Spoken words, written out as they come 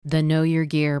the Know Your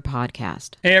Gear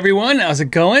podcast. Hey everyone, how's it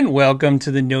going? Welcome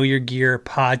to the Know Your Gear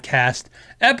podcast,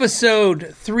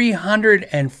 episode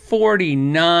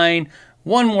 349.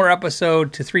 One more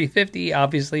episode to 350,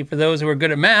 obviously, for those who are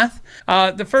good at math.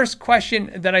 The first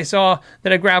question that I saw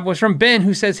that I grabbed was from Ben,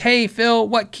 who says, "Hey, Phil,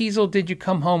 what Kiesel did you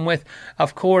come home with?"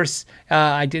 Of course,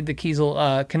 I did the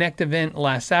Kiesel Connect event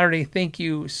last Saturday. Thank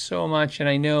you so much. And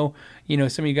I know,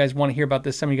 some of you guys want to hear about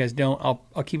this. Some of you guys don't. I'll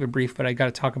keep it brief, but I got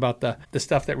to talk about the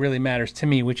stuff that really matters to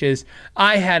me, which is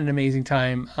I had an amazing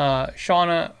time.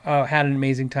 Shauna had an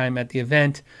amazing time at the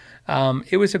event.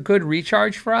 It was a good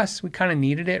recharge for us. We kind of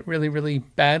needed it really, really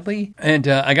badly. And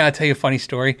I got to tell you a funny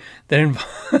story.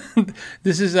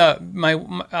 This is my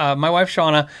wife,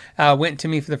 Shauna, went to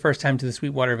me for the first time to the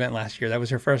Sweetwater event last year. That was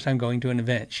her first time going to an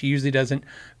event. She usually doesn't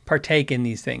partake in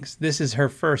these things. This is her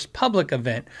first public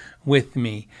event with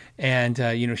me. And,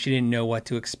 she didn't know what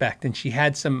to expect. And she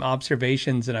had some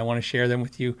observations, and I want to share them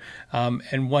with you.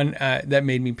 And one that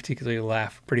made me particularly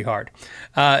laugh pretty hard.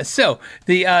 So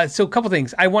a couple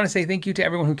things. I want to say thank you to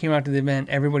everyone who came out to the event.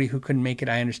 Everybody who couldn't make it,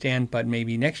 I understand. But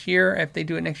maybe next year, if they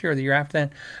do it next year or the year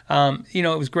after that.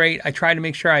 It was great. I tried to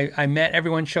make sure I met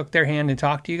everyone, shook their hand, and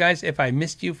talked to you guys. If I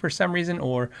missed you for some reason,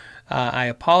 or I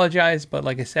apologize. But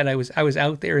like I said, I was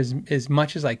out there as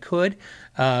much as I could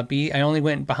be. I only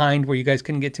went behind where you guys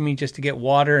couldn't get to me just to get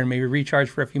water and maybe recharge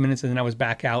for a few minutes, and then I was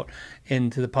back out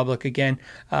into the public again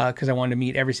because I wanted to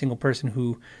meet every single person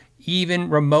who even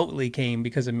remotely came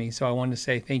because of me. So I wanted to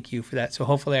say thank you for that. So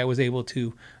hopefully I was able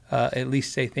to at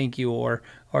least say thank you or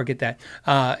get that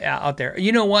out there.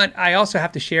 You know what? I also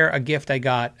have to share a gift I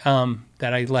got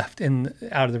that I left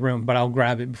out of the room, but I'll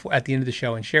grab it at the end of the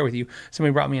show and share with you.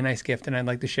 Somebody brought me a nice gift, and I'd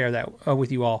like to share that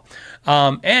with you all.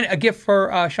 And a gift for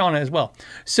Shauna as well.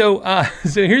 So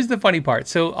here's the funny part.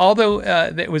 So although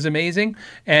it was amazing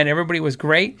and everybody was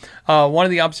great, one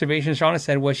of the observations Shauna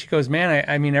said was, she goes, "Man,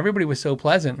 I mean, everybody was so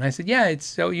pleasant." And I said, "Yeah, it's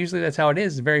so usually that's how it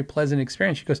is. It's a very pleasant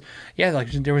experience." She goes, "Yeah, like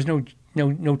there was no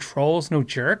trolls, no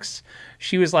jerks."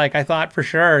 She was like, "I thought for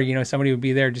sure, somebody would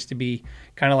be there just to be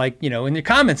kind of like, in the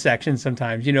comment section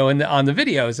sometimes, on the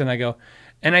videos."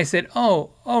 And I said, oh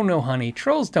no, honey,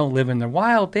 trolls don't live in the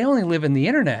wild. They only live in the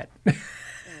internet.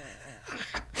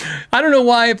 I don't know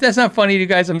why. If that's not funny to you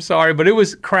guys, I'm sorry, but it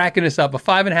was cracking us up. A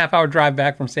 5.5-hour drive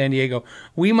back from San Diego.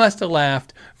 We must have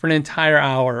laughed for an entire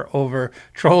hour over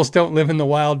trolls don't live in the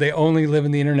wild. They only live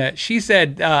in the internet. She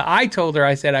said, I told her,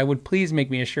 I said, I would please make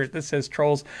me a shirt that says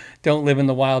trolls don't live in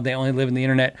the wild. They only live in the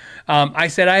internet. I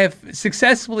said, I have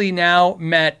successfully now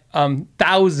met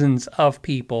thousands of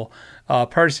people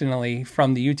personally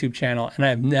from the YouTube channel, and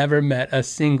I've never met a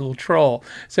single troll.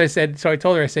 So I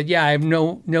told her, I said, yeah, I have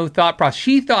no thought process.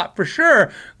 She thought for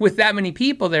sure with that many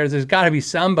people there's got to be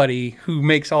somebody who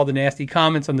makes all the nasty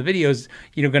comments on the videos,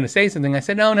 going to say something. I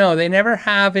said, no, they never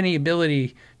have any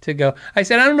ability to go. I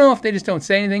said, I don't know if they just don't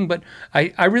say anything, but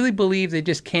I really believe they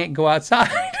just can't go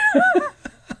outside.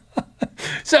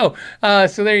 So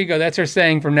there you go. That's her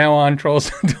saying from now on. Trolls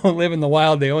don't live in the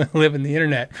wild. They only live in the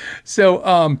internet.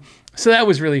 So that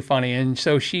was really funny. And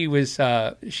so she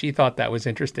thought that was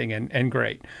interesting and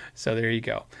great. So there you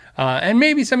go. And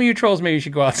maybe some of you trolls, maybe you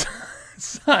should go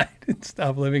outside and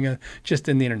stop living just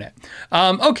in the internet.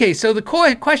 Okay, so the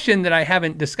question that I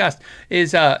haven't discussed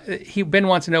is Ben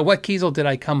wants to know, what Kiesel did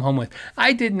I come home with?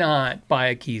 I did not buy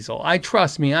a Kiesel.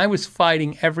 Trust me, I was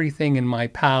fighting everything in my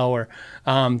power.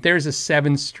 There's a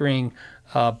 7-string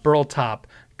burl top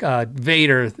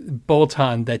Vader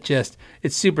bolt-on that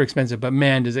it's super expensive, but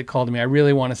man, does it call to me. I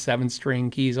really want a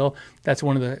 7-string Kiesel. That's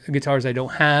one of the guitars I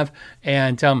don't have,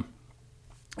 and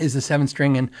is the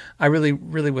 7-string, and I really,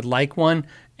 really would like one.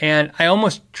 And I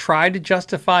almost tried to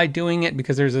justify doing it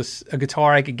because there's a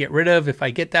guitar I could get rid of if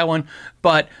I get that one,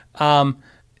 but it's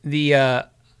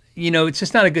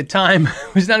just not a good time.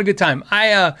 It was not a good time.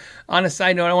 On a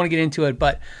side note, I don't want to get into it,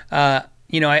 but I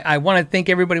want to thank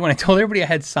everybody. When I told everybody I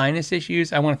had sinus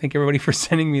issues, I want to thank everybody for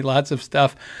sending me lots of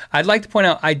stuff. I'd like to point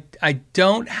out I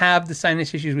don't have the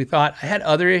sinus issues we thought. I had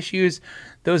other issues.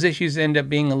 Those issues end up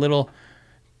being a little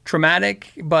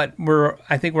traumatic, but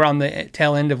I think we're on the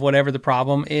tail end of whatever the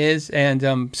problem is.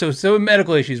 And so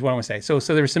medical issues, what I want to say.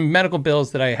 So there were some medical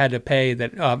bills that I had to pay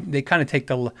that they kind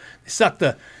of suck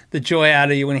the joy out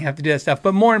of you when you have to do that stuff.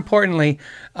 But more importantly,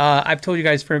 I've told you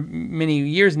guys for many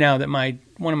years now that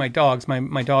one of my dogs,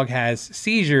 my dog has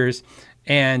seizures,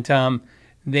 and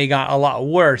they got a lot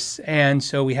worse. And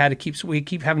so we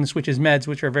keep having to switch his meds,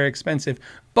 which are very expensive.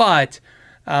 But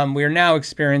we are now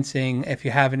experiencing, if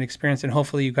you haven't experienced, and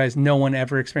hopefully you guys, no one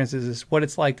ever experiences this, what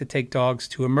it's like to take dogs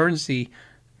to emergency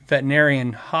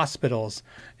veterinarian hospitals.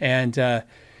 And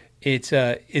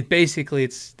it basically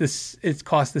it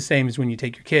costs the same as when you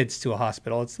take your kids to a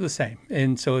hospital. It's the same,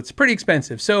 and so it's pretty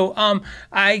expensive. So I'm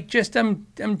just so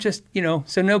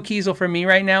no Kiesel for me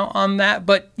right now on that.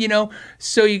 But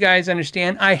so you guys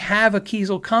understand, I have a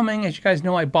Kiesel coming. As you guys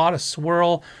know, I bought a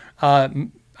swirl.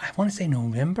 I want to say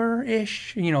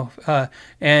November-ish,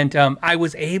 and I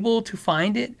was able to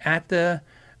find it at the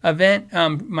event.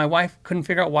 My wife couldn't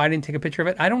figure out why I didn't take a picture of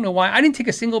it. I don't know why. I didn't take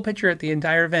a single picture at the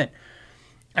entire event.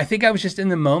 I think I was just in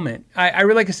the moment. I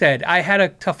really, like I said, I had a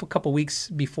tough couple weeks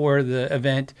before the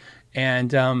event, and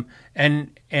so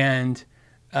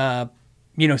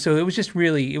it was just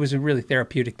really, really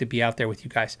therapeutic to be out there with you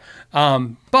guys.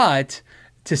 But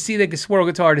to see the swirl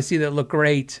guitar, to see that look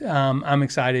great, I'm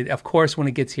excited. Of course, when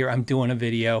it gets here, I'm doing a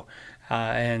video,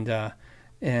 and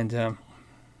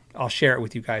I'll share it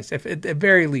with you guys. If at the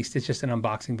very least, it's just an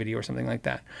unboxing video or something like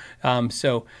that.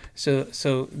 So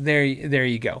there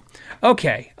you go.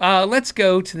 Okay, let's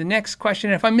go to the next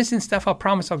question. If I'm missing stuff, I'll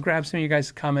promise I'll grab some of you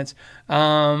guys' comments.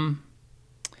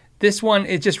 This one,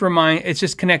 it's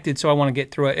just connected, so I want to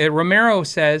get through it. Romero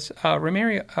says,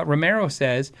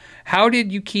 how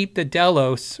did you keep the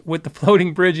Delos with the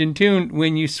floating bridge in tune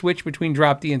when you switch between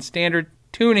drop D and standard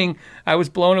tuning? I was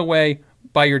blown away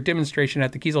by your demonstration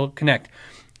at the Kiesel Connect.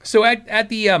 So at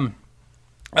the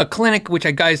a clinic, which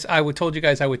I told you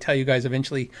guys I would tell you guys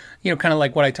eventually, kind of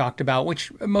like what I talked about,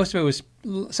 which most of it was,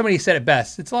 somebody said it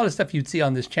best. It's a lot of stuff you'd see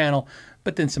on this channel,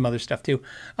 but then some other stuff too.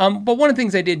 But one of the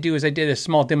things I did do is I did a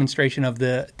small demonstration of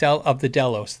the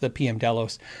Delos, the PM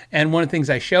Delos. And one of the things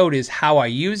I showed is how I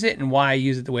use it and why I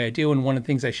use it the way I do. And one of the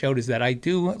things I showed is that I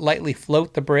do lightly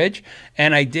float the bridge,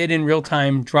 and I did in real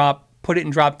time put it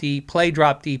in drop D, play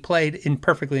in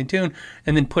perfectly in tune,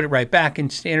 and then put it right back in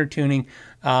standard tuning,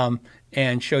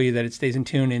 and show you that it stays in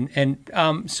tune.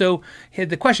 So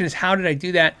the question is, how did I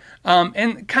do that?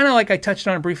 And kind of like I touched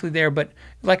on it briefly there, but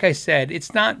like I said,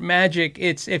 it's not magic.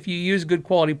 It's if you use good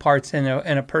quality parts and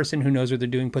a person who knows what they're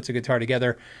doing puts a guitar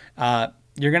together,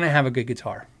 you're going to have a good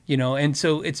guitar, And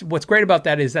so what's great about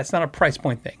that is that's not a price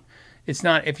point thing. It's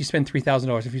not if you spend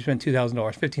 $3,000, if you spend $2,000,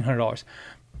 $1,500.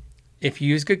 If you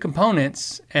use good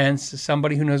components and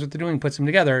somebody who knows what they're doing puts them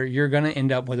together, you're going to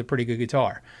end up with a pretty good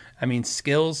guitar. I mean,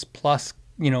 skills plus,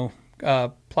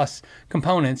 plus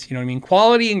components,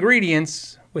 quality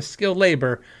ingredients with skilled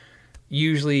labor,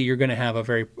 usually you're going to have a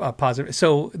very positive.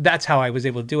 So that's how I was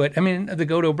able to do it. I mean, the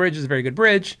Godot bridge is a very good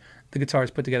bridge. The guitar is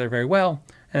put together very well,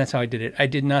 and that's how I did it. I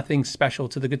did nothing special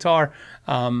to the guitar.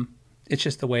 It's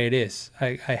just the way it is.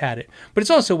 I had it. But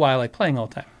it's also why I like playing all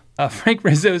the time. Frank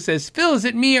Rizzo says, Phil, is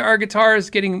it me or are guitars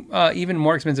getting even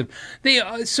more expensive?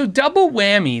 So double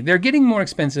whammy. They're getting more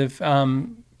expensive.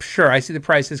 Sure, I see the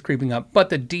prices creeping up, but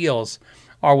the deals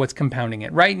are what's compounding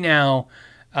it. Right now,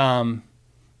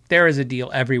 there is a deal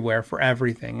everywhere for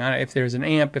everything. If there's an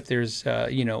amp, if there's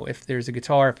if there's a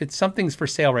guitar, if something's for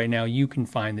sale right now, you can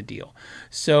find the deal.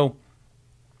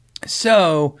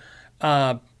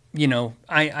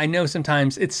 I know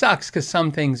sometimes it sucks because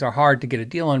some things are hard to get a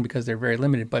deal on because they're very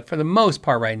limited. But for the most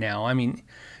part right now, think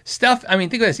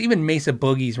of this, even Mesa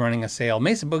Boogie's running a sale.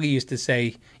 Mesa Boogie used to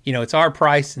say, it's our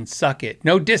price and suck it.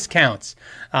 No discounts.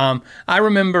 I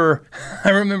remember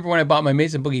when I bought my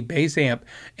Mesa Boogie bass amp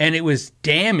and it was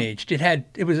damaged.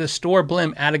 It was a store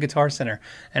blim at a Guitar Center.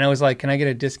 And I was like, can I get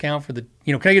a discount for can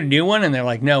I get a new one? And they're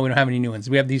like, no, we don't have any new ones.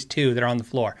 We have these two that are on the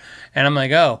floor. And I'm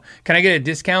like, oh, can I get a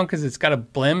discount because it's got a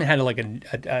blim? It had like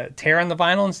a tear on the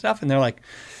vinyl and stuff. And they're like,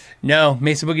 no,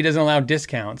 Mesa Boogie doesn't allow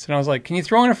discounts. And I was like, can you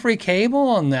throw in a free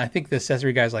cable? And I think the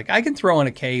accessory guy's like, I can throw in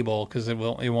a cable because it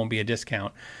won't be a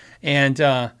discount. And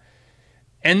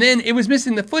then it was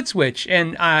missing the foot switch.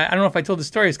 And I don't know if I told the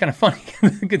story. It's kind of funny.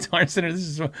 The Guitar Center,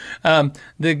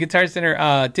 the Guitar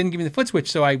Center didn't give me the foot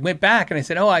switch. So I went back and I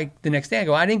said, the next day I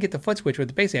go, I didn't get the foot switch with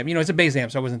the bass amp. It's a bass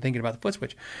amp, so I wasn't thinking about the foot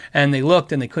switch. And they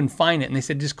looked and they couldn't find it. And they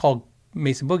said, just call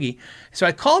Mesa Boogie. So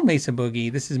I called Mesa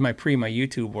Boogie. This is my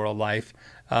YouTube world life.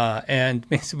 And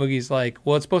Mesa Boogie's like,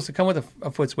 well, it's supposed to come with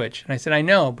a foot switch. And I said, I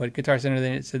know, but Guitar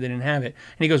Center said they didn't have it.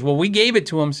 And he goes, well, we gave it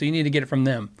to them, so you need to get it from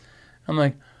them. I'm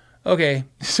like, okay.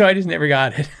 So I just never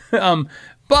got it.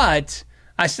 But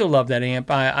I still love that amp.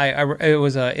 It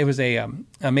was a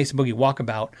Mesa Boogie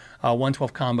Walkabout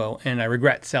 112 combo, and I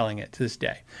regret selling it to this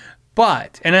day.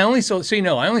 And I only sold,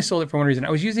 I only sold it for one reason.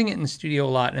 I was using it in the studio a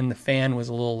lot, and the fan was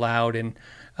a little loud, and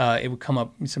it would come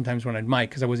up sometimes when I'd mic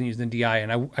because I wasn't using the DI,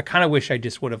 and I kind of wish I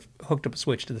just would have hooked up a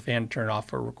switch to the fan to turn it off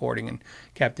for recording and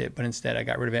kept it, but instead I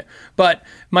got rid of it. But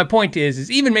my point is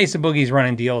even Mesa Boogie's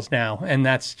running deals now, and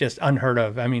that's just unheard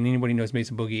of. I mean, anybody knows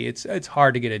Mesa Boogie. It's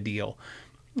hard to get a deal.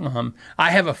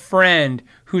 I have a friend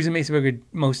who's a Mesa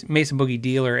Boogie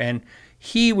dealer, and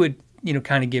he would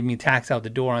kind of give me tax out the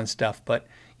door on stuff. But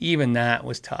even that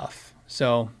was tough.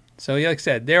 So like I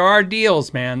said, there are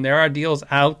deals, man. There are deals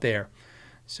out there.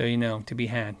 So, to be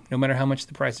had. No matter how much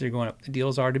the prices are going up, the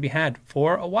deals are to be had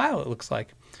for a while, it looks like.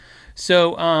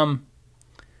 So,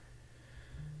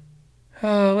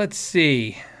 let's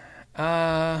see.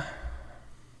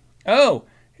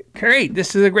 Great.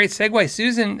 This is a great segue.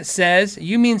 Susan says,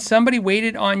 you mean somebody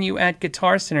waited on you at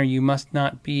Guitar Center. You must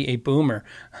not be a boomer.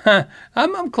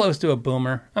 I'm close to a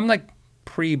boomer. I'm like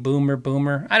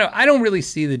boomer. I don't really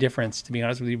see the difference, to be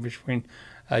honest with you, between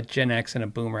a Gen X and a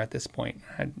boomer at this point.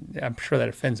 I'm sure that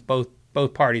offends both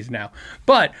parties now.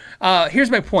 But here's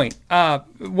my point,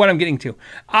 what I'm getting to.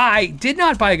 I did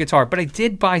not buy a guitar, but I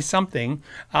did buy something.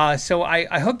 So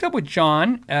I hooked up with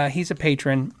John. He's a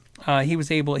patron. He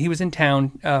was in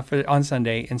town on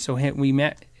Sunday, and so we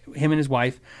met him and his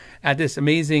wife at this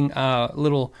amazing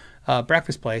little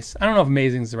breakfast place. I don't know if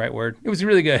amazing is the right word. It was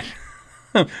really good.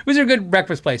 It was a good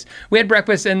breakfast place. We had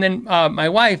breakfast, and then my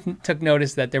wife took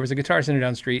notice that there was a Guitar Center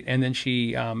down the street, and then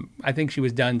she, I think she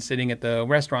was done sitting at the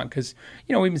restaurant because,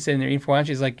 we've been sitting there eating for a while.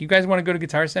 She's like, you guys want to go to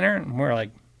Guitar Center? And we're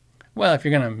like, well, if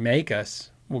you're going to make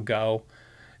us, we'll go.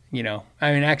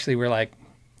 Actually, we're like,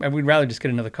 we'd rather just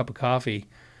get another cup of coffee.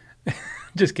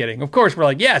 Just kidding. Of course, we're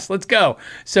like, yes, let's go.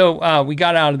 So we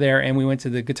got out of there, and we went to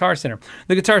the Guitar Center.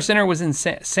 The Guitar Center was in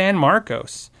San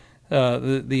Marcos.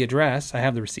 The address, I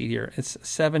have the receipt here. It's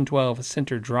 712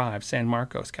 Center Drive, San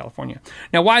Marcos, California.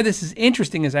 Now, why this is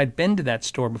interesting is I'd been to that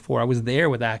store before. I was there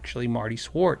with actually Marty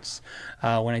Swartz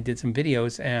when I did some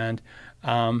videos. And,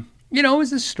 it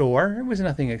was a store. It was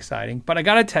nothing exciting. But I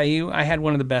got to tell you, I had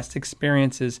one of the best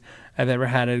experiences I've ever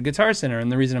had at a Guitar Center. And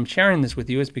the reason I'm sharing this with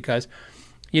you is because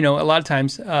a lot of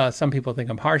times some people think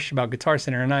I'm harsh about Guitar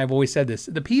Center, and I've always said this.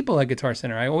 The people at Guitar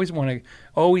Center, I always want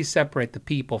to separate the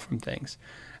people from things.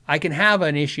 I can have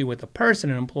an issue with a person,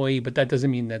 an employee, but that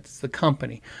doesn't mean that's the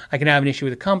company. I can have an issue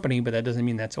with a company, but that doesn't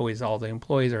mean that's always all the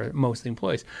employees or most of the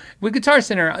employees. With Guitar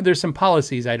Center, there's some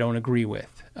policies I don't agree with.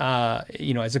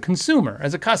 As a consumer,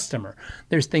 as a customer,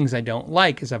 there's things I don't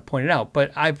like, as I've pointed out,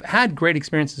 but I've had great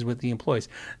experiences with the employees.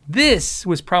 This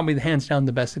was probably hands down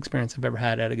the best experience I've ever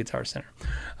had at a Guitar Center.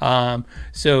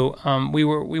 We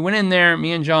went in there,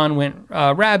 me and John went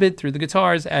rabid through the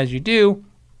guitars, as you do.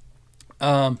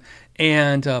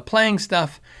 And playing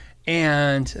stuff,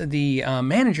 and the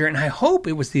manager, and I hope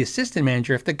it was the assistant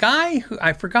manager. If the guy who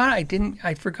I forgot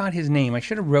his name. I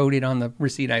should have wrote it on the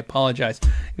receipt. I apologize. He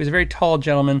was a very tall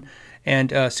gentleman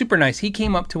and super nice. He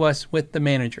came up to us with the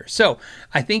manager. So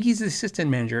I think he's the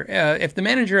assistant manager. If the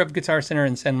manager of Guitar Center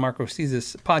in San Marcos sees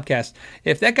this podcast,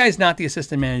 if that guy's not the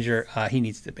assistant manager, he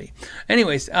needs to be.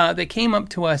 Anyways, they came up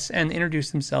to us and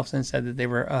introduced themselves and said that they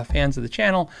were fans of the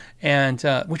channel, and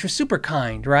which was super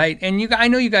kind, right? And I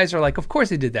know you guys are like, of course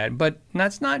they did that, but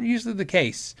that's not usually the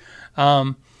case.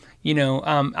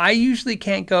 I usually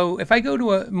can't go. If I go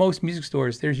to most music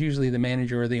stores, there's usually the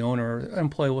manager or the owner or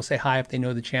employee will say hi if they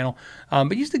know the channel.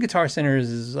 But usually Guitar Center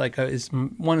is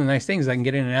one of the nice things. I can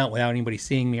get in and out without anybody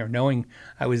seeing me or knowing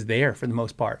I was there for the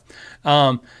most part.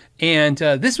 And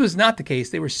this was not the case.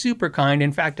 They were super kind.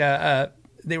 In fact,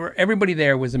 everybody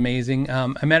there was amazing.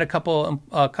 I met a couple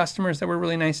customers that were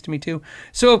really nice to me too.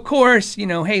 So of course,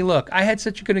 hey, look, I had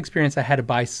such a good experience. I had to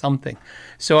buy something.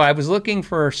 So I was looking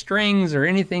for strings or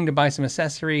anything to buy some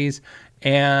accessories,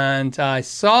 and I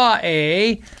saw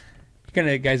guys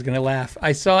gonna laugh.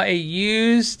 I saw a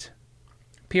used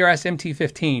PRS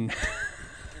MT15.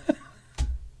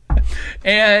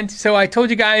 And so I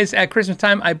told you guys at Christmas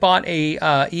time I bought a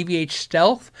EVH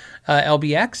Stealth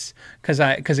LBX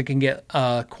because it can get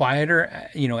quieter,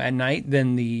 at night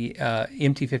than the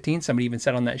MT15. Somebody even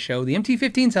said on that show the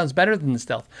MT15 sounds better than the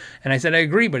Stealth, and I said I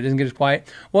agree, but it doesn't get as quiet.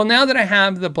 Well, now that I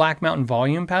have the Black Mountain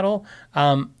volume pedal,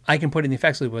 I can put in the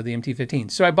effects loop with the MT15.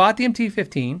 So I bought the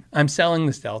MT15. I'm selling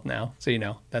the Stealth now, so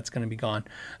that's going to be gone.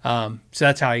 So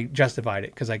that's how I justified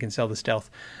it, because I can sell the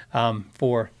Stealth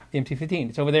for the MT15.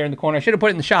 It's over there in the corner. I should have put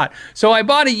it in the shot. So I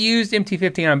bought a used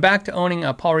MT15. I'm back to owning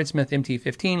a Paul Reed Smith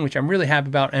MT15, which I'm really happy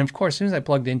about. And of course, as soon as I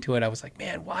plugged into it, I was like,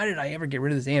 man, why did I ever get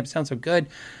rid of this amp? It sounds so good.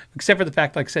 Except for the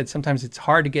fact, like I said, sometimes it's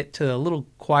hard to get to a little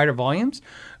quieter volumes.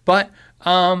 But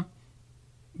I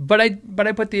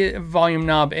put the volume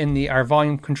knob in our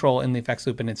volume control in the effects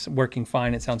loop, and it's working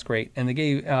fine. It sounds great. And they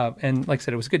gave, and like I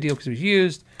said, it was a good deal because it was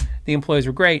used. The employees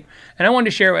were great. And I wanted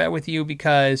to share that with you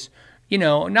because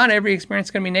not every experience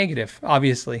is going to be negative,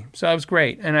 obviously. So it was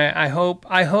great. And I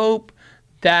hope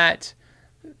that,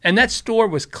 and that store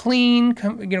was clean,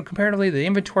 comparatively. The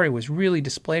inventory was really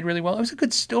displayed really well. It was a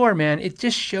good store, man. It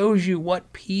just shows you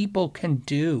what people can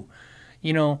do.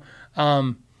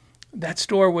 that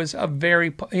store was a very,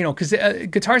 because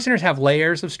Guitar Centers have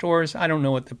layers of stores. I don't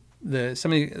know what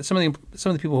some of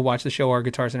the people who watch the show are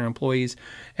Guitar Center employees,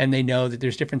 and they know that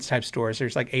there's different types of stores.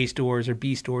 There's like A stores or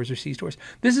B stores or C stores.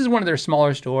 This is one of their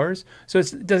smaller stores, so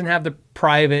it doesn't have the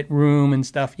private room and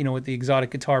stuff, with the exotic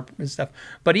guitar and stuff.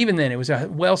 But even then, it was a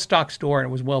well-stocked store, and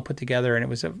it was well put together, and it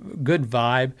was a good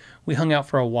vibe. We hung out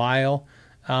for a while,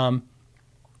 and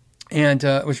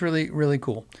it was really, really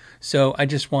cool. So I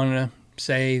just wanted to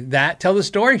say that, tell the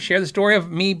story, share the story of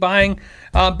me buying.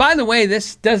 By the way,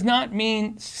 this does not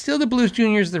mean still the Blues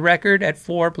Juniors, the record at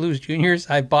 4 Blues Juniors.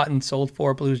 I've bought and sold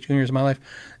 4 Blues Juniors in my life.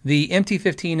 The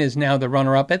MT-15 is now the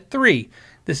runner-up at 3.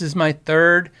 This is my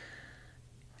third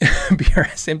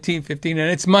BRS MT-15,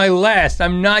 and it's my last.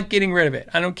 I'm not getting rid of it.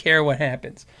 I don't care what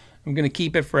happens. I'm going to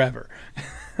keep it forever.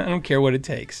 I don't care what it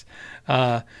takes.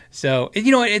 So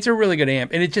it's a really good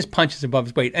amp, and it just punches above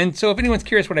its weight. And so if anyone's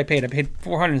curious what I paid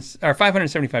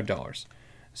 $575.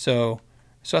 So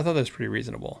I thought that was pretty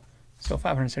reasonable. So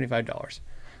 $575.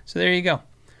 So there you go.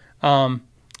 And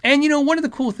one of the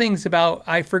cool things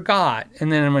I forgot, and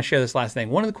then I'm going to share this last thing.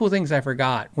 One of the cool things I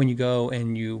forgot when you go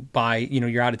and you buy,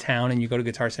 you're out of town and you go to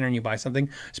Guitar Center and you buy something,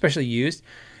 especially used,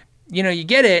 you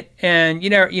get it, and you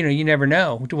never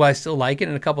know. Do I still like it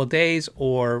in a couple of days,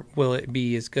 or will it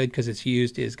be as good because it's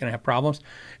used is going to have problems?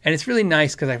 And it's really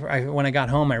nice because when I got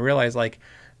home, I realized if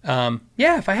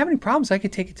I have any problems, I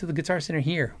could take it to the Guitar Center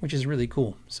here, which is really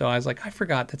cool. So I was like, I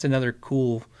forgot that's another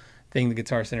cool thing the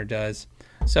Guitar Center does.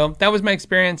 So that was my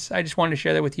experience. I just wanted to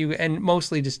share that with you, and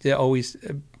mostly just to always.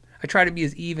 I try to be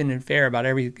as even and fair about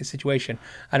every situation.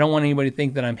 I don't want anybody to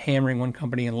think that I'm hammering one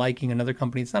company and liking another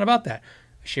company. It's not about that.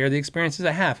 Share the experiences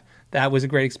I have. That was a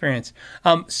great experience.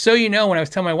 So when I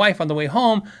was telling my wife on the way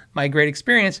home my great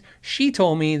experience, she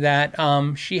told me that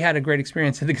she had a great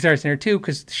experience at the Guitar Center too,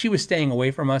 because she was staying away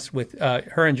from us. With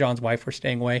her and John's wife were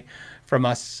staying away from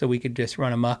us so we could just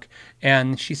run amok.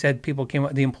 And she said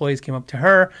the employees came up to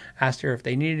her, asked her if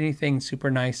they needed anything.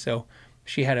 Super nice. So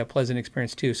she had a pleasant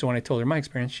experience too. So when I told her my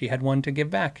experience, she had one to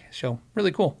give back. So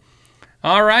really cool.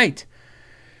 All right.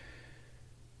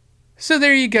 So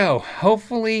there you go.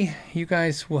 Hopefully, you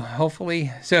guys will.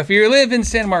 So if you live in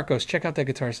San Marcos, check out that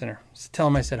Guitar Center. Just tell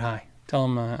them I said hi. Tell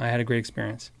them I had a great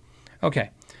experience. Okay.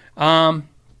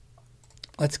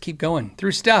 Let's keep going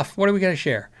through stuff. What do we got to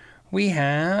share? We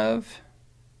have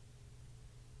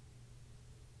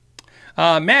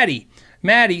Maddie.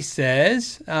 Maddie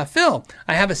says, Phil,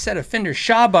 I have a set of Fender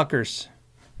Shawbuckers.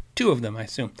 2 of them, I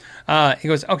assume. He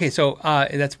goes, okay, so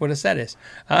that's what a set is.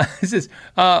 He says,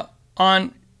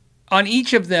 on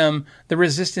each of them, the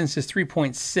resistance is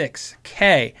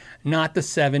 3.6K, not the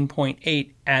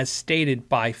 7.8 as stated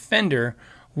by Fender.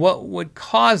 What would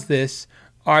cause this?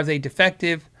 Are they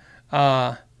defective?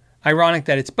 Ironic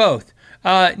that it's both.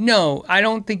 No, I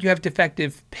don't think you have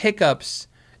defective pickups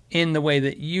in the way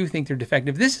that you think they're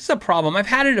defective. This is a problem. I've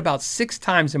had it about 6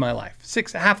 times in my life,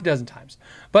 half a dozen times,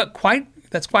 but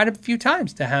that's quite a few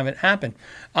times to have it happen.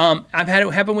 I've had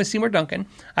it happen with Seymour Duncan.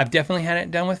 I've definitely had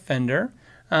it done with Fender.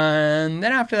 And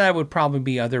then after that would probably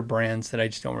be other brands that I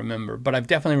just don't remember. But I've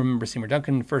definitely remember Seymour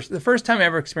Duncan. The first time I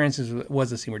ever experienced this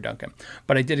was a Seymour Duncan.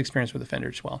 But I did experience with a Fender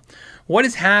as well. What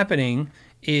is happening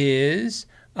is,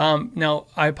 now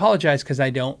I apologize because I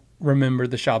don't remember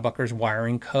the Shawbuckers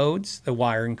wiring codes, the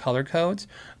wiring color codes.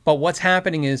 But what's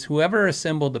happening is whoever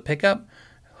assembled the pickup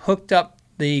hooked up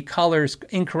the colors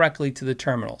incorrectly to the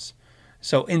terminals.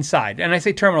 So inside, and I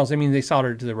say terminals, I mean they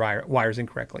soldered to the wires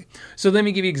incorrectly. So let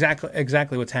me give you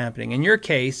exactly what's happening. In your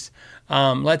case,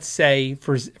 let's say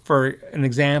for an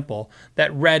example,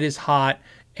 that red is hot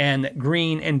and that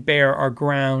green and bare are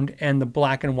ground, and the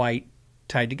black and white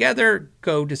tied together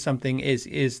go to something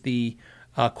is the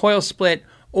coil split,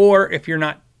 or if you're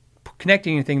not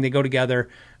connecting anything, they go together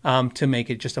to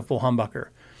make it just a full humbucker.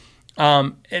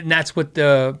 And that's what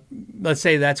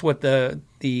that's what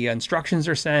the instructions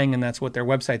are saying, and that's what their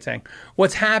website's saying.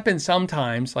 What's happened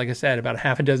sometimes, like I said, about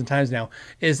half a dozen times now,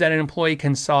 is that an employee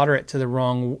can solder it to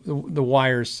the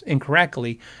wires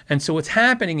incorrectly. And so what's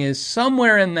happening is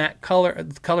somewhere in that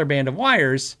color band of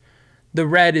wires, the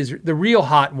real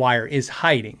hot wire is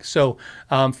hiding. So,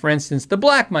 for instance, the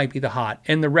black might be the hot,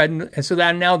 and the red, and so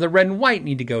that now the red and white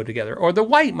need to go together, or the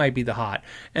white might be the hot,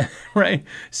 right?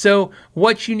 So,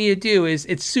 what you need to do is,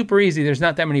 it's super easy. There's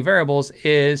not that many variables.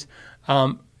 Is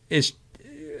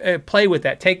play with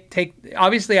that. Take.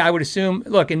 Obviously, I would assume.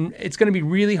 Look, and it's going to be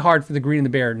really hard for the green and the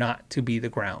bare not to be the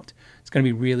ground. It's going to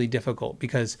be really difficult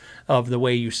because of the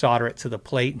way you solder it to the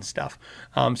plate and stuff.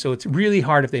 So it's really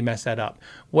hard if they mess that up.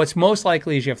 What's most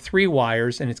likely is you have 3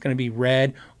 wires, and it's going to be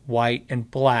red, white, and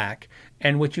black.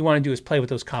 And what you want to do is play with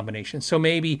those combinations. So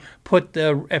maybe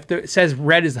it says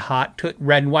red is the hot, put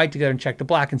red and white together and check the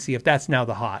black and see if that's now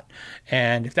the hot.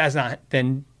 And if that's not,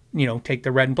 then, take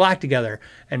the red and black together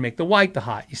and make the white the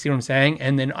hot. You see what I'm saying?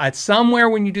 And then at somewhere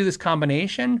when you do this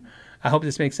combination, I hope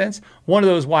this makes sense, one of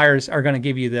those wires are going to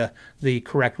give you the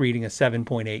correct reading of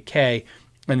 7.8K.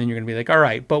 And then you're going to be like, all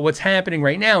right. But what's happening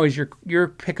right now is your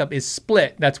pickup is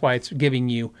split. That's why it's giving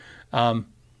you a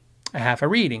half a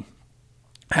reading,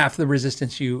 half the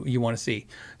resistance you want to see.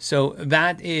 So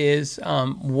that is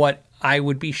what I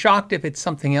would be shocked if it's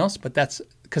something else, but that's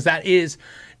because that is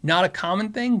not a common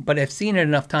thing, but I've seen it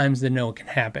enough times to know it can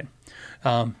happen.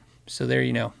 So there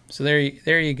you know. So there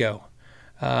you go.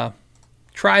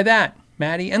 Try that,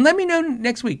 Maddie, and let me know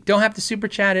next week. Don't have to super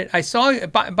chat it. I saw,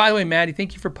 by the way, Maddie,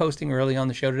 thank you for posting early on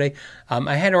the show today.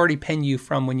 I had already pinned you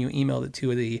from when you emailed it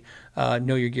to the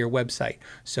Know Your Gear website.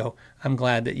 So I'm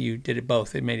glad that you did it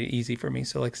both. It made it easy for me.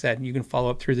 So like I said, you can follow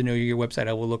up through the Know Your Gear website.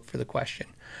 I will look for the question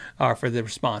or for the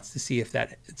response to see if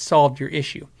that solved your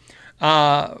issue.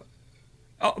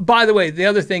 Oh, by the way, the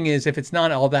other thing is if it's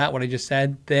not all that, what I just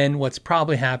said, then what's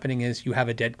probably happening is you have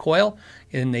a dead coil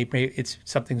and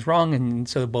something's wrong. And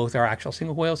so both are actual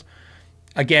single coils.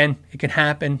 Again, it can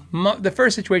happen. The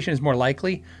first situation is more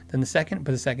likely than the second,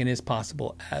 but the second is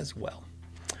possible as well.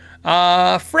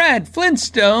 Fred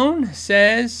Flintstone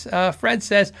says, Fred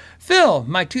says, Phil,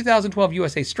 my 2012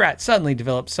 USA Strat suddenly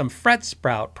developed some fret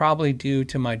sprout, probably due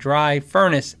to my dry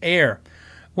furnace air.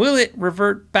 Will it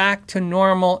revert back to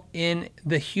normal in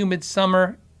the humid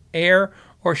summer air,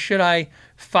 or should I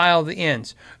file the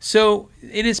ends? So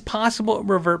it is possible to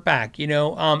revert back.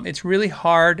 It's really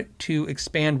hard to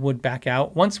expand wood back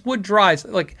out. Once wood dries,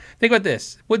 like think about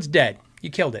this, wood's dead. You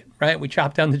killed it, right? We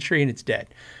chopped down the tree and it's dead.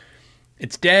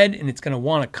 It's dead and it's going to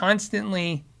want to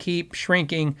constantly keep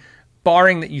shrinking,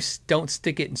 barring that you don't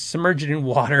stick it and submerge it in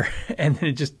water and then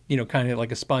it just, kind of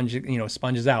like a sponge,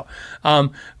 sponges out.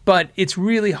 But it's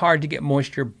really hard to get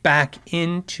moisture back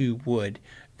into wood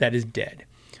that is dead.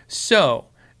 So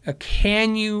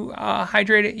can you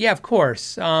hydrate it? Yeah, of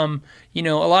course. A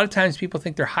lot of times people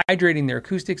think they're hydrating their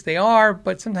acoustics. They are,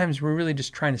 but sometimes we're really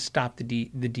just trying to stop the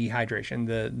dehydration,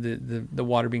 the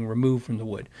water being removed from the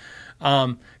wood.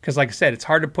 Because like I said, it's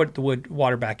hard to put the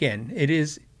water back in. It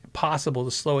is possible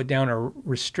to slow it down or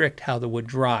restrict how the wood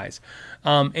dries.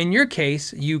 In your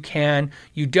case, you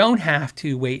don't have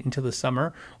to wait until the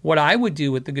summer. What I would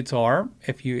do with the guitar,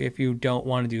 if you don't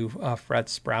want to do fret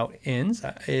sprout ends,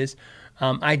 is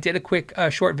I did a quick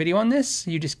short video on this.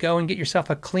 You just go and get yourself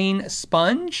a clean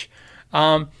sponge.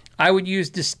 I would use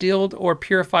distilled or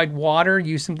purified water.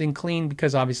 Use something clean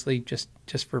because obviously just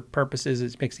for purposes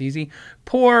it makes it easy.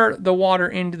 Pour the water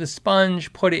into the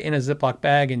sponge, put it in a Ziploc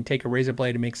bag, and take a razor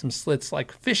blade and make some slits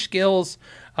like fish gills,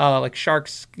 like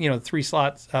sharks, 3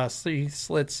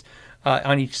 slits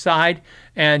on each side,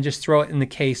 and just throw it in the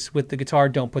case with the guitar.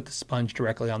 Don't put the sponge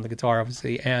directly on the guitar,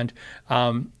 obviously. And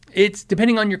it's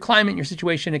depending on your climate and your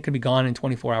situation, it could be gone in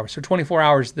 24 hours. So 24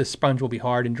 hours, the sponge will be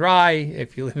hard and dry.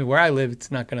 If you live where I live, it's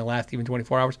not going to last even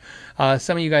 24 hours.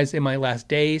 Some of you guys, it might last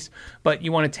days, but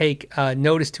you want to take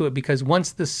notice to it because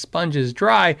once the sponge is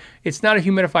dry, it's not a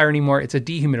humidifier anymore. It's a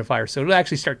dehumidifier. So it'll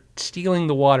actually start stealing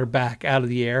the water back out of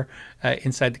the air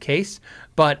inside the case.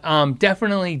 But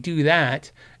definitely do that,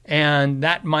 and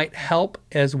that might help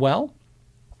as well.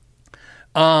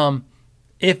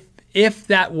 If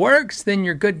that works, then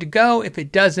you're good to go. If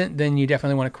it doesn't, then you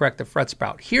definitely want to correct the fret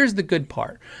sprout. Here's the good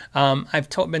part. I've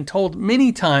been told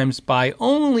many times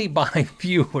only by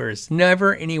viewers,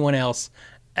 never anyone else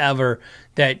ever,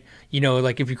 that,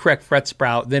 like if you correct fret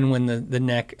sprout, then when the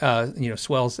neck,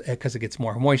 swells because it gets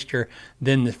more moisture,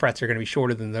 then the frets are going to be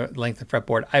shorter than the length of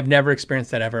fretboard. I've never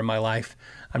experienced that ever in my life.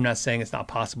 I'm not saying it's not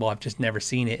possible. I've just never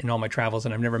seen it in all my travels,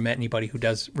 and I've never met anybody who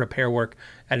does repair work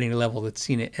at any level that's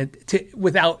seen it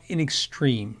without an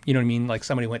extreme, you know what I mean? Like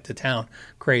somebody went to town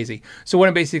crazy. So what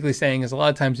I'm basically saying is a lot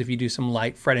of times if you do some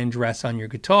light fret and dress on your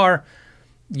guitar,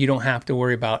 you don't have to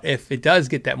worry about if it does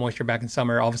get that moisture back in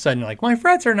summer, all of a sudden like my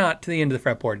frets are not to the end of the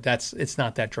fretboard. It's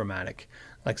not that dramatic.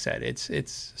 Like I said,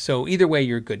 it's so either way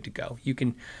you're good to go. You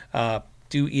can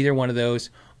do either one of those,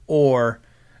 or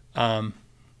like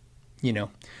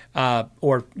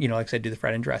I said, do the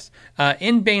fret and dress.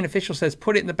 In Bain Official says,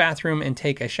 put it in the bathroom and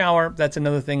take a shower. That's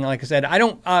another thing. Like I said, I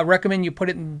don't recommend you put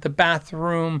it in the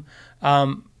bathroom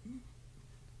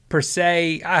per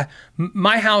se.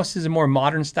 My house is a more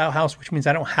modern style house, which means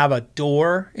I don't have a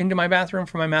door into my bathroom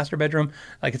for my master bedroom.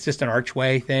 Like it's just an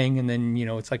archway thing. And then,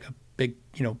 it's like a big,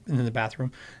 and then the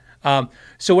bathroom.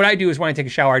 So what I do is when I take a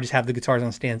shower, I just have the guitars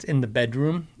on stands in the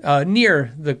bedroom,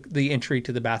 near the entry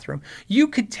to the bathroom. You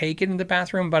could take it in the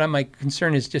bathroom, but my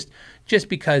concern is just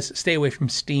because stay away from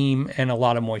steam and a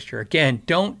lot of moisture. Again,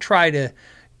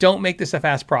 don't make this a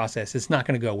fast process. It's not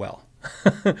going to go well.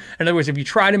 In other words, if you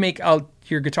try to make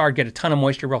your guitar get a ton of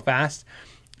moisture real fast,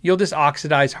 you'll just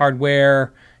oxidize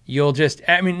hardware.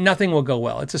 Nothing will go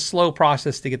well. It's a slow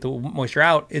process to get the moisture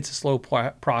out. It's a slow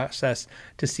process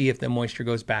to see if the moisture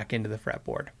goes back into the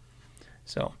fretboard.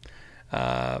 So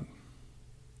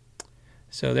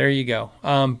there you go.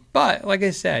 But like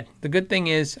I said, the good thing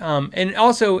is, and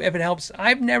also if it helps,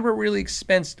 I've never really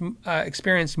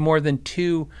experienced more than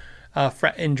 2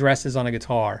 fret indresses on a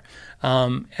guitar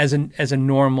as a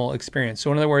normal experience.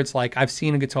 So in other words, like I've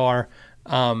seen a guitar,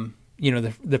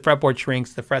 the fretboard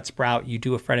shrinks, the frets sprout, you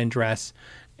do a fret indress,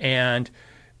 and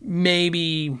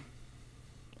maybe,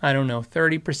 I don't know,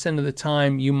 30% of the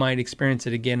time you might experience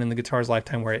it again in the guitar's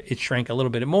lifetime where it shrank a little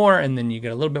bit more and then you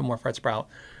get a little bit more fret sprout.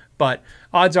 But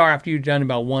odds are after you've done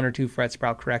about 1 or 2 fret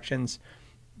sprout corrections,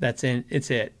 it's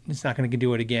it. It's not going to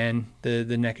do it again. The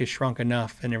neck is shrunk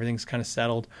enough and everything's kind of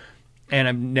settled. And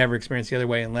I've never experienced the other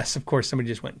way unless, of course, somebody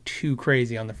just went too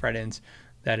crazy on the fret ends,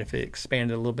 that if it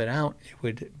expanded a little bit out, it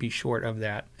would be short of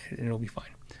that, and it'll be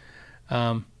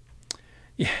fine.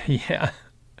 Yeah.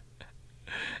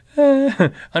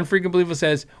 Unfrequent Believer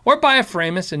says, or buy a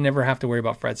frameless and never have to worry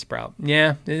about fret sprout.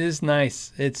 Yeah, it is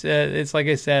nice. It's like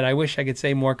I said, I wish I could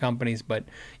say more companies, but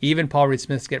even Paul Reed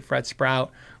Smiths get fret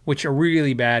sprout, which are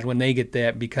really bad when they get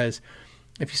that, because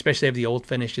if you especially have the old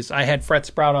finishes. I had fret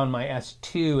sprout on my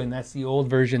S2, and that's the old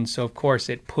version, so of course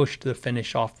it pushed the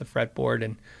finish off the fretboard,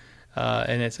 and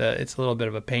it's a little bit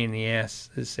of a pain in the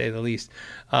ass, to say the least.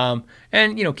 And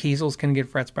Kiesels can get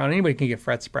fret sprout. Anybody can get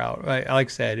fret sprout. Like I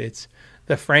said, it's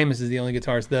the Framus is the only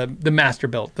guitars. The master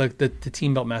built, the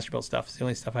team built master built stuff is the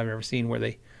only stuff I've ever seen where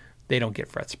they don't get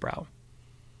fret sprout.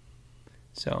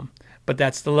 So, but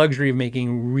that's the luxury of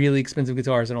making really expensive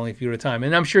guitars and only a few at a time.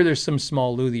 And I'm sure there's some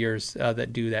small luthiers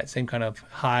that do that same kind of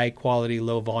high quality,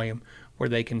 low volume, where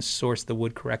they can source the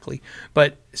wood correctly.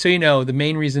 But so the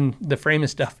main reason the Framus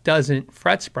stuff doesn't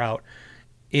fret sprout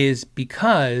is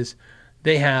because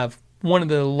they have one of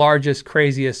the largest,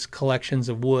 craziest collections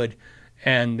of wood,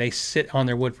 and they sit on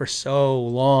their wood for so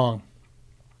long.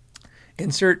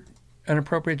 Insert an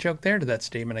appropriate joke there to that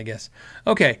statement, I guess.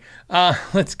 Okay,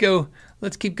 let's go.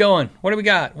 Let's keep going. What do we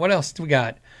got? What else do we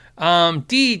got?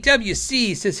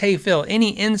 DWC says, "Hey Phil,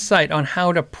 any insight on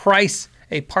how to price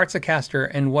a Parts-A-Caster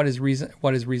and what is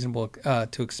reasonable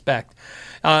to expect?"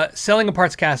 Selling a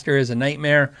Parts-A-Caster is a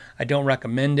nightmare. I don't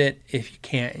recommend it if you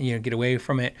can't get away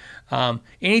from it.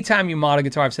 Anytime you mod a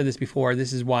guitar, I've said this before,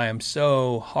 this is why I'm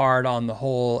so hard on the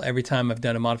whole. Every time I've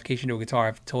done a modification to a guitar,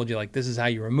 I've told you, like, this is how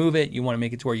you remove it. You want to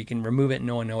make it to where you can remove it and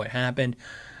no one know what happened.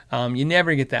 You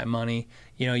never get that money.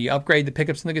 You upgrade the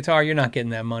pickups in the guitar, you're not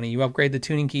getting that money. You upgrade the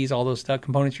tuning keys, all those stuff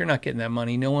components, you're not getting that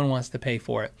money. No one wants to pay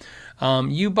for it.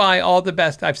 You buy all the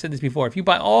best. I've said this before. If you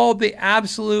buy all the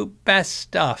absolute best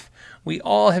stuff, we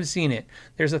all have seen it.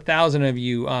 There's 1,000 of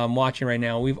you watching right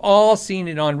now. We've all seen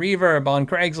it on Reverb, on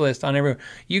Craigslist, on everywhere.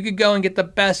 You could go and get the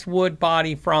best wood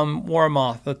body from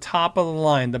Warmoth, the top of the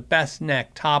line, the best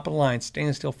neck, top of the line,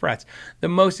 stainless steel frets, the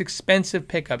most expensive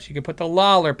pickups. You can put the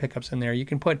Lawler pickups in there. You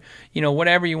can put,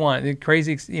 whatever you want, the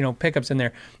crazy, pickups in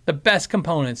there. The best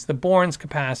components, the Borns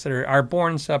capacitor, our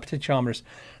Borns potentiometers.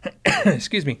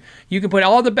 Excuse me. You can put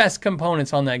all the best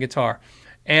components on that guitar,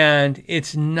 and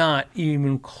it's not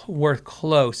even worth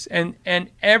close. And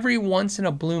every once in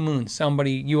a blue moon,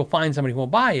 you will find somebody who will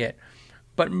buy it,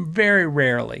 but very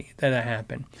rarely does that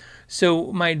happen.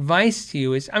 So my advice to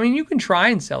you is, you can try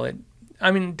and sell it.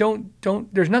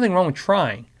 Don't. There's nothing wrong with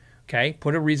trying. Okay,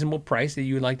 put a reasonable price that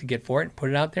you would like to get for it, put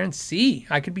it out there and see.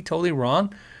 I could be totally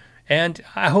wrong, and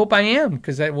I hope I am,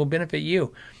 because that will benefit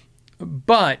you.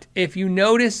 But if you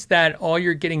notice that all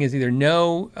you're getting is either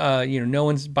no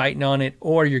one's biting on it,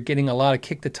 or you're getting a lot of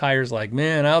kick the tires, like,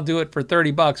 man, I'll do it for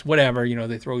 $30, whatever,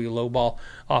 they throw you lowball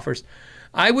offers,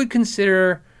 I would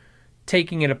consider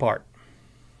taking it apart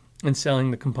and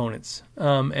selling the components.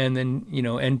 And then,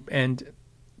 it's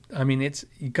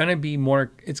going to be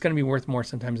worth more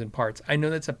sometimes in parts. I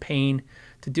know that's a pain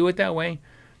to do it that way,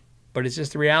 but it's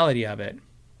just the reality of it.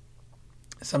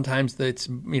 Sometimes it's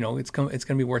going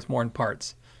to be worth more in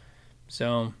parts.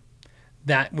 So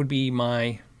that would be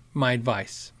my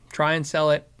advice. Try and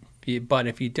sell it, but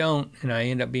if you don't, and I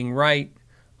end up being right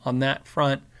on that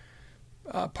front,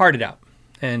 part it out,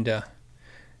 and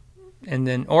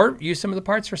then, or use some of the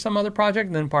parts for some other project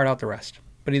and then part out the rest.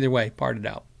 But either way, part it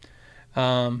out.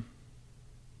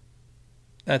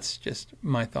 That's just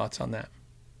my thoughts on that.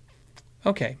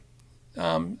 Okay.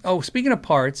 Speaking of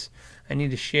parts, I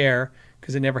need to share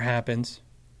because it never happens.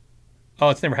 Oh,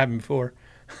 it's never happened before.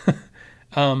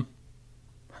 I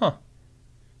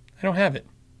don't have it.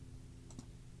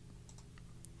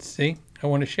 See, I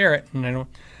want to share it, and I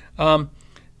don't.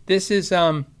 This is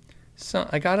So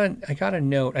I got a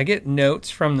note. I get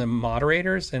notes from the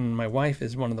moderators, and my wife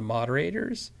is one of the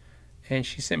moderators, and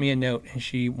she sent me a note, and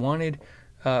she wanted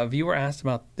a viewer asked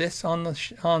about this on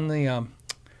the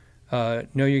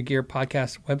Know Your Gear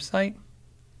podcast website,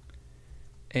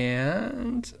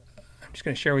 and I'm just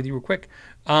going to share with you real quick.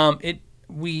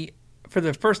 We for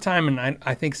the first time, and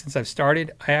I think since I've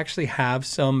started, I actually have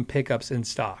some pickups in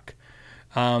stock.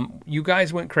 You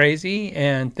guys went crazy,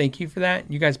 and thank you for that.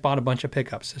 You guys bought a bunch of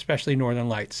pickups, especially Northern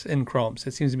Lights and Chromes.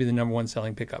 It seems to be the number one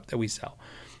selling pickup that we sell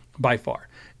by far.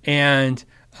 And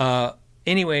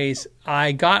anyways,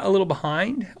 I got a little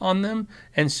behind on them,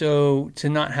 and so to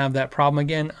not have that problem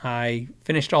again, I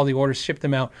finished all the orders, shipped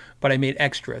them out, but I made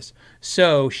extras.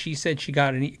 So she said she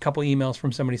got a couple emails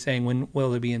from somebody saying, when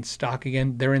will they be in stock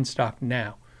again? They're in stock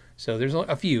now. So there's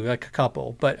a few, like a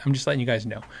couple, but I'm just letting you guys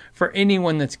know for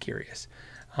anyone that's curious.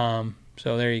 So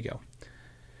there you go.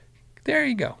 There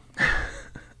you go.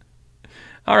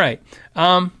 All right.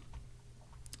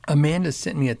 Amanda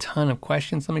sent me a ton of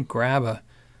questions. Let me grab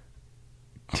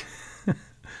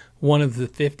one of the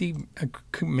 50.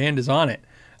 Amanda's on it.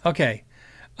 Okay.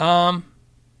 This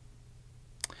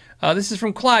is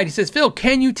from Clyde. He says, Phil,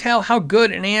 can you tell how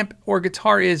good an amp or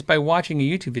guitar is by watching a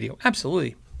YouTube video?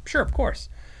 Absolutely. Sure, of course.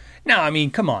 Now, I mean,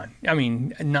 come on. I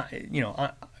mean, not,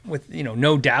 with,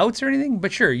 no doubts or anything,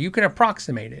 but sure, you can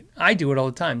approximate it. I do it all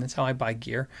the time. That's how I buy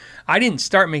gear. I didn't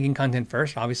start making content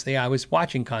first. Obviously, I was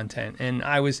watching content, and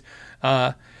I was,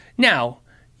 now,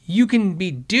 you can be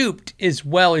duped as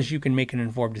well as you can make an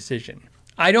informed decision.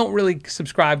 I don't really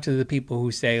subscribe to the people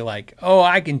who say like, oh,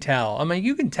 I can tell. I mean,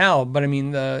 you can tell, but I mean,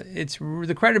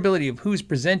 the credibility of who's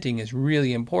presenting is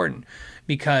really important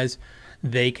because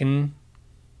they can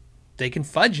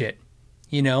fudge it,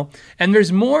 and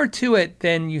there's more to it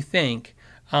than you think.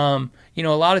 A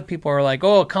lot of people are like,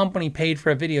 oh, a company paid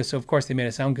for a video, so of course they made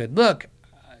it sound good. Look,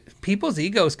 people's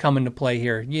egos come into play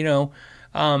here.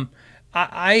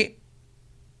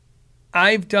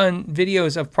 I've done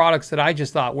videos of products that I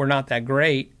just thought were not that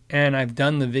great, and I've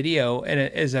done the video and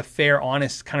it is a fair,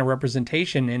 honest kind of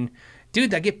representation. And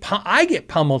dude, I get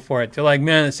pummeled for it. They're like,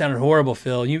 man, it sounded horrible,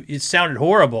 Phil. It sounded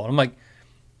horrible. I'm like,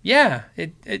 yeah,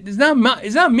 it's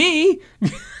not me.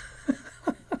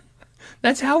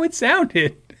 That's how it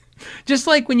sounded. Just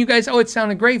like when you guys, oh, it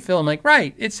sounded great, Phil. I'm like,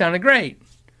 right, it sounded great.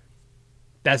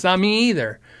 That's not me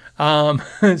either.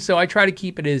 So I try to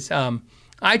keep it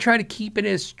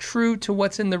as true to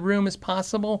what's in the room as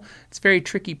possible. It's a very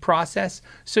tricky process.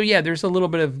 So yeah, there's a little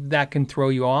bit of that can throw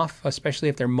you off, especially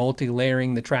if they're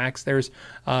multi-layering the tracks. There's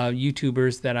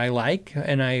YouTubers that I like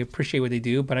and I appreciate what they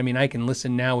do, but I mean, I can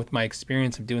listen now with my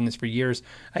experience of doing this for years.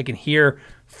 I can hear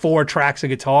 4 tracks of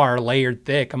guitar layered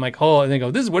thick. I'm like, oh, and they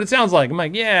go, this is what it sounds like. I'm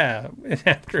like, yeah,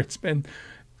 after it's been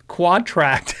quad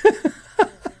tracked.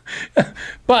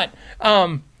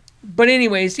 But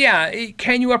anyways, yeah,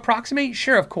 can you approximate?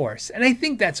 Sure, of course. And I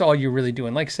think that's all you're really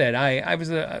doing. Like I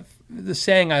said, the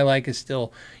saying I like is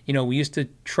still, we used to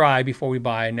try before we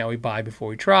buy, and now we buy before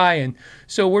we try. And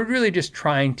so we're really just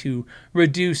trying to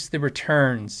reduce the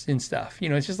returns and stuff.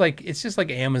 It's just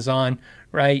like Amazon,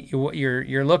 right?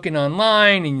 You're looking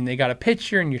online and they got a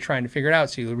picture and you're trying to figure it out.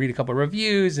 So you read a couple of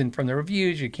reviews, and from the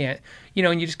reviews you can't,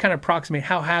 and you just kind of approximate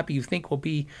how happy you think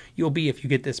you'll be if you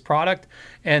get this product.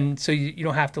 And so you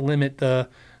don't have to limit the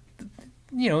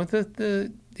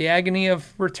agony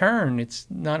of return. It's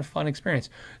not a fun experience.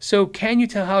 So can you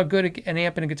tell how good an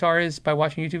amp and a guitar is by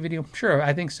watching a YouTube video? Sure,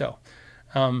 I think so.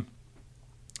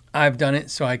 I've done it,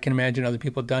 so I can imagine other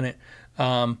people have done it.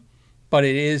 But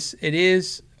it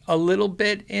is a little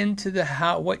bit into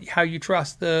how you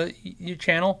trust your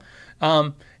channel.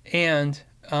 And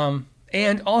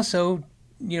also,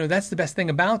 that's the best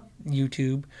thing about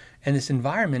YouTube and this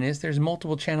environment is there's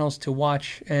multiple channels to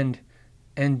watch and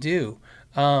do.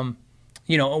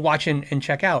 Watch and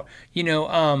check out.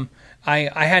 I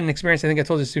had an experience. I think I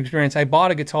told this experience. I bought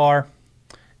a guitar,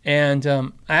 and I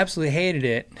absolutely hated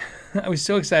it. I was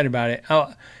so excited about it.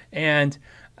 And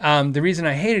the reason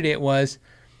I hated it was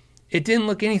it didn't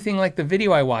look anything like the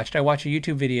video I watched. I watched a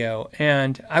YouTube video,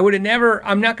 and I would have never.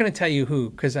 I'm not going to tell you who,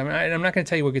 because I'm not going to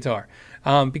tell you what guitar,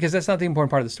 because that's not the important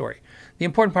part of the story. The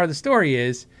important part of the story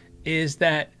is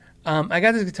that I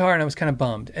got this guitar and I was kind of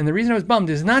bummed. And the reason I was bummed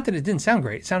is not that it didn't sound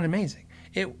great. It sounded amazing.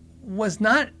 It was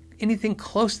not anything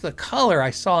close to the color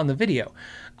I saw in the video.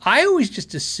 I always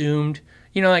just assumed,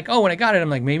 when I got it, I'm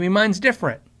like, maybe mine's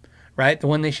different, right? The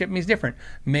one they shipped me is different.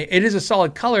 It is a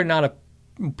solid color, not a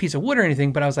piece of wood or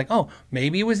anything, but I was like, oh,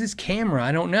 maybe it was his camera.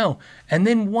 I don't know. And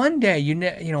then one day, you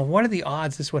know, what are the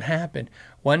odds this would happen?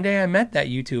 One day I met that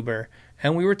YouTuber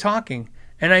and we were talking,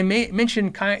 and I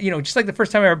mentioned kind of, you know, just like the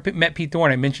first time I ever met Pete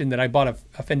Thorne, I mentioned that I bought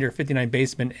a Fender 59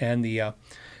 Basement and the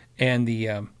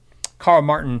Carl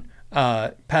Martin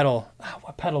pedal.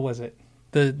 What pedal was it?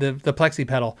 The Plexi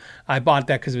pedal. I bought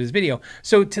that because of his video.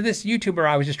 So to this YouTuber,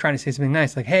 I was just trying to say something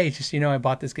nice, like, hey, just, you know, I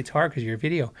bought this guitar because of your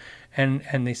video. And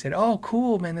they said, oh,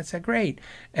 cool, man, that's great.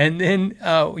 And then,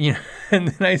 you know, and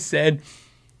then I said,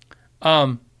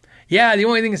 yeah, the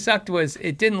only thing that sucked was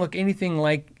it didn't look anything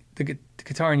like the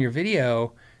guitar in your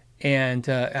video. And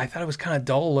I thought it was kind of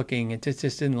dull looking. It just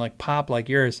didn't like pop like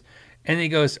yours. And he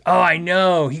goes, oh, I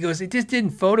know. He goes, it just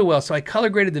didn't photo well. So I color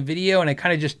graded the video and I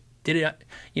kind of just did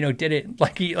it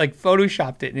like he like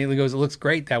photoshopped it. And he goes, it looks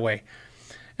great that way.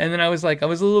 And then I was a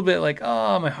little bit like,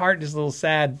 oh, my heart is a little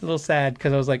sad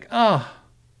because I was like, oh,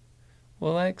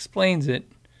 well, that explains it.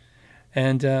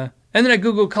 And then I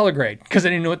Googled color grade because I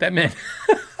didn't know what that meant.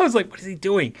 I was like, what is he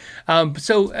doing?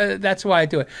 So that's why I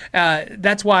do it.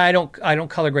 That's why I don't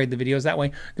color grade the videos that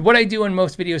way. What I do in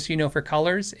most videos, so you know, for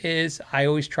colors is I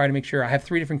always try to make sure I have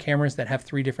 3 different cameras that have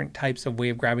 3 different types of way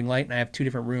of grabbing light, and I have 2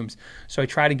 different rooms. So I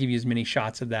try to give you as many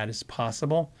shots of that as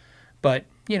possible. But,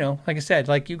 you know, like I said,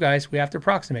 like you guys, we have to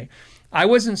approximate. I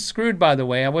wasn't screwed, by the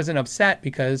way. I wasn't upset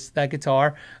because that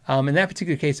guitar, in that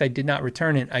particular case, I did not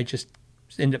return it. I just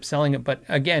ended up selling it. But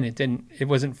again, it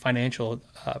wasn't financial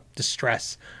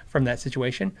distress from that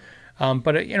situation.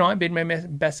 But, you know, I made my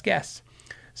best guess.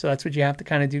 So that's what you have to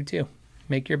kind of do too.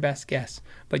 Make your best guess.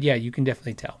 But yeah, you can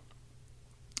definitely tell.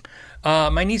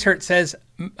 My Knees Hurt says,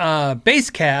 bass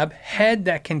cab head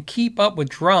that can keep up with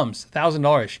drums,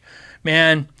 $1,000.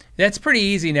 Man, that's pretty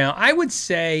easy now. I would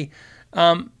say,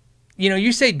 you know,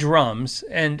 you say drums,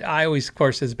 and I always, of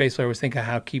course, as a bass player, always think of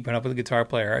how keeping up with a guitar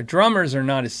player. Drummers are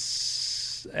not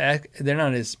as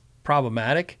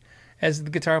problematic as the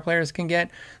guitar players can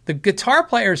get. The guitar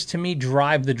players, to me,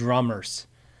 drive the drummers,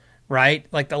 right?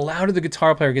 Like the louder the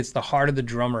guitar player gets, the harder the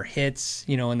drummer hits,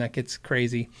 you know, and that gets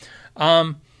crazy.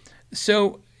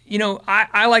 So, you know,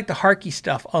 I like the Hartke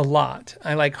stuff a lot.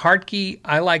 I like Hartke.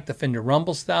 I like the Fender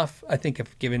Rumble stuff. I think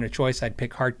if given a choice, I'd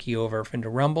pick Hartke over Fender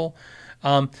Rumble.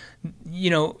 You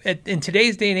know, in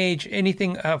today's day and age,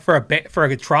 anything for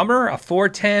a drummer, a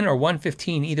 410 or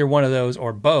 115, either one of those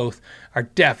or both are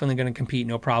definitely going to compete,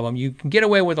 no problem. You can get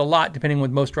away with a lot, depending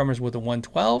with most drummers, with a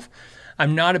 112.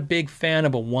 I'm not a big fan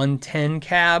of a 110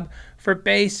 cab for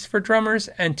bass for drummers,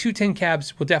 and 210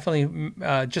 cabs will definitely,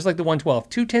 just like the 112.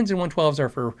 210s and 112s are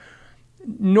for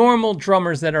normal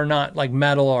drummers that are not like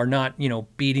metal or not, you know,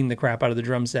 beating the crap out of the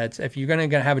drum sets. If you're going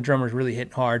to have a drummer really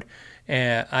hitting hard,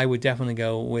 I would definitely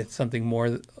go with something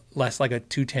less like a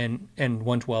 210 and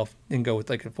 112 and go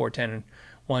with like a 410 and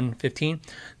 115.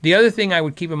 The other thing I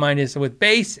would keep in mind is with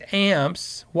bass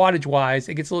amps, wattage wise,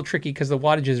 it gets a little tricky because the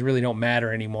wattages really don't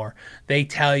matter anymore. They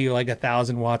tell you like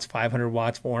 1,000 watts, 500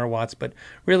 watts, 400 watts, but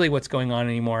really what's going on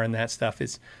anymore in that stuff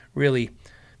is really,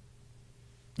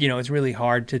 you know, it's really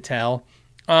hard to tell.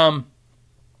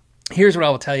 Here's what I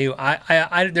will tell you.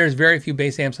 There's very few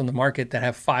bass amps on the market that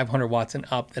have 500 watts and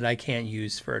up that I can't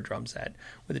use for a drum set,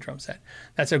 with a drum set.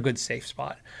 That's a good safe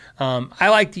spot. I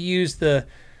like to use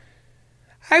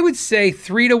I would say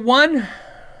 3-to-1,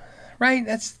 right?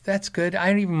 That's good.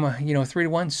 I don't even,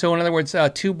 3-to-1. So in other words,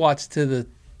 2 watts to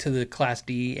the Class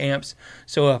D amps.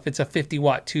 So if it's a 50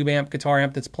 watt tube amp, guitar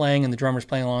amp that's playing and the drummer's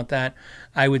playing along with that,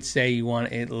 I would say you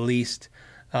want at least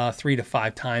 3 to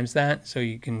 5 times that. So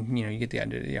you can, you get the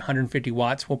 150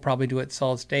 watts will probably do it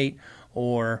solid state,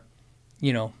 or,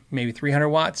 maybe 300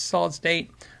 watts solid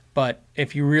state. But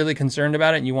if you're really concerned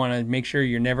about it and you want to make sure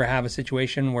you never have a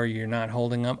situation where you're not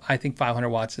holding up, I think 500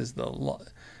 watts is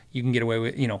you can get away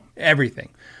with,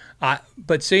 everything.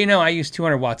 But so, I use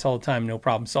 200 watts all the time, no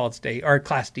problem, solid state or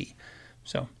Class D.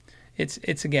 So it's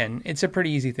a pretty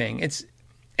easy thing.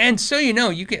 And so,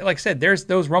 you get, like I said, there's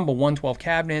those Rumble 112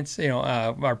 cabinets,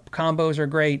 our combos are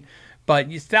great, but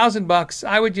 $1,000,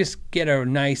 I would just get a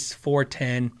nice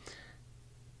 410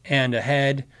 and a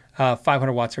head.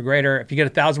 500 watts or greater. If you get a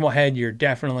 1,000 watt head, you're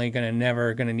definitely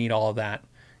never going to need all of that.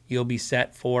 You'll be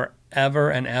set for ever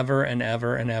and ever and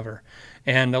ever and ever.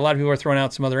 And a lot of people are throwing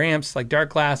out some other amps like Dark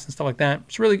Glass and stuff like that.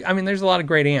 It's really, there's a lot of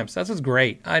great amps. That's what's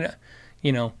great. Good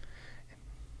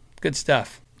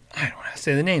stuff. I don't want to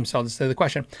say the name, so I'll just say the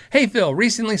question. Hey, Phil,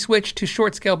 recently switched to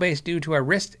short scale bass due to a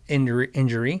wrist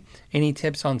injury. Any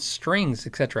tips on strings,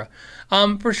 etc.?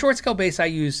 For short scale bass, I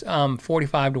use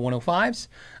 45 to 105s.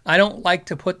 I don't like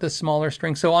to put the smaller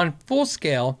strings. So on full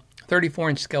scale,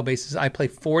 34-inch scale basses, I play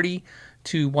 40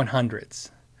 to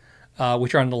 100s,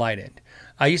 which are on the light end.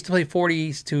 I used to play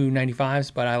 40s to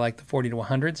 95s, but I like the 40 to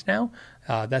 100s now.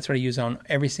 That's what I use on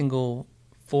every single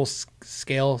full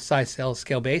scale, size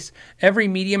scale bass. Every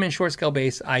medium and short scale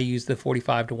bass, I use the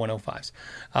 45 to 105s.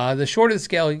 The shorter the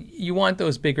scale, you want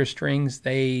those bigger strings.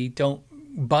 They don't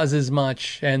buzz as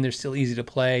much, and they're still easy to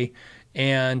play.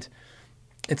 And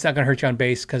it's not going to hurt you on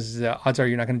bass because odds are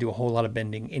you're not going to do a whole lot of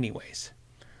bending anyways.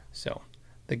 So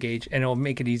the gauge, and it'll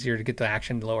make it easier to get the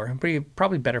action lower.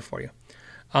 Probably better for you.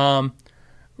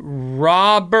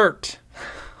 Robert.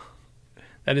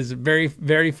 That is very,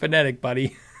 very phonetic,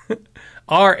 buddy.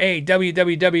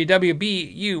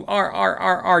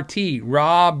 RAWWWWBURRRRT.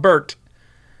 Robert.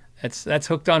 That's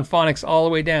hooked on phonics all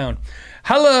the way down.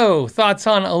 Hello. Thoughts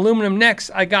on aluminum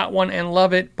necks? I got one and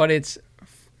love it, but it's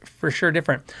for sure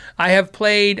different. I have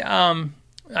played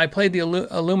the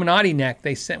Illuminati neck.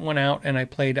 They sent one out, and I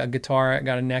played a guitar. I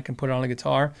got a neck and put it on a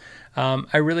guitar.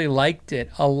 I really liked it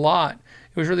a lot.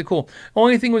 It was really cool.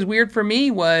 Only thing was weird for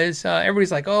me was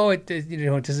everybody's like, oh,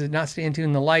 does it not stay in tune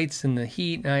in the lights and the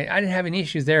heat? And I didn't have any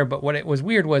issues there, but what it was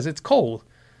weird was it's cold.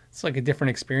 It's like a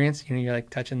different experience. You're like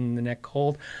touching the neck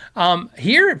cold.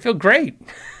 Here, it feels great.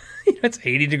 It's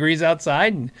 80 degrees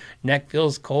outside and neck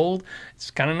feels cold.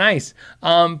 It's kind of nice.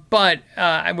 But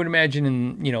I would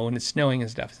imagine when it's snowing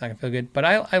and stuff, it's not going to feel good. But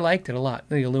I liked it a lot,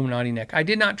 the Illuminati neck. I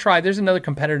did not try. There's another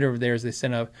competitor of theirs. They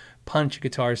sent a bunch of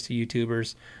guitars to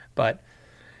YouTubers, but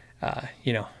I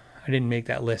didn't make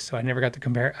that list, so I never got to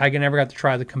compare. I never got to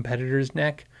try the competitor's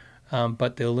neck,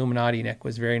 but the Illuminati neck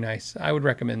was very nice. I would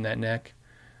recommend that neck,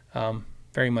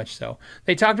 very much so.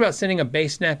 They talked about sending a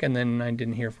bass neck, and then I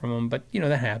didn't hear from them, but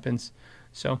that happens.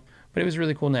 So, but it was a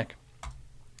really cool neck.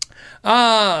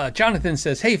 Jonathan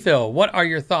says, hey Phil, what are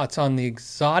your thoughts on the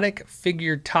exotic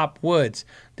figure top woods?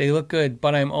 They look good,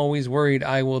 but I'm always worried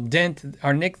I will dent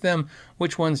or nick them.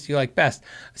 Which ones do you like best?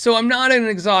 So I'm not an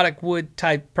exotic wood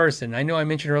type person. I know I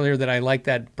mentioned earlier that I like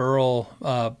that Burl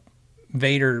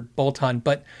Vader bolt-on,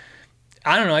 but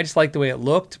I don't know. I just like the way it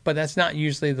looked, but that's not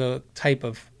usually the type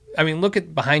of... look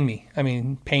at behind me.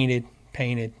 Painted, painted,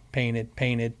 painted,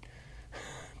 painted,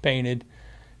 painted,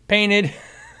 painted,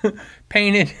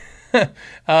 painted,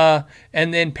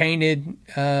 and then painted,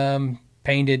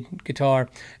 painted guitar.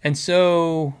 And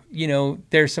so,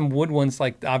 there's some wood ones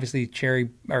like obviously cherry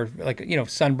or like,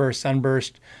 sunburst,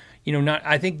 not,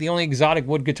 I think the only exotic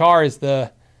wood guitar is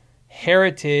the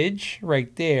Heritage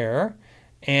right there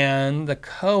and the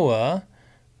Koa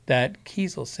that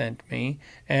Kiesel sent me.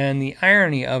 And the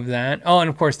irony of that, and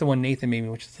of course the one Nathan made me,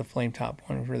 which is the flame top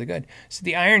one, was really good. So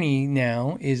the irony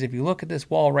now is if you look at this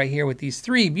wall right here with these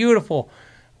three beautiful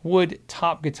wood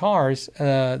top guitars,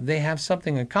 they have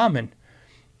something in common.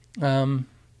 I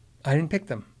didn't pick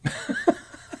them.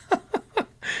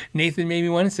 Nathan made me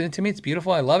one and sent it to me. It's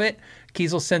beautiful. I love it.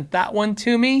 Kiesel sent that one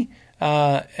to me.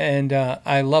 And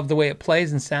I love the way it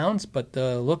plays and sounds, but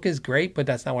the look is great, but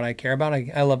that's not what I care about.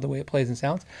 I love the way it plays and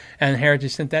sounds. And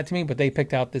Heritage sent that to me, but they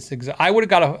picked out this. I would have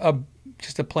got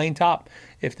just a plain top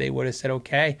if they would have said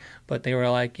okay. But they were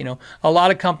like, a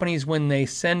lot of companies, when they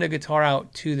send a guitar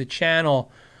out to the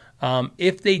channel,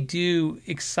 if they do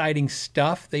exciting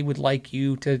stuff, they would like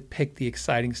you to pick the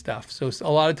exciting stuff. So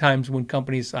a lot of times when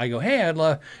companies, I go, hey,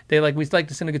 we'd like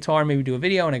to send a guitar, maybe do a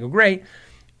video, and I go, great.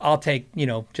 I'll take,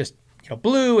 just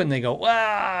blue, and they go,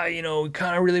 wow, we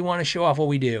kind of really want to show off what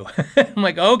we do. I'm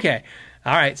like, okay,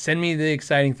 all right, send me the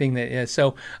exciting thing that is.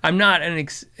 So I'm not an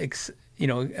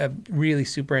really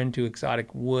super into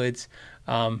exotic woods.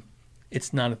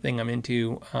 It's not a thing I'm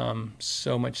into,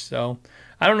 so much so.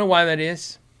 I don't know why that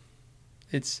is.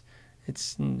 It's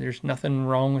there's nothing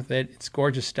wrong with it. It's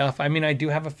gorgeous stuff. I do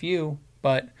have a few,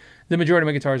 but the majority of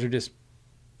my guitars are just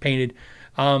painted.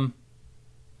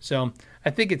 So I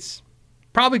think it's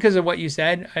probably because of what you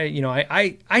said.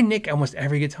 I nick almost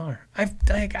every guitar. I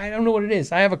don't know what it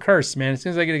is. I have a curse, man. As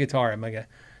soon as I get a guitar,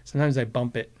 sometimes I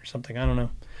bump it or something. I don't know.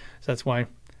 So that's why.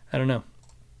 I don't know.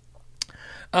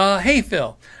 Hey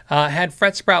Phil, had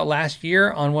fret sprout last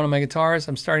year on one of my guitars.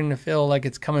 I'm starting to feel like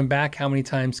it's coming back. How many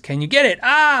times can you get it?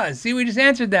 See, we just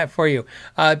answered that for you.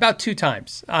 About 2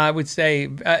 times. I would say,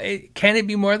 can it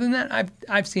be more than that?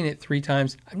 I've seen it 3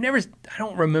 times. I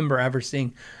don't remember ever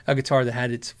seeing a guitar that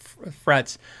had its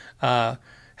frets had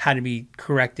to be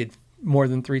corrected more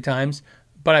than 3 times.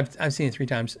 But I've seen it 3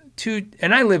 times. 2,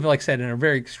 and I live, like I said, in a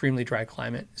very extremely dry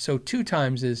climate. So 2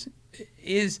 times is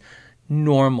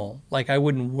normal. Like, I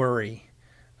wouldn't worry,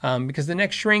 because the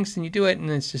neck shrinks and you do it and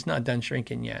it's just not done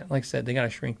shrinking yet. Like I said, they got to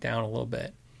shrink down a little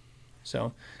bit.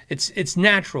 So it's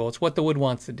natural. It's what the wood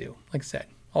wants to do. Like I said,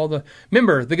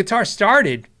 remember the guitar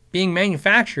started being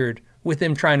manufactured with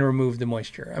them trying to remove the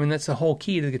moisture. I mean, that's the whole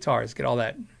key to the guitar is get all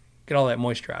that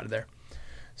moisture out of there.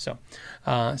 So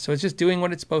it's just doing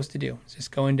what it's supposed to do. It's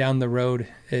just going down the road.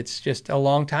 It's just a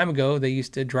long time ago, they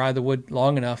used to dry the wood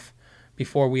long enough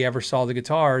before we ever saw the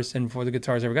guitars, and before the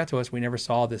guitars ever got to us, we never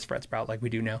saw this fret sprout like we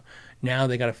do now. Now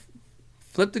they got to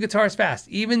flip the guitars fast,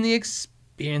 even the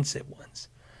expensive ones.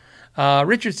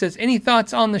 Richard says, any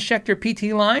thoughts on the Schecter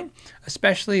PT line,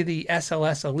 especially the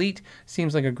SLS Elite?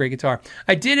 Seems like a great guitar.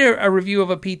 I did a review of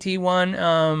a PT one,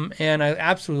 and I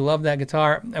absolutely love that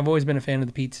guitar. I've always been a fan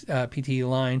of the PT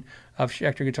line of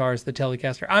Schecter guitars, the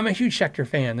Telecaster. I'm a huge Schecter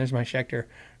fan. There's my Schecter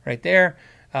right there.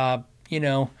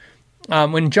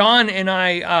 When John and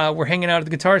I were hanging out at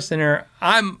the Guitar Center,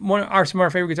 some of our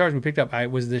favorite guitars we picked up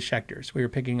was the Schecters. We were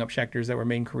picking up Schecters that were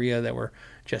made in Korea that were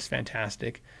just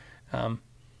fantastic.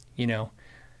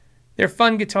 They're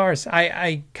fun guitars.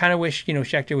 I kind of wish,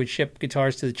 Schecter would ship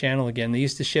guitars to the channel again. They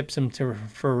used to ship some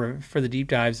for the deep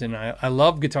dives, and I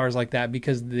love guitars like that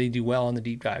because they do well on the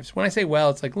deep dives. When I say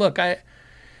well, it's like, look,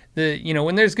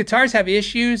 when there's guitars have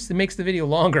issues, it makes the video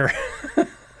longer.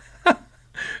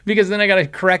 Because then I got to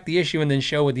correct the issue and then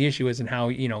show what the issue is and how,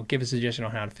 give a suggestion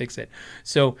on how to fix it.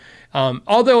 So,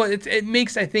 although it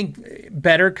makes, I think,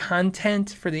 better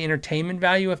content for the entertainment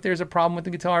value if there's a problem with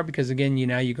the guitar, because again,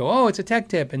 now you go, oh, it's a tech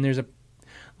tip, and there's a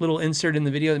little insert in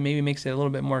the video that maybe makes it a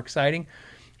little bit more exciting.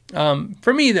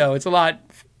 For me, though, it's a lot,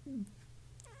 I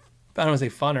don't want to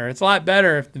say funner. It's a lot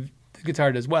better if the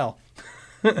guitar does well,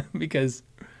 because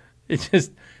I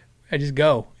just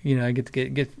go, I get to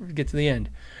get to the end.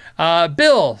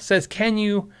 Bill says,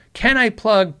 can I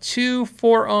plug 2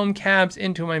 4-ohm cabs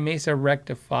into my Mesa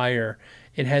rectifier?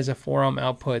 It has a 4-ohm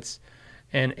outputs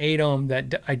and 8-ohm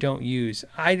that I don't use.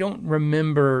 I don't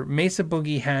remember. Mesa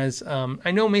Boogie has,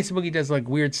 I know Mesa Boogie does like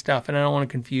weird stuff, and I don't want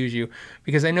to confuse you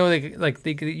because I know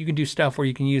you can do stuff where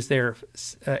you can use their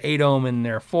 8-ohm and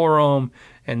their 4-ohm,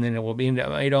 and then it will be into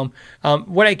 8-ohm.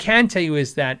 What I can tell you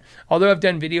is that although I've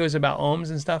done videos about ohms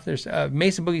and stuff, there's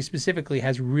Mesa Boogie specifically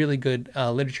has really good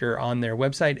literature on their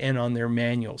website and on their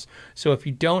manuals. So if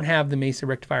you don't have the Mesa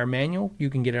Rectifier manual, you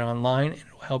can get it online, and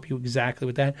it'll help you exactly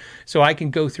with that. So I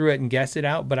can go through it and guess it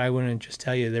out, but I want to just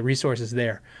tell you the resource is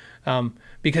there.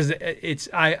 Because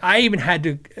I even had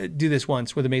to do this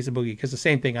once with a Mesa Boogie, because the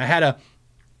same thing. I had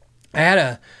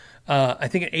a I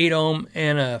think an 8-ohm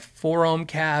and a 4-ohm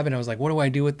cab, and I was like, what do I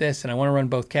do with this? And I want to run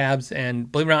both cabs, and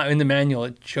believe it or not, in the manual,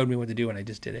 it showed me what to do, and I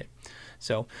just did it.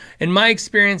 So in my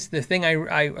experience, the thing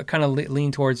I kind of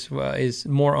lean towards is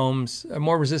more ohms,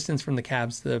 more resistance from the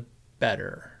cabs, the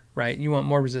better, right? You want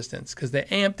more resistance because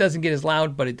the amp doesn't get as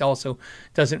loud, but it also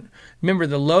doesn't. Remember,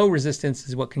 the low resistance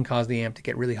is what can cause the amp to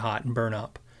get really hot and burn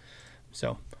up.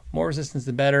 So more resistance,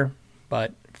 the better.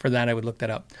 But for that, I would look that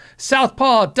up.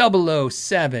 Southpaw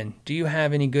 007. Do you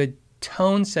have any good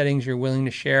tone settings you're willing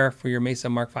to share for your Mesa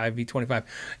Mark V V25?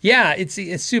 Yeah, it's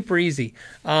super easy.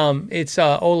 It's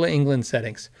Ola England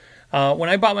settings. When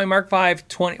I bought my Mark V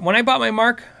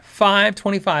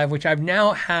 25, which I've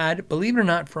now had, believe it or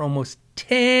not, for almost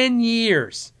 10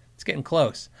 years. It's getting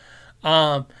close.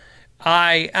 I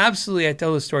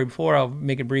told the story before. I'll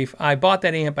make it brief. I bought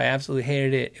that amp. I absolutely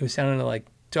hated it. It was sounding like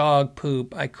dog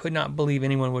poop. I could not believe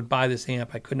anyone would buy this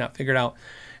amp. I could not figure it out.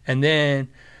 And then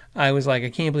I was like, I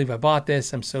can't believe I bought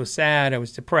this. I'm so sad. I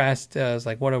was depressed. I was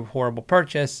like, what a horrible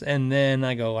purchase. And then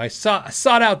I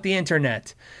sought out the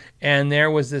internet, and there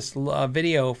was this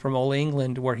video from Ola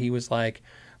England where he was like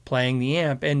playing the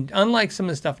amp. And unlike some of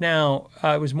the stuff now,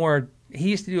 it was more, he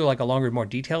used to do like a longer, more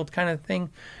detailed kind of thing,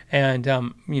 and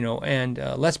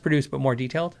less produced but more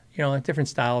detailed, a different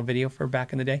style of video for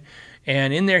back in the day.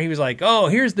 And in there he was like, oh,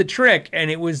 here's the trick, and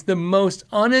it was the most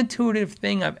unintuitive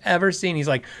thing I've ever seen. He's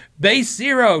like, bass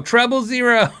 0, treble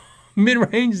 0,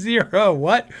 mid-range 0,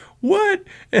 what?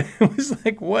 And it was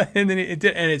like, what? And then it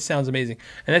did, and it sounds amazing.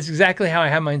 And that's exactly how I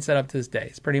have mine set up to this day.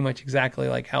 It's pretty much exactly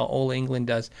like how Ola England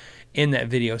does in that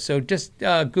video. So just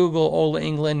Google Ola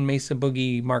England Mesa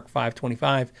Boogie Mark V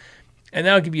 25, and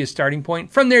that'll give you a starting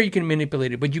point. From there you can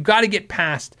manipulate it, but you got to get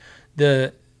past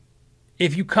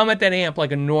if you come at that amp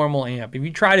like a normal amp, if you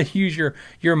try to use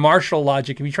your Marshall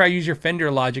logic, if you try to use your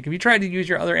Fender logic, if you try to use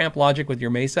your other amp logic with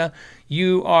your Mesa,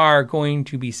 you are going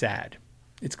to be sad.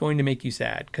 It's going to make you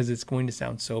sad because it's going to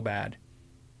sound so bad.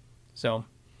 So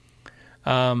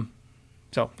there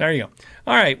you go.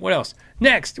 All right, what else?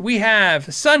 Next, we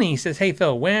have Sunny says, hey,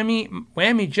 Phil,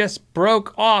 whammy just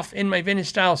broke off in my vintage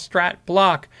style Strat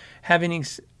block. Have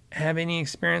any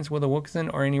experience with a Wilkinson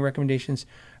or any recommendations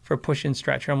for push-in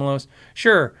Strat tremolos?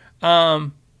 Sure.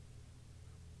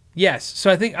 Yes. So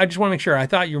I just want to make sure. I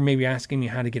thought you were maybe asking me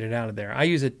how to get it out of there. I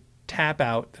use a tap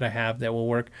out that I have that will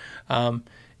work.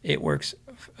 It works.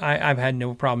 I've had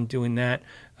no problem doing that.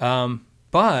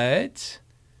 But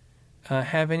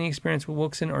have any experience with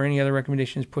Wilkinson or any other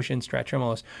recommendations? Push-in Strat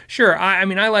tremolos. Sure. I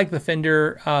mean, I like the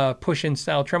Fender push-in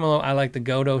style tremolo. I like the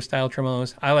Godo style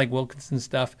tremolos. I like Wilkinson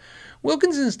stuff.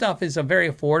 Wilkinson stuff is a very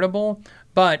affordable,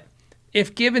 but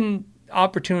if given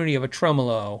opportunity of a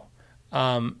tremolo,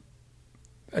 a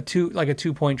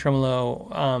 2-point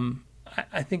tremolo,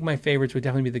 I think my favorites would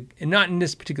definitely be and not in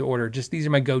this particular order, just these are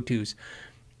my go-tos.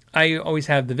 I always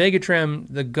have the Vega Trim,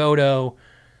 the Godo,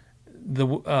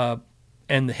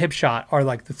 and the Hip Shot are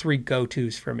like the 3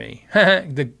 go-tos for me.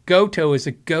 The Goto is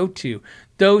a go-to.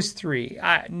 Those 3.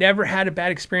 I never had a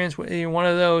bad experience with either one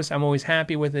of those. I'm always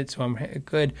happy with it, so I'm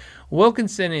good.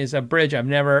 Wilkinson is a bridge I've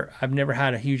never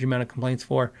had a huge amount of complaints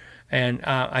for, and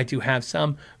I do have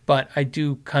some, but I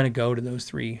do kind of go to those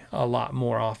 3 a lot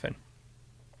more often.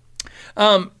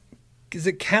 Is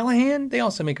it Callahan? They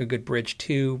also make a good bridge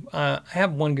too. I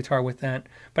have one guitar with that,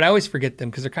 but I always forget them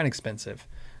because they're kind of expensive.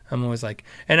 I'm always like,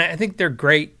 and I think they're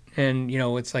great. And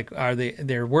it's like,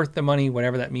 they're worth the money,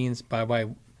 whatever that means. But I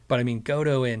mean,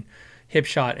 Godo and Hip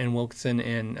Shot and Wilkinson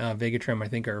and Vega Trim, I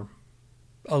think are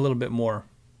a little bit more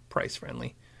price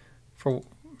friendly for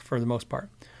the most part.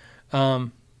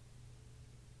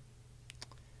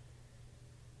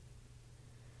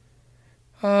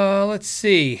 Let's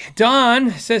see.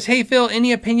 Don says, hey, Phil,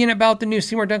 any opinion about the new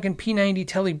Seymour Duncan P90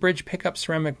 Tele Bridge pickup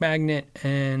ceramic magnet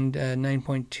and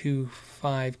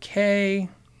 9.25K?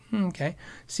 Okay.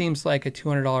 Seems like a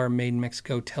 $200 made in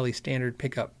Mexico Tele standard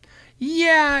pickup.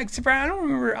 Yeah, except for I don't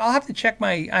remember. I'll have to check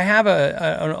I have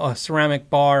a ceramic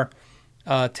bar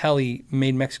Tele made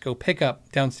in Mexico pickup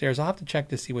downstairs. I'll have to check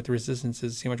to see what the resistance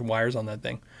is, see how much wire's on that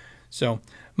thing. So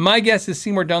my guess is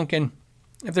Seymour Duncan,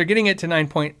 if they're getting it to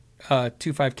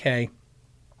 9.25K.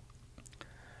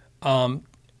 I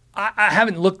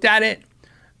haven't looked at it,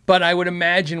 but I would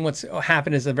imagine what's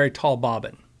happened is a very tall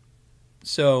bobbin.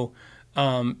 So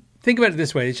think about it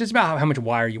this way. It's just about how much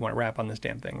wire you want to wrap on this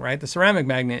damn thing, right? The ceramic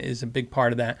magnet is a big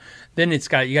part of that. Then you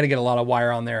got to get a lot of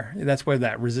wire on there. That's where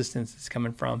that resistance is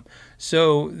coming from.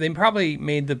 So they probably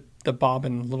made the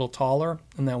bobbin a little taller,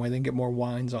 and that way they can get more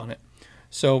winds on it.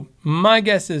 So my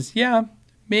guess is, yeah,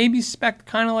 maybe spec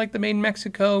kind of like the Made in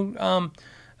Mexico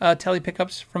Tele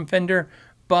pickups from Fender,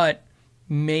 but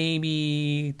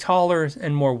maybe taller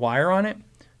and more wire on it.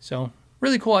 So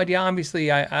really cool idea. Obviously,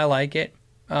 I like it.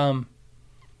 I'm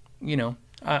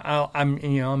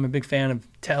a big fan of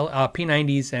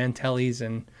P90s and Teles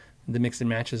and the mix and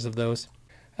matches of those.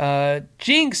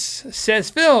 Jinx says,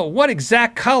 Phil, what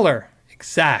exact color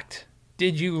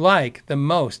did you like the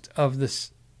most of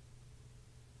this?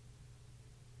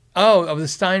 Oh, of the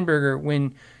Steinberger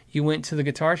when you went to the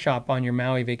guitar shop on your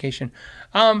Maui vacation.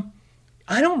 I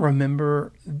don't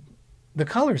remember the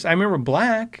colors. I remember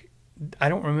black. I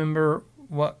don't remember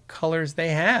what colors they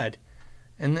had.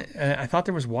 And I thought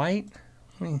there was white.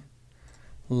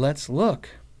 Let's look.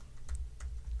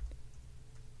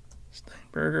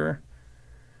 Steinberger.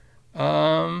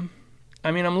 I'm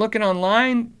looking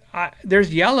online.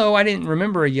 There's yellow. I didn't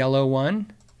remember a yellow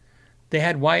one. They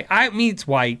had white. It's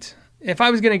white. If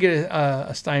I was going to get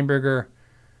a Steinberger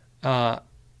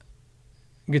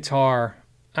guitar,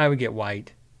 I would get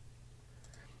white.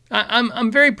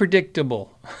 I'm very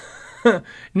predictable.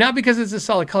 Not because it's a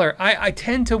solid color. I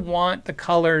tend to want the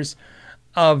colors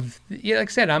of, like I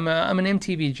said, I'm an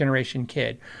MTV generation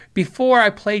kid. Before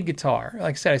I played guitar,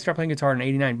 like I said, I started playing guitar in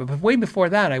 '89, but way before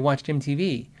that, I watched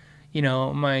MTV.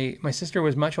 My sister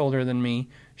was much older than me.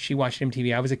 She watched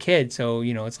MTV. I was a kid, so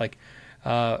it's like,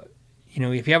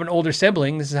 if you have an older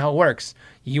sibling, this is how it works.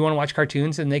 You want to watch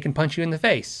cartoons, and they can punch you in the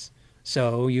face,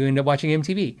 so you end up watching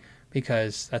MTV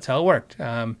because that's how it worked.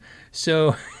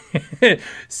 So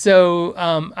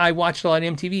I watched a lot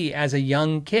of MTV as a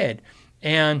young kid,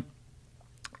 and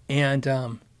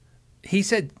he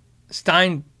said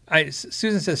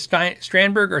Susan says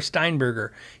Strandberg or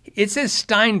Steinberger. It says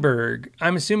Steinberg.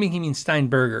 I'm assuming he means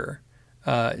Steinberger.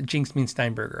 Jinx means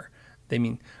Steinberger. They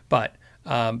mean, but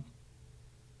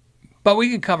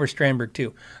we can cover Strandberg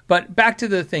too. But back to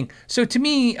the thing. So to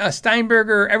me,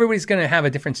 Steinberger, everybody's going to have a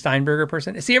different Steinberger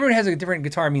person. See, everybody has a different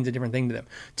guitar means a different thing to them.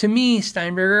 To me,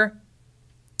 Steinberger,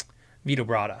 Vito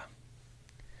Bratta.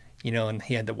 And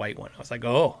he had the white one. I was like,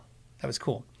 oh, that was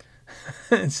cool.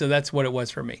 So that's what it was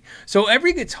for me. So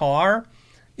every guitar,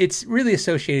 it's really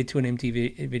associated to an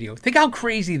MTV video. Think how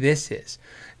crazy this is.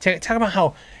 Talk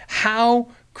about how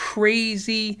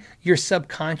crazy your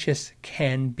subconscious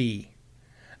can be.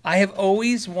 I have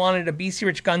always wanted a BC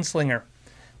Rich Gunslinger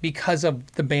because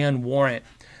of the band Warrant.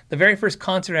 The very first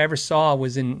concert I ever saw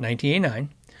was in 1989,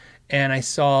 and I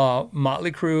saw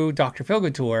Motley Crue, Dr.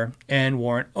 Feelgood tour, and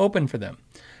Warrant open for them.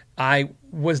 I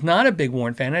was not a big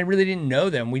Warrant fan. I really didn't know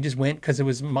them. We just went because it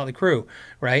was Motley Crue,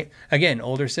 right? Again,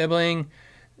 older sibling.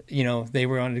 They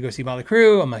were wanting to go see Motley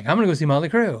Crue. I'm like, I'm going to go see Motley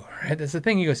Crue, right? That's the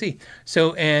thing you go see.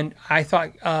 So, and I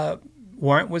thought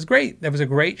Warrant was great. That was a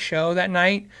great show that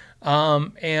night,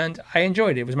 and I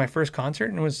enjoyed it. It was my first concert,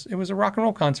 and it was a rock and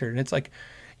roll concert. And it's like,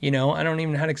 I don't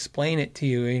even know how to explain it to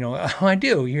you. I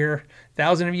do. You're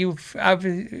 1,000 of you have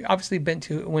obviously went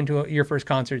to your first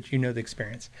concert. You know the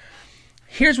experience.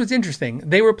 Here's what's interesting.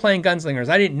 They were playing gunslingers.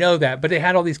 I didn't know that, but they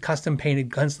had all these custom painted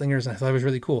gunslingers, and I thought it was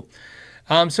really cool.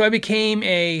 So I became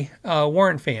a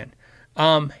Warrant fan.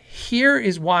 Here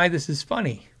is why this is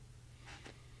funny.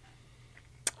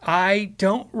 I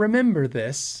don't remember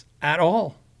this at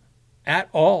all.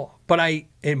 But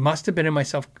it must have been in my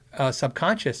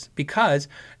subconscious, because,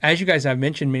 as you guys have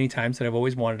mentioned many times, that I've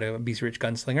always wanted a Beast Rich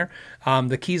gunslinger.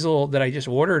 The Kiesel that I just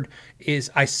ordered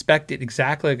I spec'd it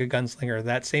exactly like a gunslinger.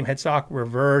 That same headstock,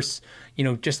 reverse,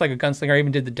 just like a gunslinger. I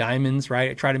even did the diamonds, right?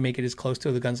 I tried to make it as close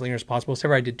to the gunslinger as possible. Except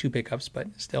for I did 2 pickups, but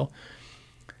still.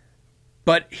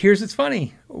 But here's what's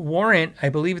funny. Warrant, I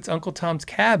believe it's Uncle Tom's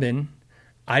Cabin.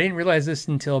 I didn't realize this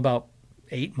until about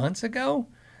 8 months ago,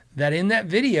 that in that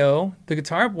video,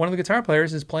 one of the guitar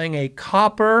players is playing a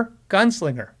copper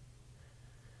gunslinger.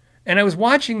 And I was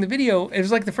watching the video. It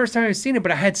was like the first time I've seen it,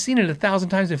 but I had seen it 1,000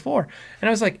 times before. And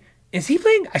I was like, is he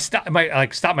playing? I stopped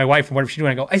my wife from whatever she's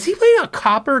doing. I go, is he playing a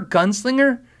copper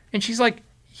gunslinger? And she's like,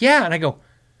 yeah. And I go,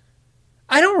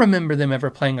 I don't remember them ever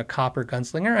playing a copper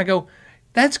gunslinger. I go,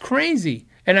 that's crazy.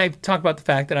 And I talk about the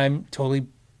fact that I'm totally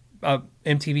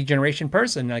MTV generation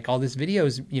person. Like all these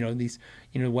videos, these,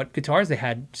 what guitars they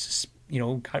had,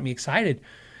 got me excited.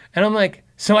 And I'm like,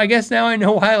 so I guess now I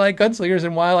know why I like gunslingers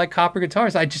and why I like copper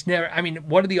guitars.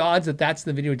 What are the odds that that's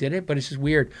the video did it? But it's just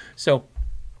weird. So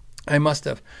I must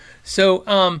have. So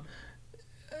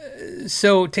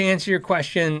to answer your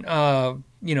question,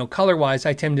 color wise,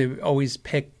 I tend to always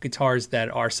pick guitars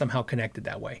that are somehow connected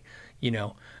that way.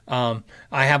 I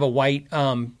have a white,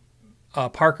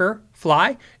 Parker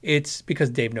Fly. It's because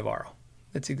Dave Navarro.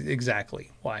 That's exactly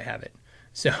why I have it.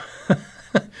 So,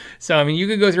 you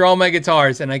could go through all my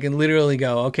guitars and I can literally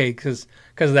go, okay, because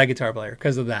of that guitar player,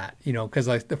 because of that, because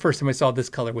the first time I saw this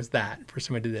color was that. First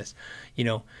time I did this,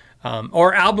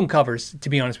 or album covers. To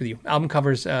be honest with you, album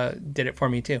covers did it for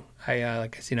me too. I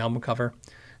see an album cover,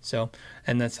 so,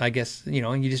 and that's, I guess,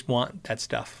 you just want that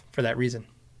stuff for that reason.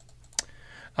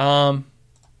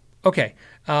 Okay.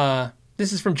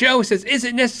 This is from Joe, who says, is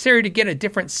it necessary to get a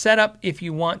different setup if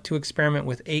you want to experiment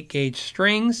with 8-gauge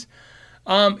strings?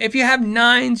 If you have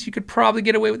 9s, you could probably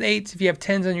get away with 8s. If you have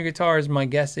 10s on your guitars, my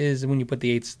guess is when you put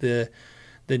the 8s,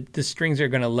 the strings are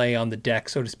going to lay on the deck,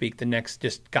 so to speak. The neck's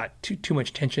just got too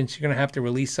much tension, so you're going to have to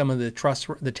release some of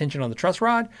the tension on the truss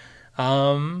rod.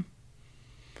 People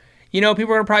are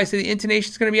going to probably say the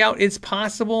intonation's going to be out. It's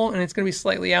possible, and it's going to be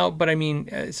slightly out. But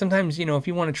sometimes, if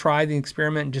you want to try the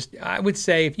experiment, I would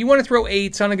say if you want to throw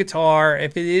 8s on a guitar,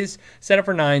 if it is set up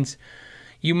for 9s,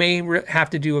 you may have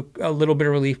to do a little bit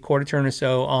of relief, quarter turn or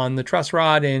so on the truss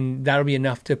rod, and that'll be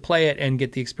enough to play it and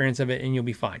get the experience of it, and you'll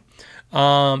be fine.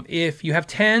 If you have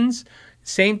 10s,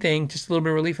 same thing, just a little bit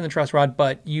of relief in the truss rod,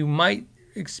 but you might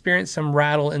experience some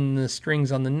rattle in the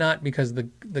strings on the nut because the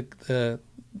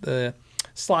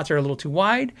slots are a little too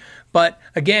wide, but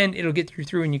again, it'll get you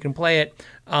through and you can play it.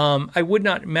 I would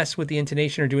not mess with the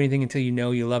intonation or do anything until you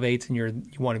know you love 8s and you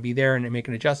want to be there and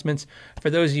making adjustments. For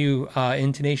those of you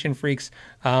intonation freaks,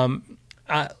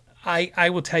 I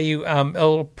will tell you a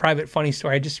little private funny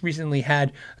story I just recently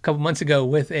had a couple months ago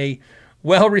with a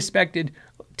well-respected,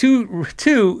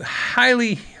 two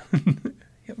highly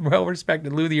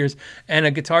well-respected luthiers and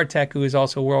a guitar tech who is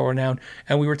also world-renowned,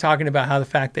 and we were talking about how the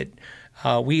fact that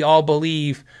we all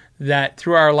believe that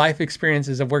through our life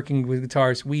experiences of working with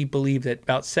guitars, we believe that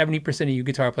about 70% of you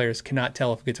guitar players cannot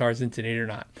tell if a guitar is intonated or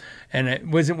not.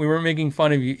 And we weren't making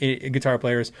fun of you guitar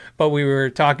players, but we were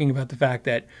talking about the fact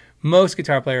that most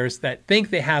guitar players that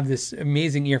think they have this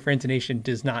amazing ear for intonation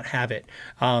does not have it.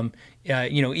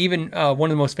 Even one of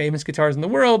the most famous guitars in the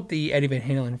world, the Eddie Van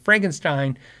Halen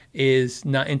Frankenstein, is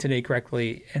not intonated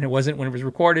correctly, and it wasn't when it was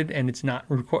recorded, and it's not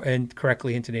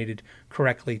correctly intonated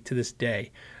correctly to this day.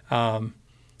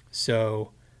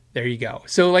 So there you go.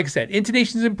 So like I said,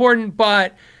 intonation is important,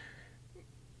 but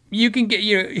you can get,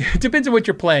 it depends on what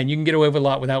you're playing. You can get away with a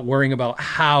lot without worrying about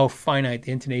how finite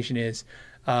the intonation is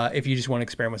if you just want to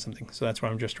experiment with something. So that's what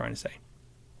I'm just trying to say.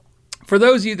 For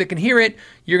those of you that can hear it,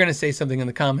 you're going to say something in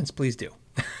the comments. Please do.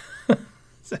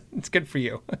 It's good for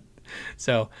you.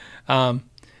 So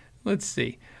let's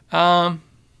see.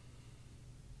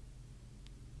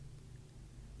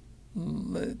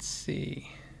 Let's see.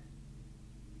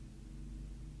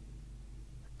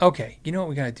 Okay, you know what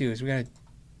we got to do is we got to,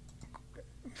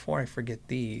 before I forget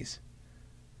these,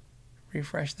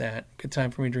 refresh that. Good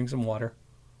time for me to drink some water.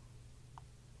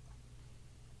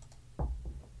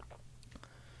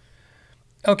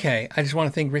 Okay, I just want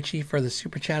to thank Richie for the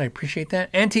super chat. I appreciate that.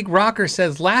 Antique Rocker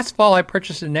says, last fall I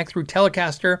purchased a neck through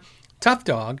Telecaster Tough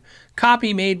Dog,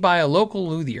 copy made by a local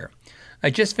luthier.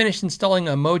 I just finished installing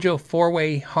a Mojo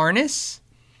 4-way harness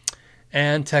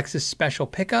and Texas special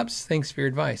pickups. Thanks for your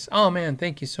advice. Oh man,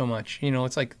 thank you so much. You know,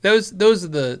 it's like those are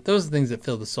the things that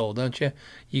fill the soul, don't you?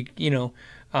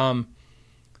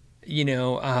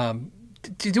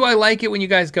 Do I like it when you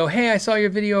guys go, hey, I saw your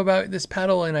video about this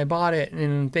pedal and I bought it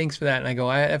and thanks for that. And I go,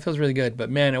 that feels really good. But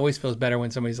man, it always feels better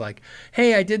when somebody's like,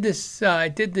 hey, I did this,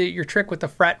 your trick with the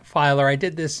fret file, or I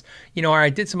did this, or I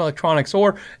did some electronics,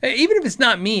 or even if it's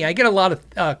not me, I get a lot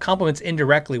of compliments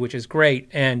indirectly, which is great.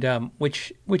 And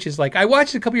which is like, I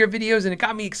watched a couple of your videos and it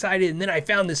got me excited. And then I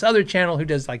found this other channel who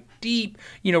does like deep,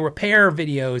 repair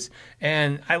videos.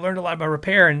 And I learned a lot about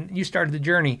repair and you started the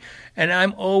journey. And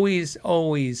I'm always,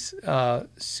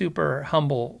 super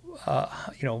humble,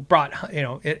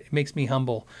 it makes me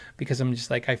humble because I'm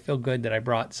just like, I feel good that I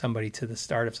brought somebody to the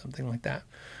start of something like that.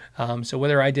 So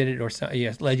whether I did it or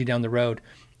led you down the road,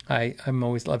 I'm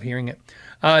always love hearing it.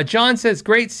 John says,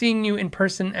 great seeing you in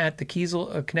person at the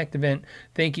Kiesel Connect event.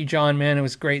 Thank you, John, man. It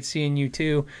was great seeing you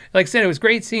too. Like I said, it was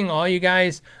great seeing all you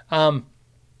guys.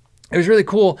 It was really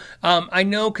cool. I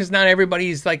know because not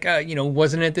everybody's like,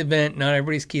 wasn't at the event. Not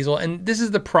everybody's Kiesel. And this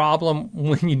is the problem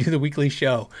when you do the weekly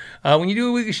show. When you do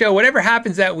a weekly show, whatever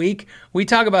happens that week, we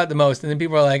talk about it the most. And then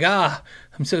people are like,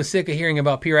 I'm so sick of hearing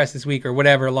about PRS this week or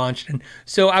whatever launched. And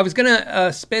so I was going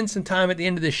to spend some time at the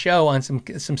end of the show on some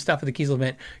stuff at the Kiesel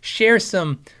event. Share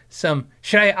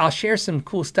I'll share some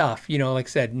cool stuff, like I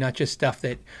said, not just stuff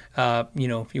that,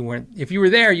 if you were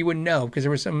there, you wouldn't know because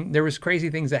there was crazy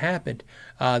things that happened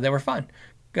that were fun.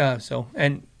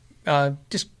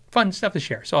 Just fun stuff to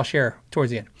share. So I'll share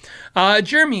towards the end.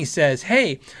 Jeremy says,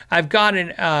 hey, I've got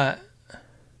an, I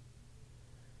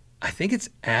think it's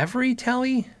Avery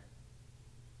Telly.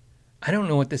 I don't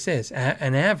know what this is.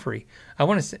 An Avery. I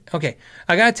want to say, okay.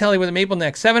 I got a Telly with a maple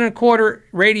neck, 7 1/4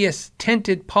 radius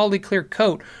tinted polyclear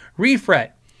coat,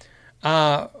 refret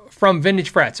from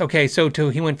Vintage Frets. Okay, so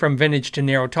he went from vintage to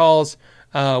narrow talls.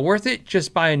 Worth it?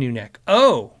 Just buy a new neck.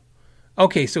 Oh,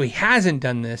 okay. So he hasn't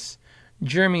done this.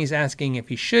 Jeremy's asking if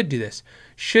he should do this.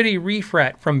 Should he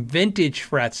refret from vintage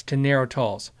frets to narrow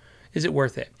talls? Is it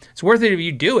worth it? It's worth it if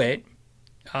you do it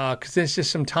because it's just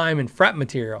some time and fret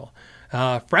material.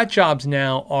 Fret jobs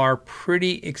now are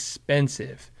pretty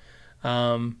expensive.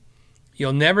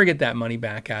 You'll never get that money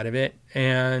back out of it.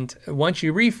 And once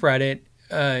you refret it,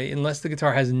 unless the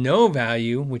guitar has no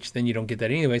value, which then you don't get that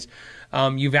anyways,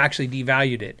 you've actually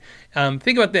devalued it.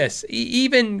 Think about this.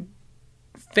 Even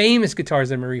famous guitars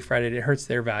that are refretted, it hurts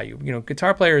their value.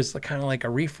 Guitar players are kind of like a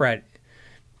refret.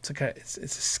 It's a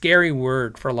scary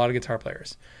word for a lot of guitar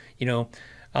players.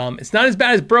 It's not as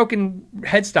bad as broken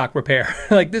headstock repair.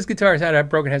 Like this guitar has had a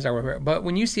broken headstock repair. But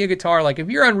when you see a guitar, like if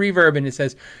you're on Reverb and it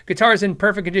says guitar's in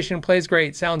perfect condition, plays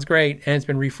great, sounds great, and it's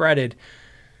been refretted,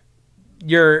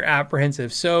 you're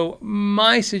apprehensive. So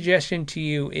my suggestion to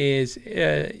you is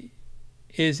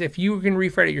if you can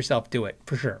refret it yourself, do it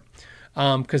for sure.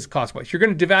 Because cost-wise, you're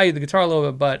going to devalue the guitar a little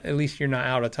bit, but at least you're not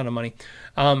out a ton of money.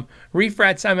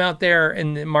 Refrets, I'm out there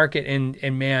in the market,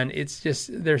 and man, it's just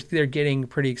they're getting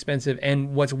pretty expensive.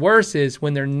 And what's worse is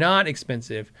when they're not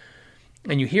expensive,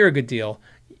 and you hear a good deal,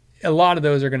 a lot of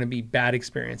those are going to be bad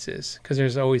experiences because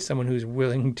there's always someone who's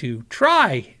willing to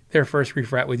try their first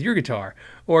refret with your guitar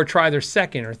or try their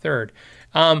second or third.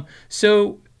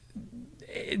 So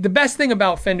the best thing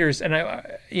about Fenders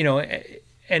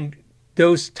and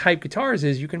those type guitars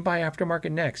is you can buy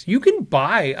aftermarket necks. You can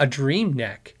buy a dream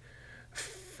neck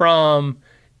from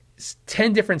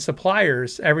 10 different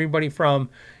suppliers, everybody from,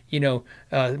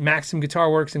 Maxim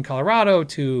Guitar Works in Colorado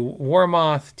to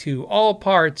Warmoth to All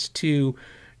Parts to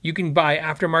you can buy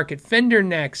aftermarket Fender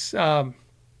necks.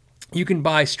 You can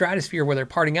buy Stratosphere where they're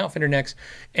parting out Fender necks.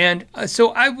 And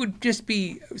so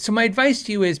my advice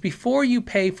to you is before you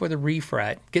pay for the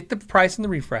refret, get the price on the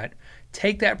refret,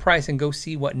 take that price and go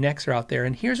see what necks are out there.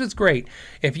 And here's what's great.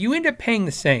 If you end up paying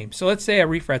the same, so let's say a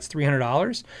refret's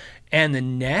 $300 and the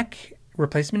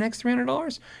replacement neck's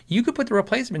 $300, you could put the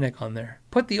replacement neck on there.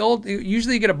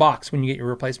 Usually you get a box when you get your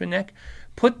replacement neck.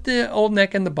 Put the old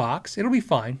neck in the box. It'll be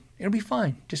fine.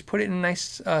 Just put it in a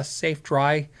nice, safe,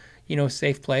 dry,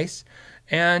 safe place.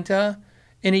 And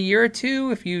in a year or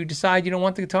two, if you decide you don't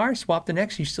want the guitar, swap the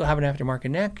necks. You still have an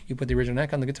aftermarket neck. You put the original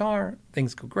neck on the guitar.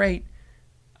 Things go great.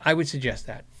 I would suggest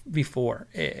that before,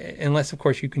 unless of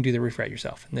course you can do the refret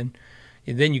yourself, and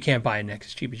then you can't buy a neck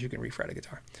as cheap as you can refret a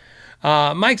guitar.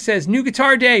 Mike says, new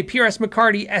guitar day, PRS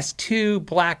McCarty S2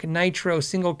 Black Nitro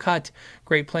single cut,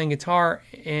 great playing guitar,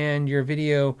 and your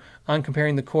video on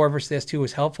comparing the Core versus the S2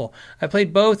 was helpful. I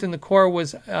played both, and the Core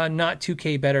was not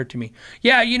 2K better to me.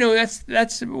 Yeah,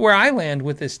 that's where I land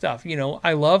with this stuff.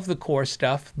 I love the Core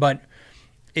stuff, but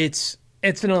it's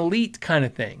an elite kind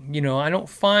of thing. I don't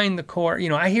find the Core,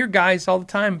 I hear guys all the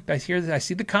time, I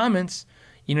see the comments,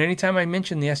 anytime I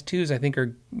mention the S2s, I think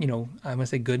are, I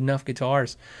must say good enough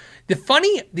guitars.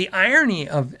 The irony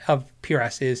of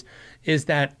PRS is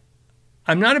that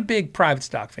I'm not a big private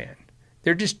stock fan.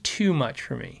 They're just too much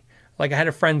for me. Like I had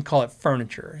a friend call it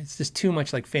furniture. It's just too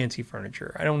much like fancy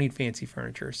furniture. I don't need fancy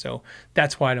furniture. So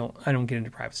that's why I don't get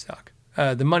into private stock.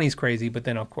 The money's crazy, but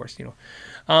then of course,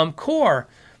 Core,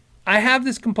 I have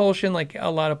this compulsion like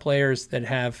a lot of players that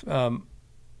have,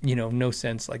 no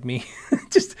sense like me,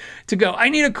 just to go, I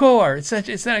need a Core. It's an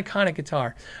iconic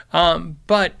guitar.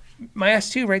 But my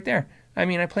S2 right there. I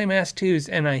mean, I play my S2s,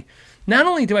 and not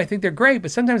only do I think they're great, but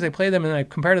sometimes I play them and I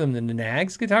compare them to the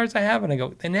Nags guitars I have, and I go,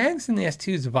 the Nags and the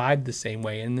S2s vibe the same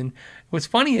way. And then what's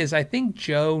funny is I think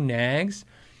Joe Nags,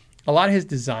 a lot of his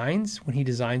designs, when he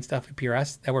designed stuff at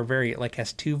PRS that were very like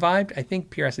S2 vibed, I think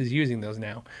PRS is using those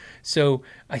now. So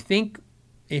I think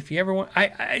if you ever want,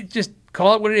 I just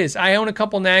call it what it is. I own a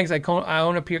couple Nags. I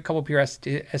own a couple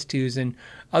PRS S2s, and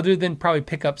other than probably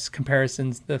pickups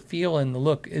comparisons, the feel and the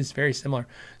look is very similar.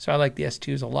 So I like the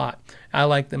S2s a lot. I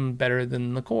like them better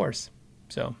than the Cores,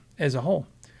 so as a whole.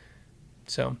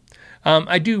 So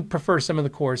I do prefer some of the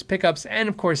Cores pickups, and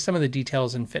of course some of the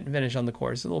details and fit and finish on the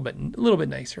Cores a little bit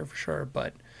nicer for sure.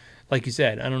 But like you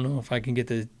said, I don't know if I can get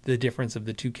the difference of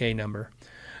the 2K number.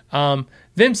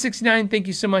 Vim69, thank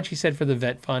you so much. He said for the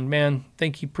vet fund, man.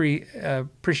 Thank you,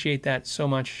 appreciate that so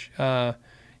much. Like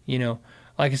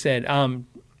I said,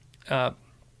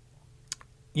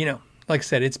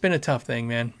 it's been a tough thing,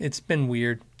 man. It's been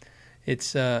weird.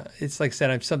 It's like I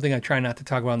said, something I try not to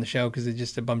talk about on the show because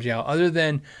it bums you out. Other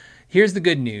than, here's the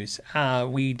good news.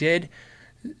 We did.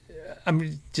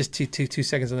 I'm just two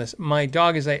seconds on this. My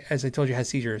dog, as I told you, has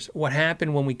seizures. What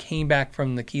happened when we came back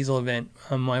from the Kiesel event,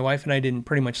 my wife and I didn't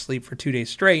pretty much sleep for 2 days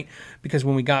straight because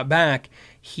when we got back,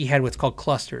 he had what's called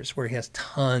clusters, where he has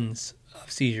tons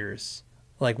of seizures,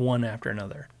 like one after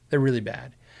another. They're really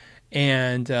bad.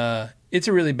 And it's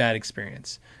a really bad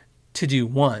experience to do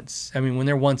once. I mean, when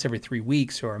they're once every 3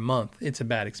 weeks or a month, it's a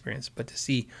bad experience. But to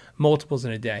see multiples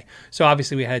in a day. So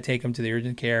obviously we had to take him to the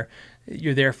urgent care.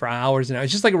 You're there for hours and hours.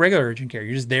 It's just like a regular urgent care.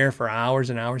 You're just there for hours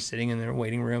and hours sitting in their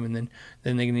waiting room, and then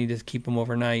they need to keep them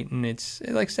overnight. And it's,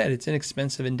 like I said, it's an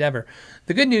expensive endeavor.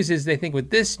 The good news is they think with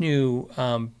this new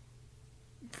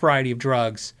variety of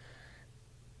drugs,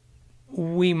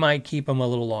 we might keep him a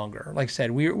little longer. Like I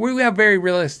said, we have very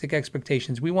realistic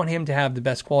expectations. We want him to have the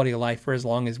best quality of life for as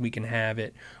long as we can have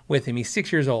it with him. He's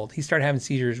 6 years old. He started having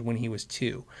seizures when he was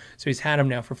 2. So he's had them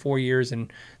now for 4 years,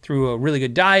 and through a really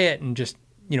good diet and just,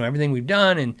 everything we've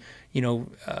done, and,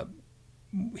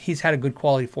 he's had a good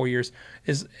quality 4 years.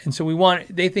 And so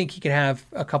they think he could have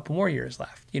a couple more years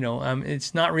left.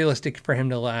 It's not realistic for him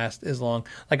to last as long.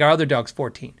 Like our other dog's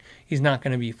 14. He's not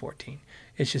going to be 14.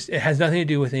 It's just, it has nothing to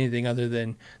do with anything other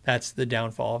than that's the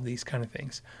downfall of these kind of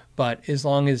things. But as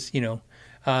long as,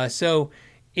 so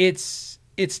it's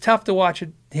tough to watch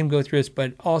him go through this,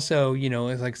 but also,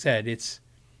 as like I said, it's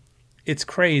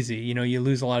crazy. You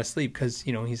lose a lot of sleep because,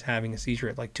 he's having a seizure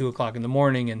at like 2:00 in the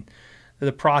morning, and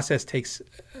the process takes,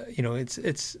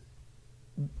 it's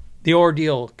the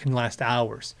ordeal can last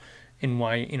hours, and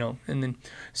why, and then,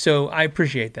 so I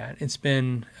appreciate that. It's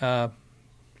been,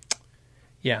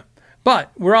 yeah.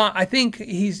 But I think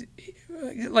he's,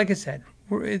 like I said,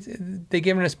 they've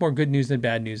given us more good news than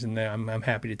bad news, and I'm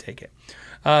happy to take it.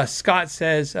 Scott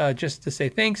says, just to say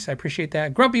thanks, I appreciate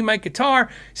that. Grumpy Mike Guitar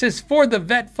says, for the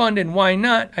vet fund and why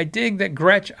not? I dig that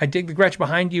Gretsch. I dig the Gretsch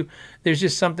behind you. There's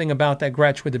just something about that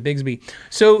Gretsch with the Bigsby.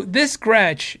 So this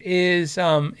Gretsch is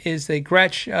a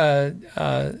Gretsch,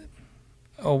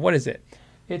 what is it?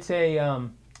 It's a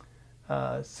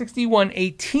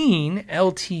 6118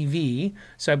 LTV.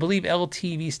 So I believe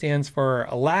LTV stands for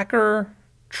lacquer,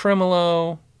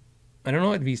 tremolo. I don't know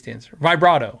what V stands for.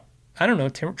 Vibrato. I don't know.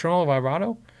 Tremolo,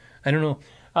 vibrato. I don't know.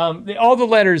 All the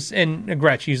letters in a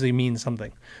Gretsch usually mean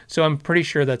something. So I'm pretty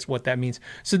sure that's what that means.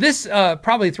 So this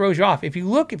probably throws you off. If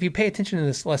you pay attention to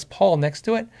this Les Paul next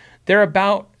to it, they're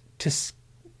about the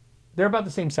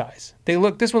same size.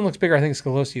 This one looks bigger. I think it's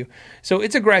close to you. So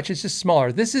it's a Gretsch. It's just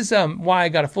smaller. This is why I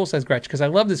got a full-size Gretsch, because I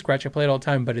love this Gretsch. I play it all the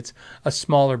time, but it's a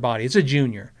smaller body. It's a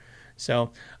junior.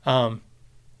 So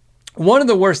One of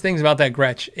the worst things about that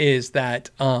Gretsch is that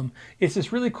it's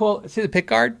this really cool. See the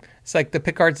pickguard? It's like the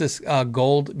pickguard's this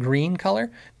gold green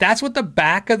color. That's what the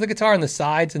back of the guitar and the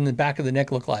sides and the back of the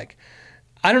neck look like.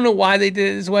 I don't know why they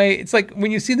did it this way. It's like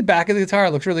when you see the back of the guitar,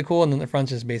 it looks really cool, and then the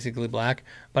front's just basically black.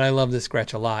 But I love this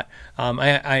Gretsch a lot.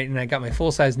 I got my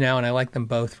full size now, and I like them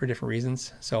both for different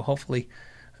reasons. So hopefully,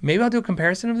 maybe I'll do a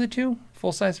comparison of the two,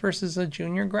 full size versus a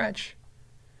junior Gretsch.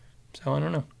 So I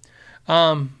don't know.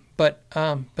 But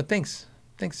thanks,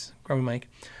 Grubby Mike.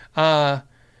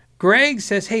 Greg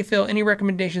says, "Hey Phil, any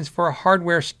recommendations for a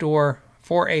hardware store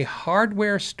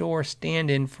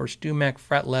stand-in for StewMac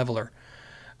fret leveler?"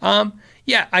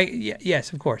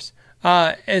 Yes, of course.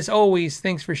 As always,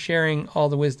 thanks for sharing all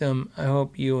the wisdom. I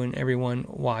hope you and everyone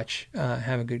watch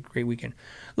have a great weekend.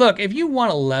 Look, if you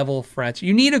want to level frets,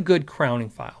 you need a good crowning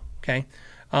file. Okay,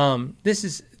 this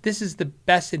is the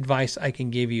best advice I can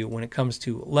give you when it comes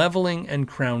to leveling and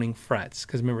crowning frets.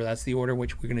 Because remember, that's the order in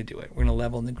which we're going to do it. We're going to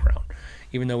level and then crown,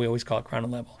 even though we always call it crown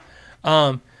and level.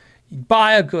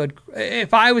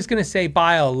 If I was going to say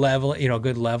buy a level,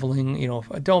 good leveling,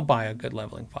 don't buy a good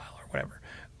leveling file or whatever.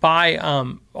 Buy,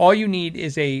 all you need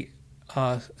is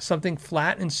something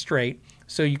flat and straight.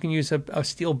 So you can use a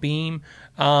steel beam.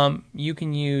 You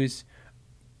can use,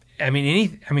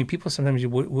 people sometimes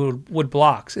use wood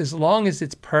blocks, as long as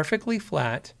it's perfectly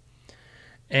flat.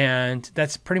 And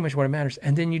that's pretty much what it matters.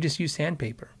 And then you just use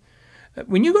sandpaper.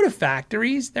 When you go to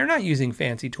factories, they're not using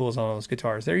fancy tools on those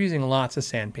guitars. They're using lots of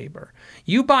sandpaper.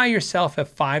 You buy yourself a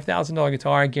 $5,000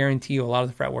 guitar, I guarantee you a lot of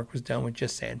the fretwork was done with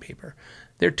just sandpaper.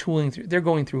 They're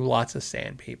going through lots of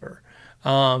sandpaper.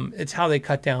 It's how they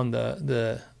cut down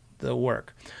the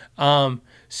work.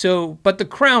 But the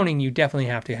crowning, you definitely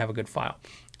have to have a good file.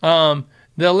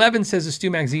 The 11 says the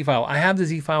StewMac Z file. I have the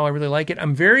Z file. I really like it.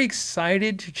 I'm very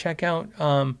excited to check out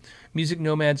Music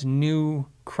Nomad's new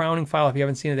crowning file. If you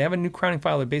haven't seen it, they have a new crowning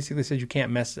file that basically says you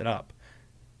can't mess it up.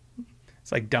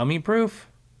 It's like dummy proof.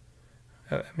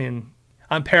 I'm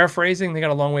paraphrasing. They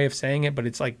got a long way of saying it, but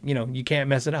it's like, you can't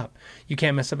mess it up. You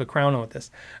can't mess up a crown with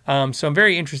this. So I'm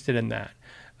very interested in that.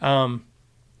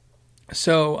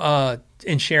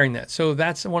 In sharing that. So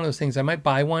that's one of those things. I might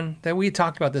buy one. That we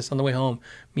talked about this on the way home,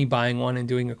 me buying one and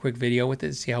doing a quick video with it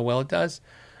to see how well it does.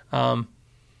 Like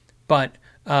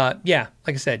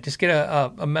I said, just get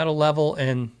a metal level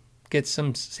and get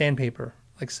some sandpaper.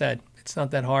 Like I said, it's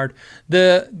not that hard.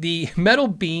 The metal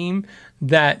beam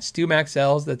that StewMac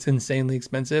sells, that's insanely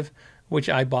expensive, which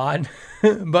I bought.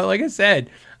 But like I said,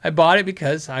 I bought it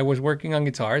because I was working on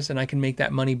guitars and I can make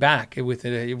that money back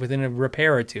within a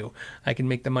repair or two. I can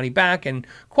make the money back, and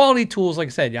quality tools, like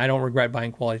I said, I don't regret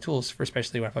buying quality tools,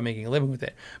 especially if I'm making a living with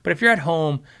it. But if you're at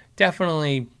home,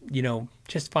 definitely,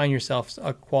 just find yourself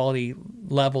a quality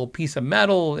level piece of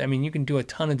metal. You can do a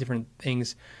ton of different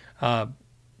things.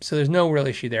 So there's no real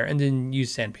issue there. And then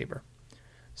use sandpaper.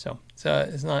 So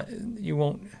it's not, you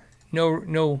won't,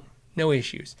 no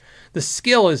issues. The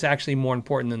skill is actually more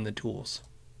important than the tools.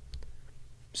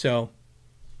 So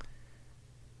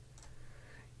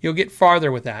you'll get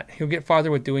farther with that. You'll get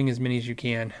farther with doing as many as you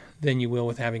can than you will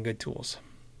with having good tools.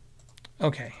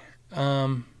 Okay.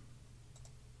 I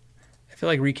feel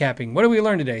like recapping. What did we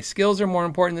learn today? Skills are more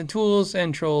important than tools,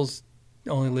 and trolls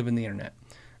only live in the internet.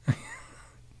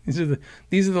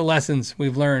 These are the lessons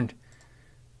we've learned.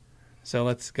 So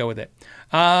let's go with it.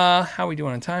 How are we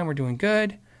doing on time? We're doing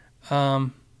good.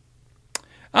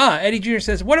 Eddie Jr.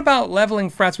 says, what about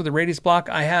leveling frets with a radius block?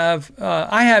 I have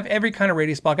every kind of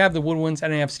radius block. I have the wood ones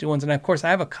and I have steel ones. And of course, I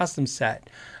have a custom set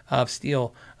of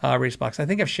steel radius blocks. I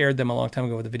think I've shared them a long time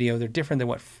ago with a video. They're different than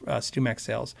what StewMac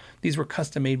sells. These were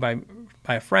custom made by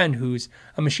a friend who's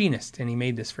a machinist, and he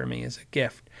made this for me as a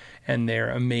gift. And they're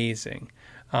amazing.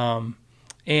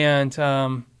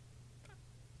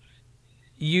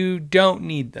 You don't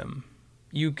need them.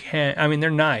 You can,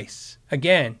 they're nice.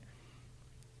 Again,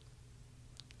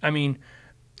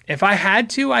 if I had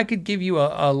to, I could give you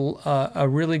a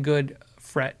really good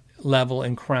fret level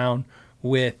and crown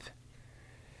with,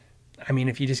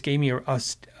 if you just gave me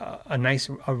a nice,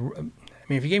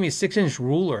 if you gave me a 6-inch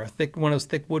ruler, one of those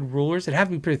thick wood rulers, it'd have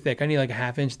to be pretty thick. I need like a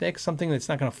 1/2 inch thick, something that's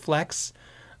not going to flex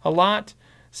a lot.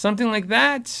 Something like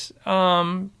that,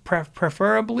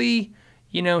 preferably,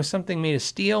 something made of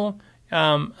steel.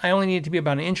 I only need it to be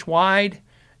about 1 inch wide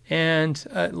and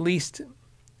at least,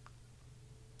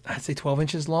 I'd say 12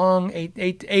 inches long,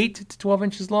 8 to 12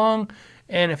 inches long.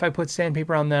 And if I put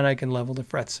sandpaper on that, I can level the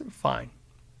frets fine.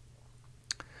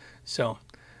 So,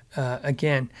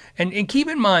 again, and keep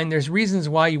in mind, there's reasons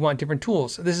why you want different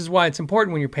tools. This is why it's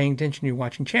important when you're paying attention, you're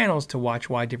watching channels, to watch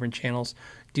why different channels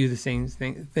do the same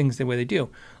things the way they do.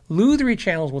 Lutherie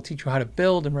channels will teach you how to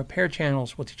build, and repair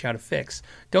channels will teach you how to fix.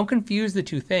 Don't confuse the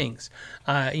two things.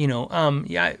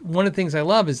 Yeah, one of the things I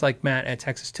love is like Matt at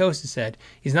Texas Toast has said,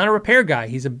 he's not a repair guy,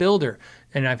 he's a builder.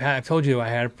 And I've told you I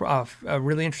had a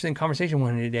really interesting conversation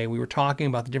one day today. We were talking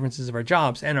about the differences of our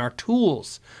jobs and our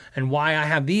tools and why I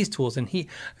have these tools. And think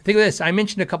of this, I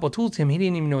mentioned a couple of tools to him. He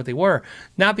didn't even know what they were.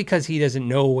 Not because he doesn't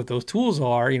know what those tools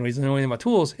are, he doesn't know anything about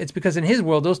tools. It's because in his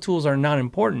world, those tools are not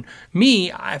important.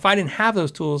 Me, if I didn't have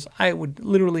those tools, I would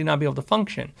literally not be able to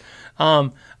function.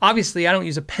 Obviously, I don't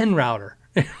use a pen router.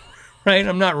 Right?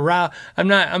 I'm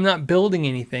not building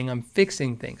anything. I'm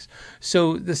fixing things.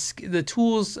 So the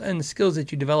tools and the skills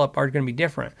that you develop are going to be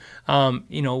different.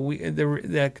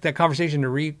 That conversation, to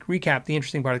recap, the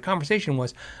interesting part of the conversation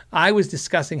was I was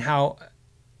discussing how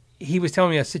he was telling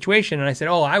me a situation, and I said,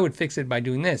 "Oh, I would fix it by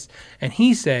doing this," and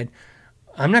he said,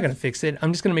 "I'm not going to fix it.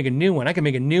 I'm just going to make a new one. I can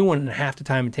make a new one in half the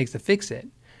time it takes to fix it."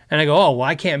 And I go, "Oh, well,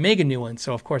 I can't make a new one,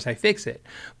 so of course I fix it."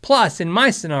 Plus, in my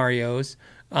scenarios,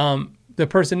 the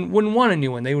person wouldn't want a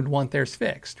new one. They would want theirs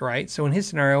fixed, right? So in his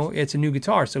scenario, it's a new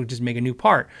guitar, so just make a new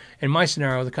part. In my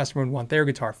scenario, the customer would want their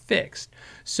guitar fixed.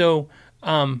 So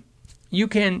you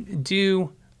can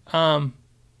do a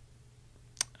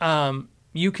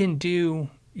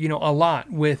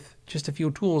lot with just a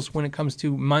few tools when it comes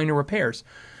to minor repairs.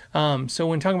 So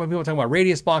when people talking about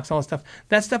radius blocks, all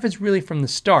that stuff is really from the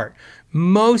start.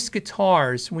 Most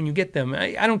guitars, when you get them,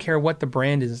 I don't care what the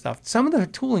brand is and stuff, some of the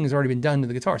tooling has already been done to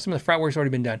the guitar. Some of the fretwork's already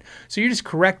been done. So you're just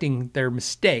correcting their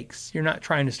mistakes. You're not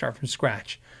trying to start from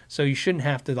scratch. So you shouldn't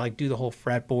have to do the whole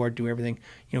fretboard, do everything,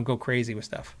 go crazy with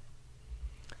stuff.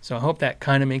 So I hope that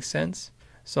kind of makes sense.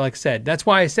 So like I said, that's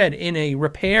why I said in a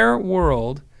repair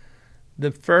world,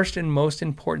 the first and most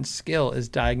important skill is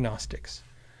diagnostics.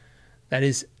 That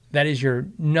is your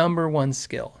number one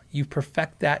skill. You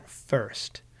perfect that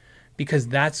first, because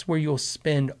that's where you'll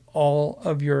spend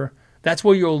that's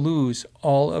where you'll lose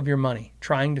all of your money,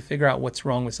 trying to figure out what's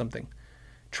wrong with something,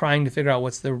 trying to figure out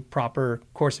what's the proper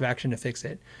course of action to fix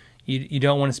it. You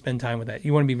don't want to spend time with that.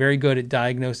 You want to be very good at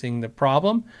diagnosing the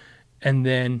problem and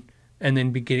then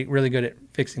be getting really good at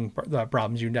fixing the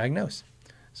problems you diagnose.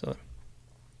 So,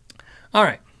 all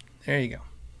right, there you go.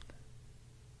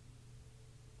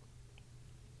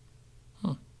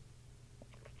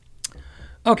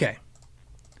 Okay.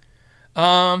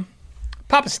 Papa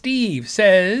Steve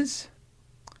says,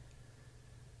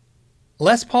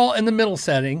 Les Paul in the middle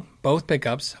setting, both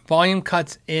pickups, volume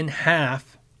cuts in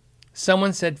half.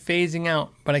 Someone said phasing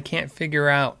out, but I can't figure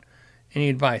out. Any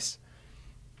advice?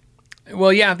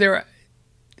 Well, yeah, if they're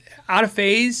out of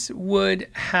phase, would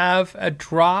have a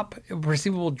drop,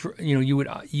 perceivable.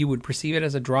 You would perceive it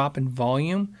as a drop in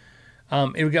volume.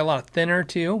 It would get a lot thinner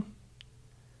too.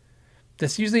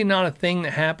 That's usually not a thing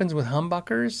that happens with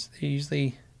humbuckers. They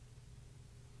usually,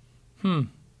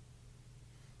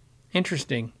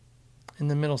 interesting. In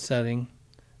the middle setting,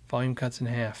 volume cuts in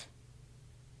half.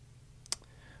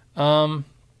 I'm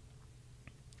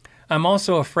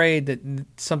also afraid that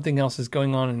something else is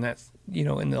going on in that,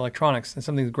 in the electronics, and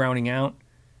something's grounding out.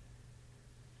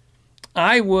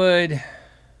 What would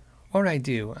I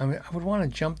do? I would want to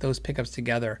jump those pickups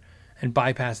together and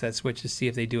bypass that switch to see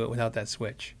if they do it without that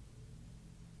switch.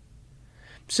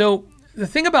 So the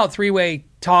thing about three-way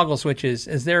toggle switches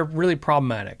is they're really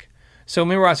problematic. So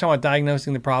remember I was talking about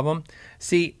diagnosing the problem?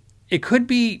 See, it could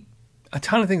be a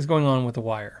ton of things going on with the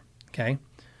wire, okay?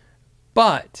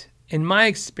 But in my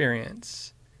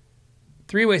experience,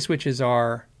 three-way switches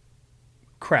are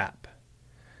crap.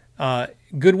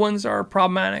 Good ones are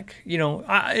problematic.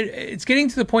 It's getting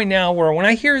to the point now where when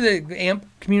I hear the amp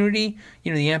community,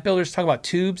 the amp builders talk about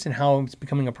tubes and how it's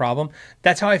becoming a problem,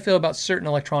 that's how I feel about certain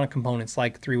electronic components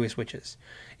like three-way switches.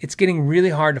 It's getting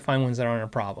really hard to find ones that aren't a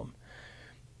problem.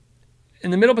 In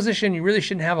the middle position, you really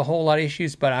shouldn't have a whole lot of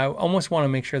issues, but I almost want to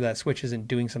make sure that switch isn't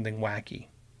doing something wacky.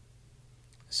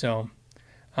 So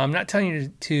I'm not telling you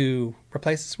to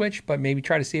replace the switch, but maybe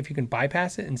try to see if you can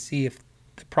bypass it and see if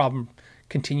the problem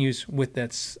continues with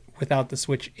that without the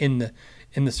switch in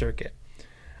the circuit.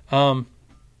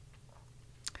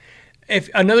 If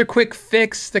another quick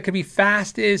fix that could be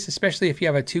fast is, especially if you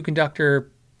have a 2-conductor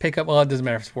pickup, well, it doesn't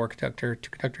matter if it's 4-conductor,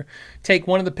 2-conductor. Take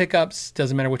one of the pickups,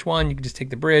 doesn't matter which one. You can just take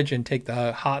the bridge and take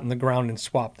the hot and the ground and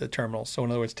swap the terminals. So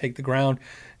in other words, take the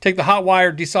hot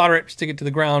wire, desolder it, stick it to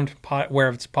the ground pot where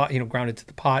it's grounded to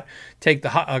the pot. Take the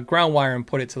hot ground wire and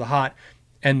put it to the hot,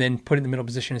 and then put it in the middle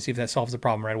position and see if that solves the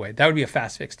problem right away. That would be a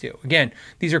fast fix too. Again,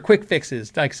 these are quick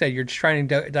fixes. Like I said, you're just trying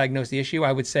to diagnose the issue.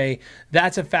 I would say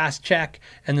that's a fast check.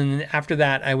 And then after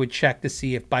that, I would check to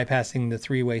see if bypassing the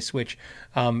three-way switch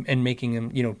and making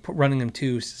them, running them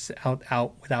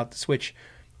out without the switch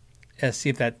see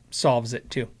if that solves it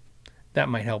too. That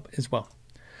might help as well.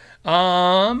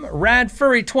 Rad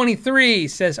Furry 23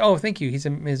 says, oh, thank you. He's a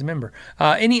member.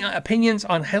 Any opinions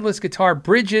on headless guitar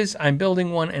bridges? I'm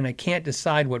building one and I can't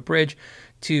decide what bridge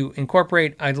to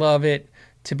incorporate. I'd love it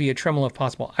to be a tremolo if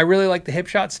possible. I really like the hip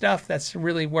shot stuff. That's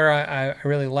really where I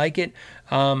really like it.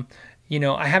 I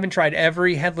haven't tried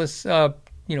every headless,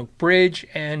 bridge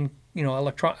and,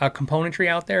 componentry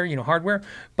out there, hardware,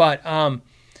 but,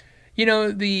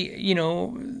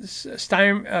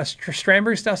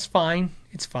 Steinberg stuff's fine.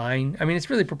 It's fine. I mean, it's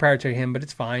really proprietary to him, but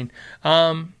it's fine.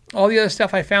 All the other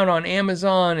stuff I found on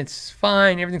Amazon, it's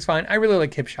fine. Everything's fine. I really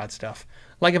like Hipshot stuff.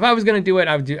 Like if I was going to do it,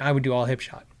 I would do all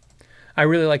Hipshot. I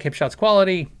really like Hipshot's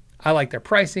quality. I like their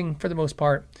pricing for the most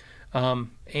part,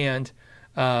 and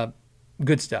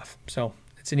good stuff. So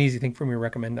it's an easy thing for me to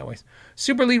recommend that way.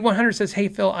 Super Lead 100 says, hey,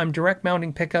 Phil, I'm direct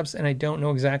mounting pickups and I don't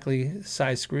know exactly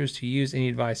size screws to use. Any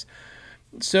advice?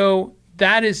 So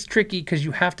that is tricky because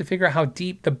you have to figure out how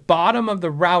deep the bottom of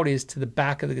the route is to the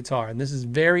back of the guitar. And this is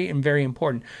very, very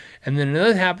important. And then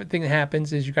another thing that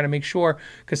happens is you got to make sure,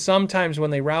 because sometimes when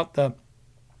they route the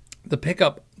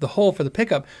pickup, the hole for the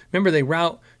pickup, remember they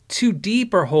route two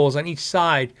deeper holes on each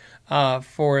side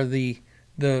for the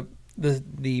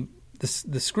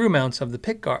screw mounts of the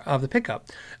pickup.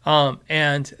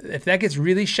 And if that gets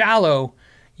really shallow,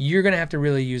 you're going to have to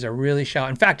really use a really shallow.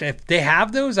 In fact, if they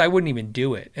have those, I wouldn't even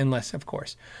do it unless, of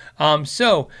course.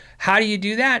 So how do you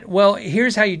do that? Well,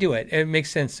 here's how you do it. It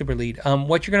makes sense, Super Lead.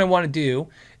 What you're going to want to do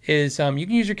is you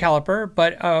can use your caliper,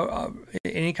 but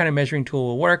any kind of measuring tool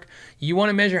will work. You want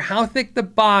to measure how thick the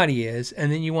body is,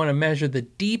 and then you want to measure the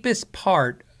deepest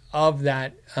part of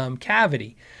that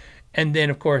cavity. And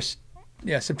then, of course,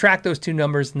 subtract those two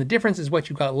numbers, and the difference is what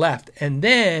you got left. And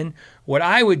then what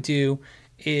I would do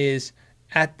is,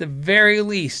 at the very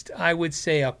least, I would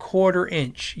say a 1/4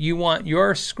 inch. You want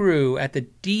your screw at the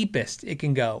deepest it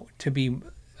can go to be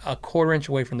a 1/4 inch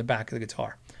away from the back of the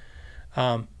guitar.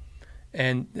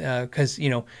 Because,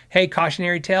 hey,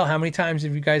 cautionary tale, how many times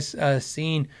have you guys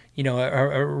seen, a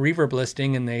reverb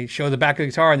listing and they show the back of the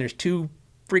guitar and there's two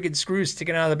freaking screws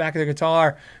sticking out of the back of the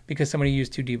guitar because somebody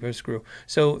used too deep of a screw.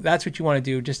 So that's what you want to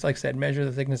do. Just like I said, measure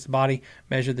the thickness of the body,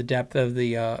 measure the depth of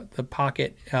the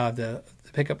pocket, the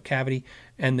pickup cavity,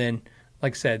 and then,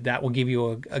 like I said, that will give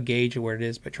you a gauge of where it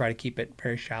is, but try to keep it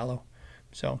very shallow.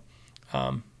 So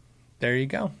there you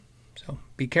go. So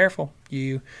be careful.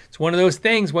 It's one of those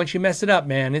things, once you mess it up,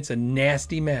 man, it's a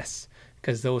nasty mess,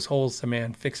 because those holes,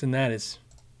 man, fixing that is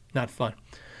not fun.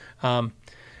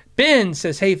 Ben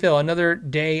says, hey, Phil, another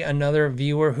day, another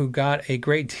viewer who got a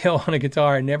great deal on a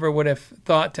guitar. I never would have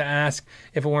thought to ask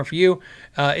if it weren't for you.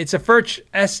 It's a Furch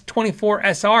S24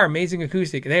 SR, amazing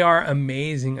acoustic. They are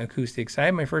amazing acoustics. I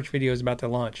have my Furch videos about to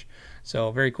launch, so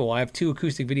very cool. I have 2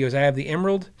 acoustic videos. I have the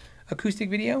Emerald acoustic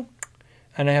video,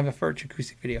 and I have a Furch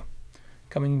acoustic video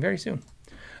coming very soon.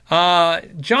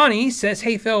 Johnny says,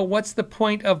 hey, Phil, what's the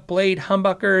point of blade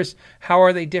humbuckers? How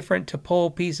are they different to pole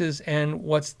pieces, and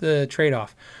what's the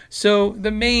trade-off? So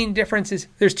the main difference is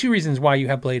there's 2 reasons why you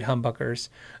have blade humbuckers.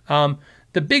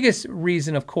 The biggest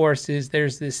reason, of course, is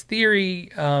there's this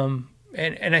theory, and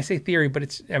I say theory, but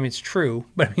it's true,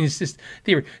 but it's just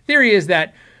theory. Theory is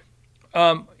that,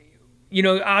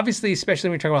 obviously, especially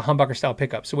when you're talking about humbucker style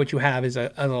pickup. So what you have is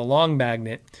a long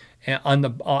magnet on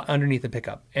the underneath the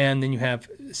pickup, and then you have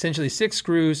essentially 6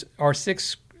 slugs or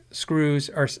 6 screws,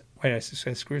 or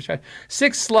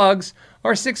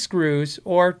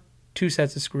 2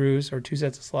 sets of screws or 2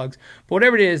 sets of slugs. But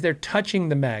whatever it is, they're touching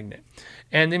the magnet,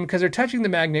 and then because they're touching the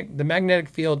magnetic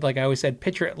field, like I always said,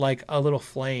 picture it like a little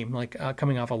flame, like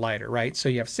coming off a lighter, right? So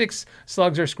you have 6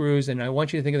 slugs or screws, and I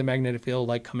want you to think of the magnetic field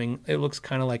like it looks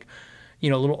kind of like,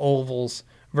 little ovals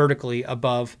vertically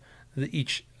above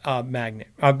each magnet,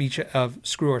 each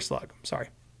screw or slug. Sorry.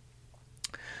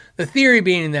 The theory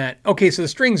being that, okay, so the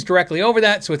string's directly over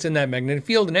that, so it's in that magnetic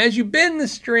field, and as you bend the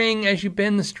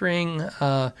string,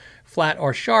 flat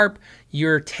or sharp,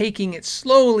 you're taking it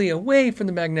slowly away from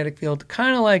the magnetic field,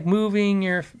 kind of like moving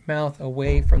your mouth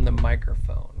away from the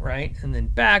microphone, right? And then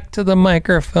back to the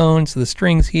microphone, so the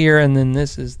string's here, and then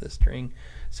this is the string.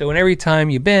 So every time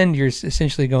you bend, you're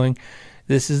essentially going,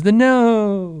 this is the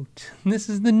note,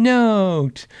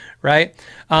 right?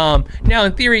 Now,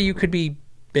 in theory, you could be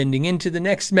bending into the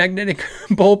next magnetic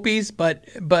pole piece, but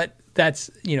that's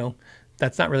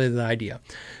not really the idea.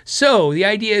 So the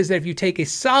idea is that if you take a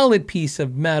solid piece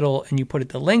of metal and you put it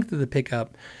the length of the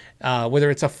pickup, Whether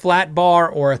it's a flat bar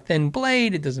or a thin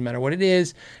blade, it doesn't matter what it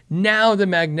is. Now the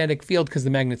magnetic field, because the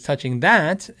magnet's touching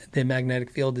that, the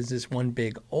magnetic field is this one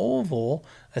big oval,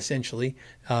 essentially,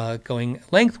 going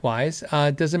lengthwise.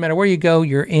 Doesn't matter where you go,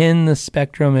 you're in the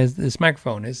spectrum as this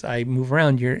microphone. As I move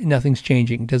around, nothing's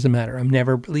changing. Doesn't matter. I'm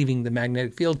never leaving the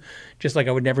magnetic field, just like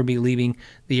I would never be leaving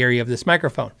the area of this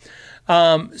microphone.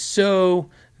 So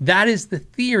that is the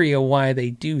theory of why they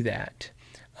do that.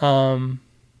 And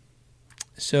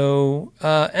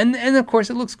of course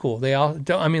it looks cool. They all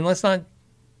don't, I mean, let's not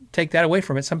take that away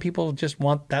from it. Some people just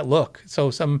want that look. So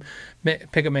some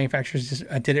pickup manufacturers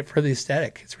just did it for the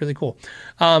aesthetic. It's really cool.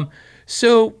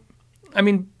 So, I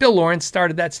mean, Bill Lawrence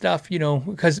started that stuff,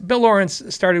 because Bill Lawrence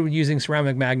started with using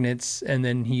ceramic magnets and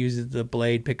then he uses the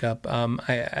blade pickup.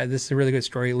 This is a really good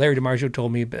story. Larry DiMarzio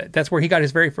told me, but that's where he got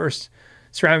his very first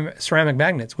ceramic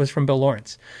magnets, was from Bill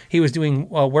Lawrence. He was doing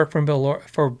work for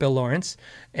Bill Lawrence,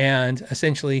 and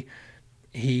essentially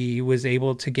he was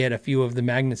able to get a few of the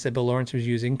magnets that Bill Lawrence was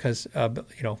using because, I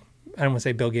don't want to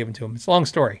say Bill gave them to him. It's a long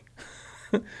story.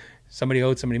 Somebody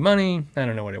owed somebody money. I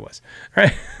don't know what it was.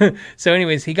 Right? So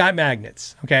anyways, he got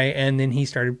magnets, okay? And then he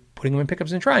started putting them in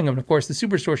pickups and trying them. And of course, the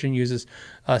Superstortion uses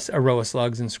a row of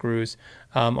slugs and screws,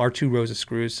 or 2 rows of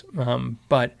screws.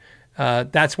 But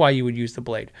that's why you would use the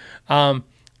blade.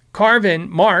 Carvin,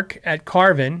 Mark at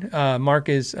Carvin, Mark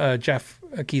is Jeff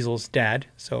Kiesel's dad.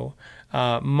 So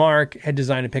Mark had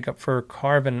designed a pickup for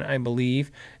Carvin, I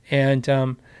believe.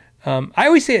 And I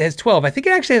always say it has 12. I think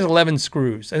it actually has 11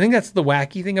 screws. I think that's the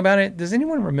wacky thing about it. Does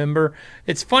anyone remember?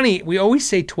 It's funny. We always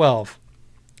say 12.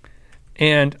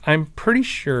 And I'm pretty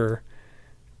sure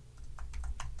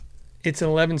it's an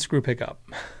 11 screw pickup.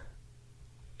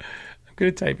 I'm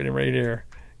going to type it in right here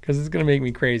because it's going to make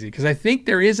me crazy. Because I think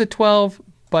there is a 12,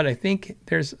 but I think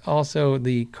there's also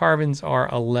the Carvins are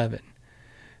 11.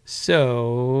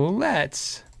 So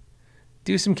let's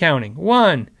do some counting.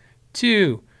 1,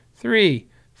 2, 3,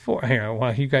 4. Here,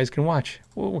 well, you guys can watch.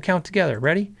 We'll count together.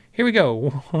 Ready? Here we go.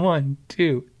 1,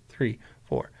 2, 3,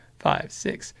 4, 5,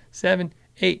 6, 7,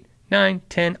 8, 9,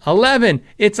 10, 11.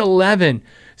 It's 11.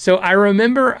 So I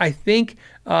remember, I think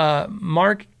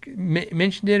Mark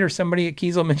mentioned it, or somebody at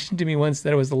Kiesel mentioned to me once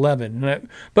that it was 11.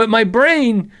 But my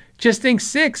brain just thinks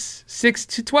 6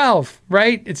 to 12,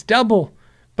 right? It's double,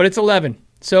 but it's 11.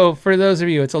 So for those of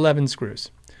you, it's 11 screws.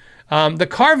 The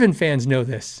Carvin fans know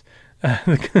this.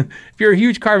 If you're a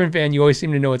huge Carvin fan, you always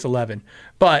seem to know it's 11.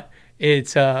 But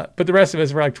the rest of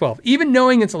us are like 12. Even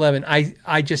knowing it's 11,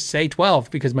 I just say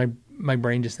 12 because my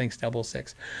brain just thinks double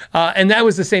 6. And that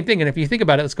was the same thing. And if you think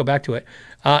about it, let's go back to it.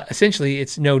 Essentially,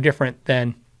 it's no different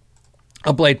than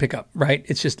a blade pickup, right?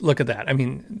 It's just, look at that. I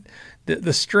mean,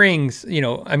 the strings,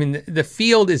 the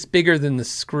field is bigger than the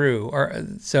screw.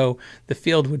 So the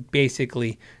field would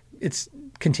basically, it's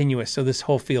continuous. So this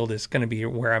whole field is going to be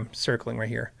where I'm circling right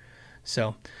here.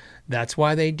 So that's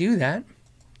why they do that.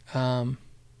 Now,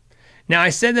 I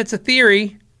said that's a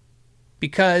theory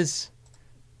because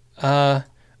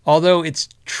although it's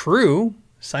true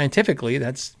scientifically,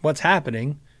 that's what's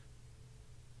happening,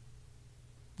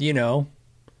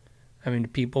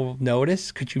 people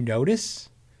notice. Could you notice?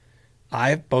 I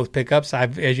have both pickups.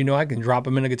 As you know, I can drop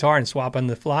them in a guitar and swap on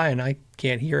the fly, and I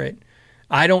can't hear it.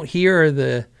 I don't hear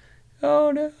the,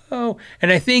 oh no.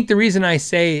 And I think the reason I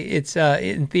say it's,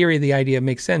 in theory, the idea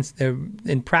makes sense.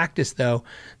 In practice, though,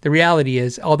 the reality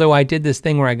is, although I did this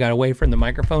thing where I got away from the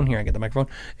microphone, here I get the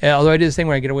microphone, although I did this thing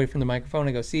where I get away from the microphone,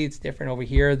 I go, see, it's different over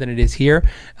here than it is here.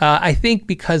 I think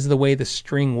because of the way the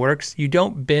string works, you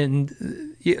don't bend,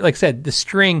 like I said, the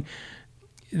string,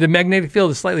 the magnetic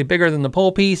field is slightly bigger than the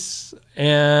pole piece,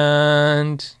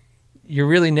 and you're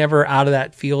really never out of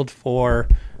that field for,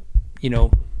 I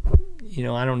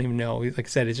don't even know. Like I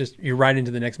said, it's just you're right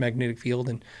into the next magnetic field,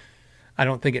 and I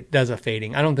don't think it does a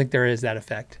fading. I don't think there is that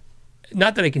effect.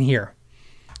 Not that I can hear.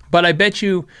 But I bet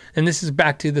you, and this is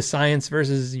back to the science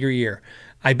versus your ear,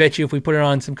 I bet you if we put it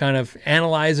on some kind of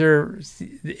analyzer,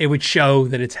 it would show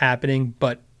that it's happening,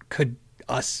 but could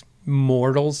us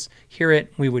mortals hear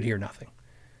it? We would hear nothing.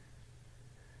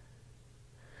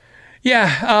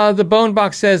 Yeah, the Bone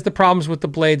Box says the problems with the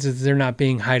blades is they're not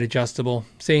being height adjustable.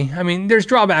 See, there's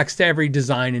drawbacks to every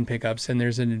design in pickups, and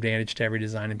there's an advantage to every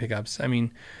design in pickups. There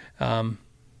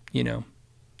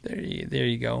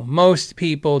you go. Most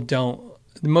people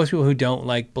who don't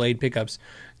like blade pickups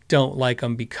don't like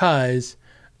them because,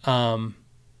 they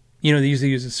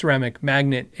usually use a ceramic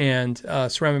magnet, and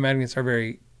ceramic magnets are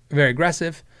very, very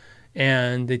aggressive,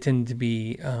 and they tend to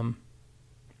be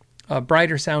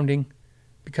brighter sounding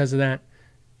because of that.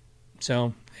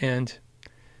 So, and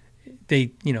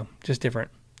they, just different.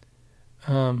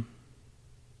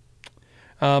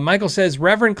 Michael says,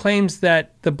 Reverend claims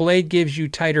that the blade gives you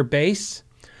tighter bass.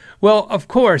 Well, of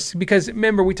course, because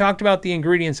remember, we talked about the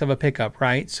ingredients of a pickup,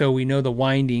 right? So we know the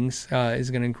windings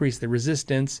is going to increase the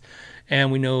resistance,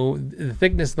 and we know the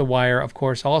thickness of the wire, of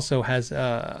course, also has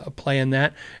a play in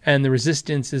that. And the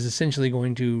resistance is essentially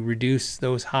going to reduce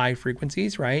those high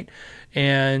frequencies, right?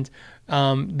 And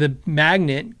the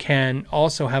magnet can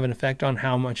also have an effect on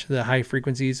how much the high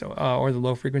frequencies or the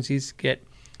low frequencies get.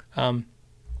 I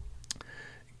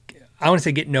want to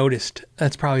say get noticed.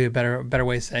 That's probably a better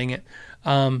way of saying it.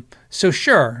 So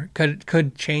sure,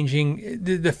 could changing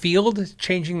the field,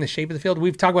 changing the shape of the field.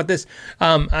 We've talked about this.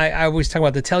 I always talk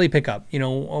about the tele pickup. You know,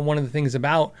 one of the things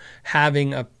about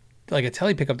having a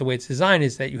tele pickup, the way it's designed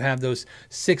is that you have those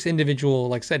 6 individual,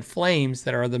 like I said, flames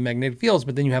that are the magnetic fields,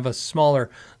 but then you have a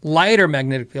smaller, lighter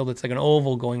magnetic field that's like an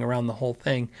oval going around the whole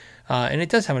thing. And it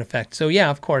does have an effect. So yeah,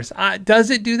 of course. Does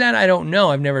it do that? I don't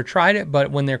know. I've never tried it,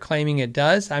 but when they're claiming it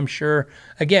does, I'm sure,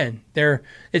 again,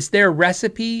 it's their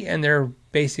recipe and they're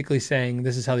basically saying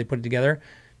this is how they put it together.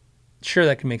 Sure,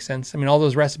 that can make sense. I mean, all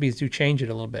those recipes do change it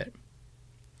a little bit.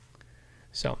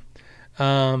 So,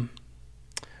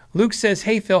 Luke says,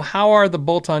 hey, Phil, how are the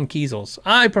bolt-on Kiesels?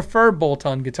 I prefer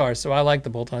bolt-on guitars, so I like the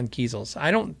bolt-on Kiesels.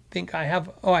 I don't think I have...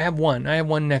 Oh, I have one. I have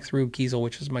one neck through Kiesel,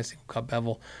 which is my single cut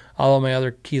bevel. All of my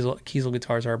other Kiesel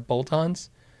guitars are bolt-ons.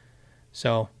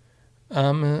 So,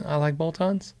 I like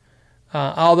bolt-ons.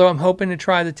 Although I'm hoping to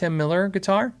try the Tim Miller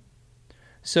guitar.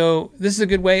 So, this is a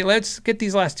good way. Let's get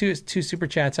these last two super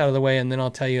chats out of the way, and then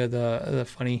I'll tell you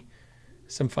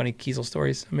some funny Kiesel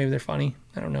stories. Maybe they're funny.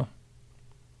 I don't know.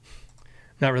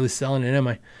 Not really selling it,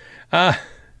 am I?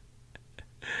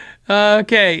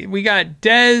 Okay, we got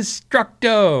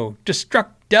Destructo.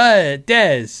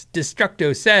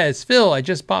 Destructo says, Phil, I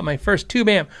just bought my first tube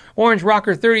amp, Orange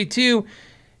Rocker 32.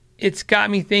 It's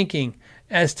got me thinking,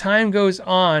 as time goes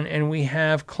on and we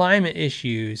have climate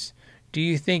issues, do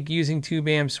you think using tube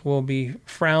amps will be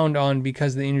frowned on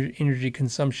because of the energy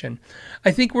consumption?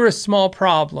 I think we're a small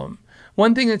problem.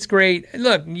 One thing that's great,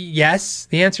 look, yes,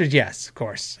 the answer is yes, of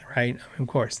course, right? Of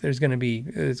course, there's going to be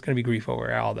grief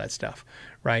over all that stuff,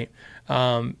 right?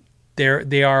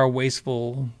 They are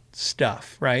wasteful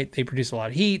stuff, right? They produce a lot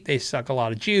of heat, they suck a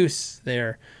lot of juice,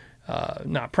 they're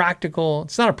not practical.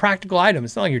 It's not a practical item.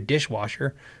 It's not like your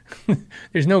dishwasher.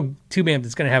 There's no tube amp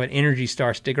that's going to have an Energy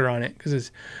Star sticker on it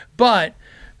But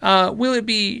will it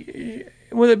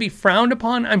be frowned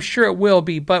upon? I'm sure it will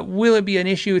be, but will it be an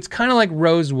issue? It's kind of like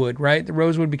rosewood, right? The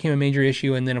rosewood became a major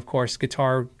issue, and then of course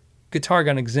guitar got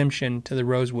an exemption to the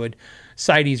rosewood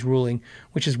CITES ruling,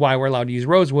 which is why we're allowed to use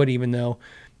rosewood, even though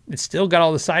it's still got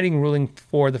all the siding ruling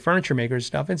for the furniture makers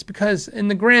stuff. It's because in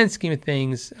the grand scheme of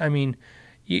things, I mean,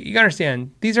 you gotta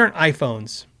understand, these aren't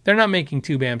iPhones. They're not making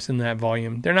tube amps in that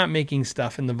volume. They're not making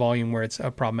stuff in the volume where it's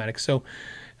problematic. So,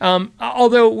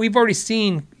 although we've already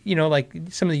seen, like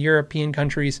some of the European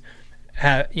countries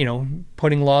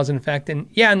putting laws in effect. And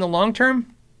yeah, in the long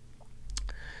term,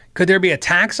 could there be a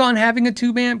tax on having a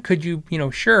tube amp? Could you,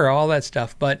 sure, all that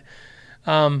stuff. But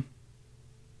I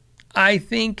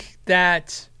think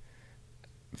that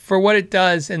for what it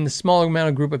does and the small amount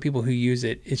of group of people who use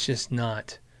it, it's just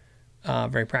not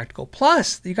very practical.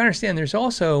 Plus, you got to understand, there's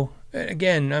also,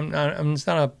 again,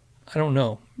 I don't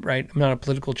know, right? I'm not a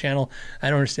political channel. I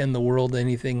don't understand the world,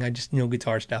 anything. I just know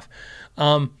guitar stuff.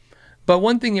 But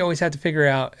one thing you always have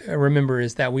to remember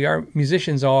is that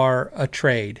musicians are a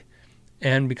trade.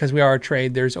 And because we are a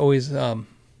trade, there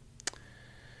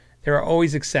are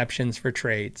always exceptions for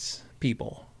trades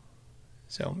people.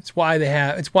 So it's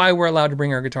why we're allowed to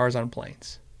bring our guitars on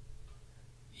planes.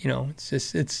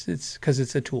 It's because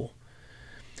it's a tool.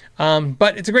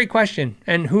 But it's a great question,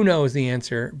 and who knows the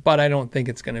answer, but I don't think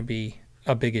it's going to be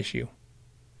a big issue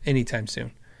anytime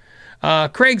soon.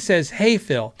 Craig says, hey,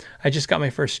 Phil, I just got my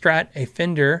first Strat, a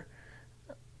Fender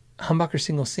humbucker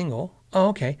single. Oh,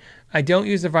 okay. I don't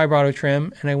use the vibrato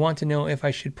trim, and I want to know if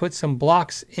I should put some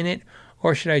blocks in it,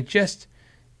 or should I just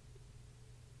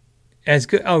as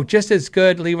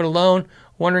good, leave it alone.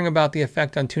 Wondering about the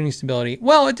effect on tuning stability.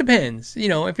 Well, it depends. If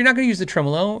you're not going to use the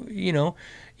tremolo, you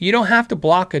don't have to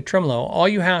block a tremolo. All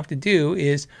you have to do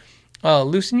is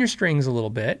loosen your strings a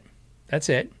little bit. That's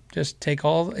it. Just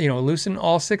loosen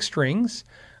all 6 strings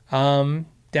down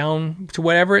to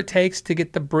whatever it takes to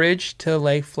get the bridge to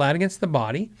lay flat against the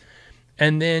body.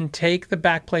 And then take the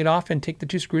back plate off and take the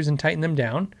 2 screws and tighten them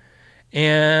down.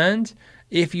 And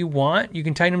if you want, you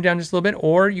can tighten them down just a little bit,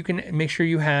 or you can make sure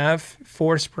you have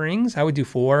 4 springs. I would do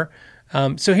 4.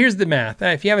 So here's the math.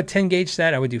 If you have a 10 gauge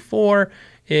set, I would do 4.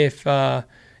 If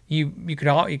you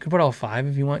could put all 5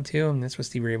 if you want to, and that's what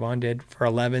Stevie Ray Vaughan did for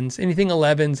 11s. Anything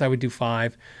 11s, I would do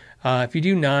 5. If you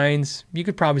do 9s, you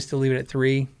could probably still leave it at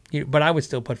 3, but I would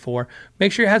still put 4.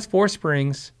 Make sure it has 4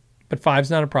 springs, but 5's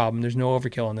not a problem. There's no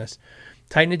overkill on this.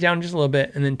 Tighten it down just a little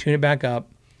bit and then tune it back up.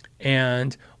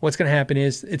 And what's going to happen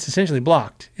is it's essentially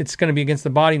blocked. It's going to be against the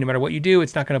body no matter what you do.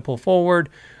 It's not going to pull forward.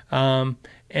 And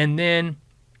then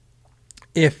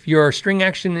if your string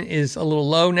action is a little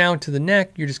low now to the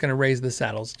neck, you're just going to raise the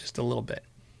saddles just a little bit.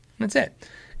 That's it.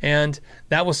 And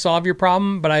that will solve your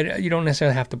problem, but you don't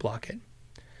necessarily have to block it.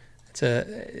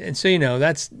 And so,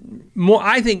 that's more,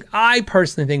 I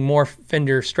personally think more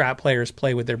Fender Strat players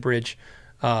play with their bridge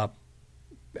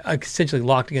essentially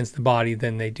locked against the body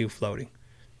than they do floating.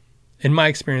 In my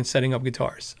experience setting up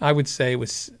guitars, I would say it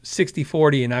was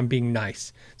 60-40, and I'm being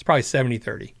nice. It's probably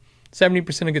 70-30.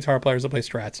 70% of guitar players that play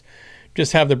Strats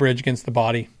just have the bridge against the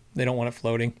body. They don't want it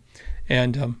floating.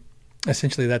 And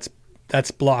essentially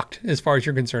that's blocked as far as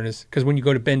you're concerned, is because when you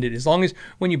go to bend it, as long as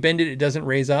when you bend it, it doesn't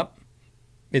raise up,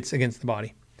 it's against the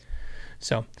body.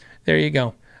 So there you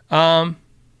go.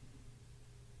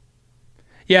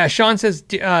 Yeah, Sean says,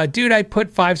 dude, I put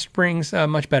 5 springs,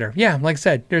 much better. Yeah, like I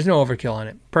said, there's no overkill on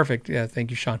it. Perfect. Yeah, thank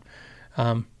you, Sean.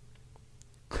 All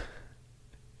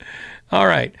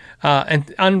right.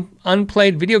 And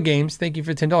unplayed video games, thank you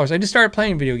for $10. I just started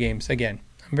playing video games again.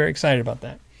 I'm very excited about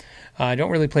that. I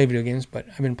don't really play video games, but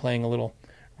I've been playing a little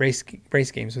race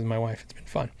games with my wife. It's been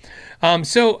fun.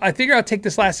 So I figure I'll take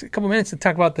this last couple minutes to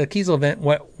talk about the Kiesel event,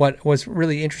 what was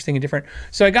really interesting and different.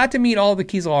 So I got to meet all the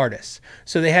Kiesel artists.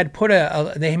 So they had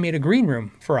they made a green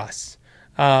room for us.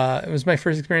 It was my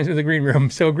first experience with a green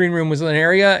room. So a green room was an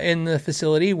area in the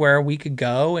facility where we could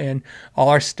go, and all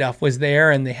our stuff was there,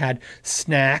 and they had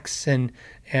snacks and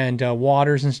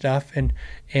waters and stuff, and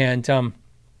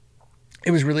it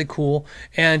was really cool.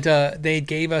 And they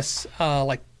gave us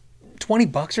like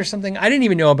 $20 or something. I didn't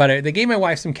even know about it. They gave my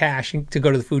wife some cash to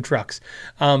go to the food trucks.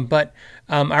 But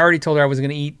I already told her I was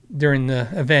going to eat during the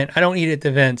event. I don't eat at the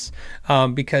events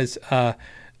because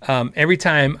every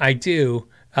time I do,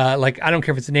 like I don't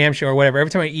care if it's a NAMM show or whatever,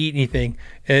 every time I eat anything,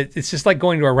 it's just like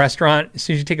going to a restaurant. As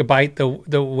soon as you take a bite, the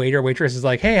waiter or waitress is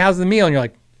like, hey, how's the meal? And you're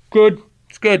like, good,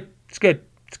 it's good, it's good.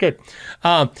 It's good.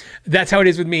 That's how it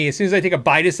is with me. As soon as I take a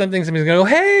bite of something, somebody's going to go,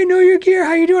 hey, Know Your Gear,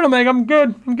 how you doing? I'm like, I'm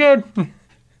good.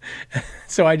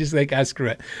 So I just like, screw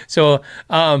it. So,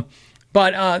 so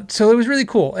it was really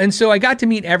cool. And so I got to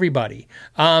meet everybody.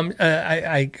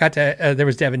 I got to, there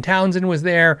was Devin Townsend was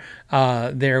there.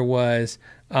 There was,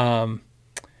 I'm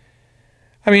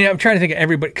trying to think of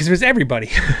everybody, because it was everybody.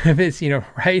 It's,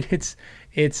 right?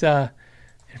 It's, in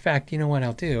fact, you know what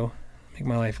I'll do? Make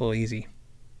my life a little easy.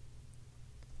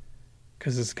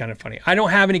 Because this is kind of funny. I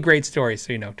don't have any great stories,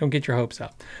 so don't get your hopes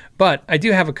up. But I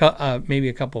do have maybe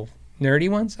a couple nerdy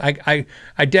ones. I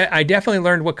definitely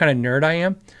learned what kind of nerd I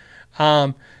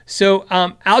am. So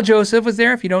Al Joseph was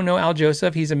there. If you don't know Al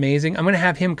Joseph, he's amazing. I'm going to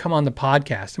have him come on the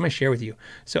podcast. I'm going to share with you.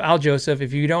 So Al Joseph,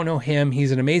 if you don't know him,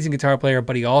 he's an amazing guitar player,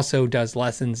 but he also does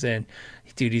lessons, and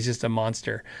dude, he's just a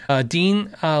monster.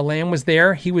 Dean Lamb was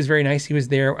there. He was very nice. He was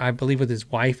there, I believe, with his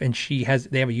wife, and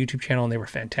they have a YouTube channel, and they were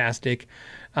fantastic.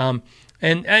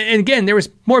 And again, there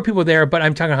was more people there, but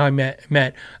I'm talking how I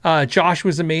met. Josh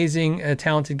was amazing, a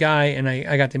talented guy, and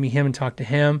I got to meet him and talk to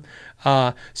him.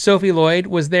 Sophie Lloyd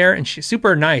was there, and she's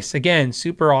super nice. Again,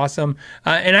 super awesome.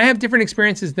 And I have different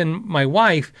experiences than my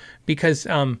wife because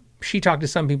she talked to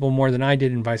some people more than I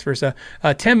did, and vice versa.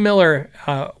 Tim Miller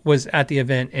was at the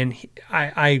event, and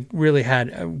I really had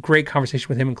a great conversation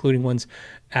with him, including ones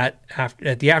at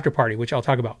the after party, which I'll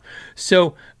talk about.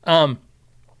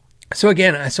 So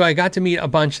I got to meet a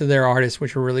bunch of their artists,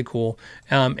 which were really cool.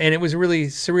 And it was really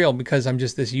surreal because I'm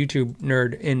just this YouTube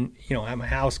nerd at my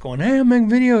house going, hey, I'm making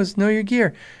videos, Know Your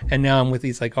Gear. And now I'm with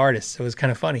these artists. So it was kind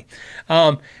of funny.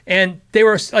 And they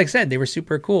were, like I said, they were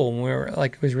super cool. And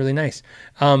it was really nice.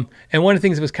 And one of the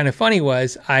things that was kind of funny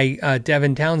was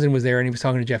Devin Townsend was there, and he was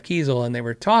talking to Jeff Kiesel, and they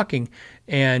were talking,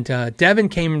 and Devin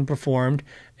came and performed.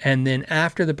 And then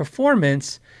after the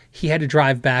performance, he had to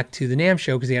drive back to the NAMM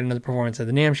show because he had another performance at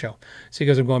the NAMM show. So he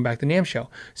goes, I'm going back to the NAMM show.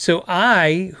 So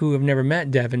I, who have never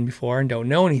met Devin before and don't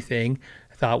know anything,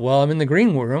 I thought, well, I'm in the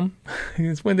green room.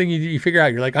 It's one thing you figure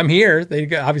out. You're like, I'm here.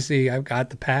 Obviously, I've got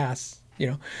the pass,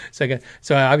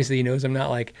 So obviously he knows I'm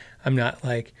not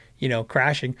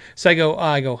crashing. So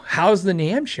I go, how's the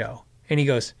NAMM show? And he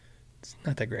goes, it's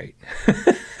not that great.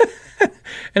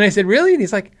 And I said, really? And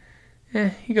he's like,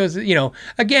 he goes,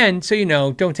 again,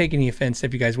 so, don't take any offense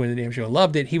if you guys went to the NAMM show and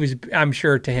loved it. I'm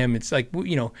sure to him, it's like,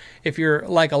 if you're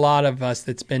like a lot of us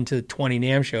that's been to 20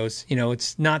 NAMM shows,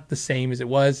 it's not the same as it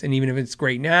was. And even if it's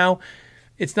great now,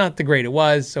 it's not the grade it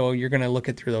was, so you're going to look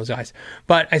it through those eyes.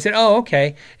 But I said, oh,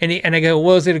 okay. And I go,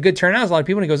 well, is it a good turnout? There's a lot of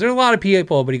people. And he goes, there's a lot of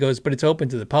people. But he goes, but it's open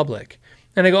to the public.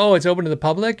 And I go, oh, it's open to the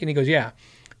public? And he goes, yeah.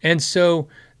 And so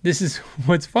this is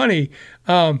what's funny.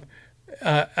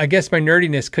 I guess my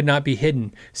nerdiness could not be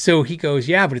hidden. So he goes,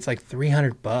 yeah, but it's like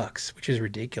 $300, which is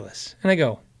ridiculous. And I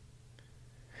go,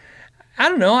 I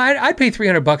don't know. I'd pay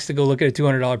 $300 to go look at a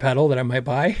 $200 pedal that I might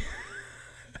buy.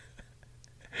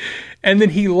 And then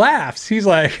he laughs. He's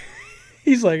like,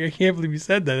 I can't believe you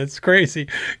said that. It's crazy.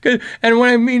 And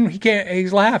when I mean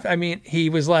he's laughed, I mean, he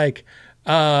was like,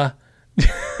 I'm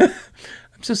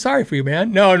so sorry for you,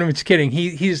 man. No, I'm just kidding.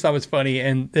 He just thought it was funny,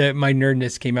 and my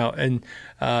nerdness came out, and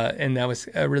that was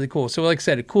really cool. So like I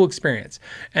said, a cool experience.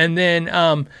 And then,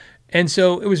 and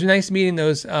so it was nice meeting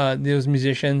those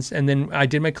musicians. And then I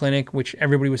did my clinic, which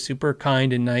everybody was super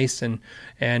kind and nice, and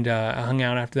I hung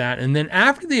out after that. And then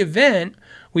after the event,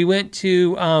 we went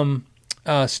to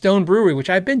Stone Brewery, which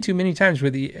I've been to many times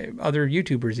with the other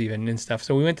YouTubers even and stuff.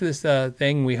 So we went to this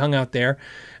thing. We hung out there.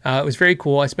 It was very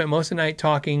cool. I spent most of the night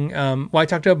talking. I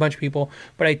talked to a bunch of people,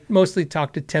 but I mostly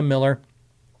talked to Tim Miller.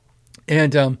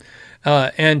 And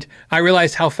I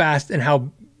realized how fast and how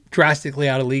drastically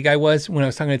out of league I was when I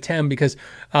was talking to Tim, because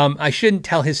I shouldn't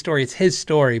tell his story. It's his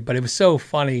story, but it was so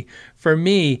funny for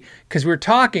me because we were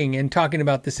talking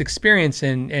about this experience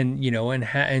and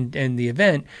the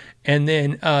event. And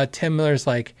then Tim Miller's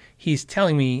like, he's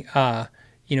telling me,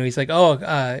 he's like,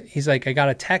 I got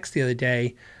a text the other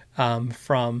day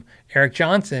from Eric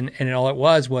Johnson, and all it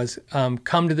was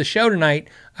come to the show tonight.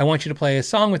 I want you to play a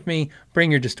song with me.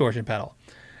 Bring your distortion pedal.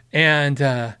 And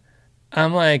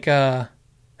I'm like,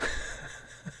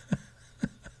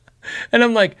 and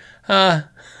I'm like, yeah,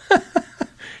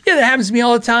 that happens to me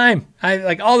all the time. I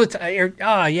like all the time.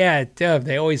 Oh yeah,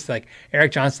 they always like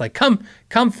Eric Johnson's like, come,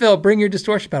 Phil, bring your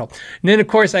distortion pedal. And then of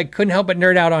course I couldn't help but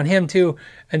nerd out on him too.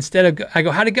 Instead of I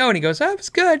go, how'd it go? And he goes, oh, it was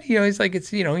good. He's like,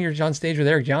 it's you're on stage with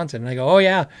Eric Johnson. And I go, oh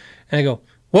yeah. And I go,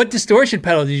 what distortion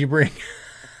pedal did you bring?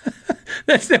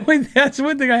 That's one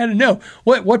thing I had to know.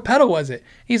 What pedal was it?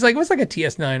 He's like, it was like a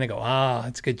TS9. I go,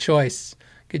 that's a good choice.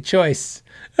 Good choice.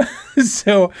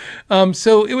 So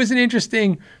it was an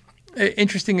interesting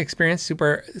experience,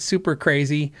 super, super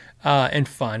crazy, and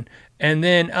fun. And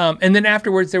then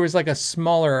afterwards there was like a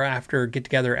smaller after get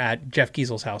together at Jeff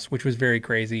Kiesel's house, which was very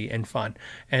crazy and fun.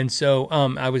 And so,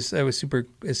 it was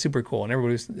super cool, and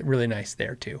everybody was really nice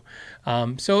there too.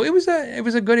 So it was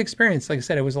a good experience. Like I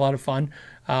said, it was a lot of fun,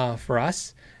 for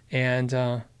us.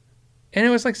 And it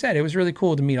was, like I said, it was really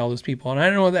cool to meet all those people. And I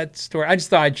don't know that story. I just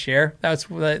thought I'd share. That's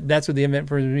what the event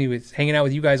for me was, hanging out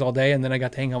with you guys all day. And then I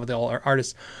got to hang out with all our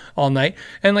artists all night.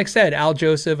 And like I said, Al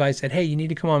Joseph, I said, hey, you need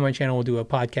to come on my channel. We'll do a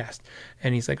podcast.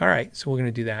 And he's like, all right, so we're going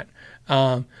to do that.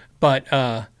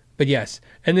 But yes.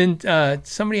 And then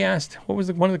somebody asked, what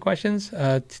was one of the questions?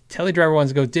 Telly Driver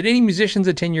wants to go, did any musicians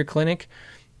attend your clinic?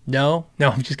 No,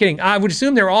 I'm just kidding. I would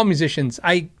assume they're all musicians.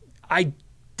 I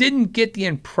didn't get the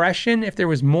impression if there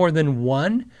was more than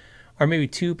one or maybe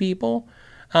two people.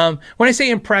 When I say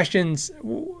impressions,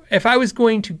 if I was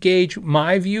going to gauge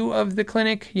my view of the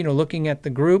clinic, looking at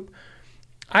the group,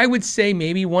 I would say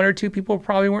maybe one or two people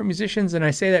probably weren't musicians. And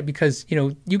I say that because,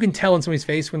 you can tell in somebody's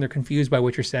face when they're confused by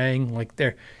what you're saying. Like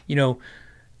they're,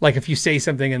 like if you say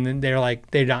something and then they're like,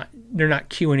 they're not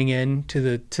cueing in to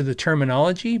the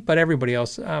terminology, but everybody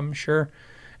else, sure.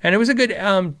 And it was a good,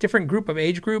 different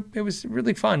age group. It was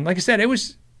really fun. Like I said,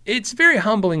 it's a very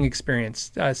humbling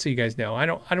experience. So you guys know, I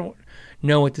don't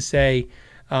know what to say.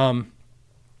 It's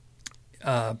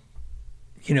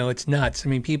nuts. I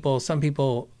mean, some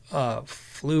people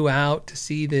flew out to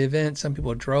see the event. Some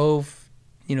people drove,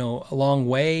 a long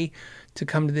way to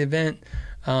come to the event.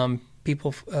 Person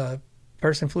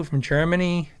flew from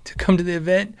Germany to come to the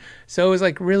event. So it was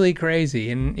like really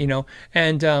crazy. And,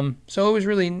 so it was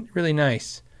really, really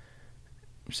nice.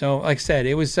 So like I said,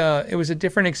 it was a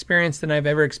different experience than I've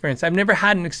ever experienced. I've never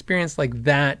had an experience like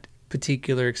that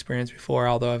particular experience before,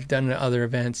 although I've done other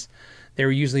events. They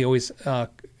were usually always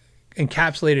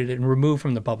encapsulated and removed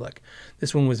from the public.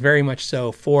 This one was very much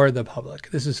so for the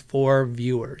public. This is for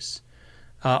viewers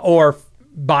or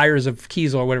buyers of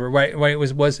Kiesel or whatever. Right? It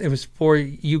was for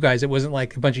you guys. It wasn't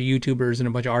like a bunch of YouTubers and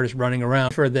a bunch of artists running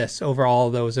around for this over all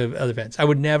of those other events. I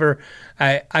would never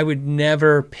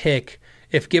pick,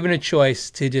 if given a choice,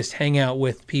 to just hang out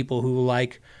with people who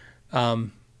like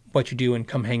what you do and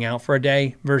come hang out for a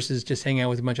day versus just hang out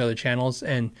with a bunch of other channels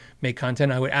and make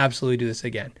content. I would absolutely do this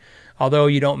again. Although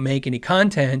you don't make any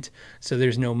content, so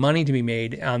there's no money to be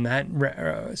made on that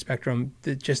spectrum,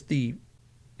 it's just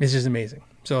amazing.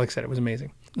 So like I said, it was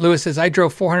amazing. Lewis says, I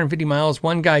drove 450 miles.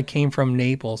 One guy came from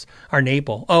Naples.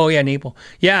 Oh, yeah, Naples.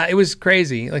 Yeah, it was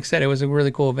crazy. Like I said, it was a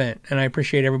really cool event, and I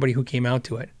appreciate everybody who came out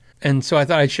to it. And so I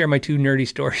thought I'd share my 2 nerdy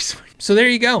stories. So there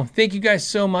you go. Thank you guys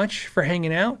so much for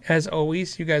hanging out. As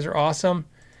always, you guys are awesome.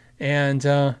 And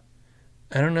I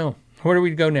don't know. Where do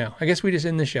we go now? I guess we just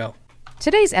end the show.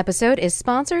 Today's episode is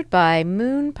sponsored by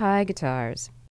Moon Pie Guitars.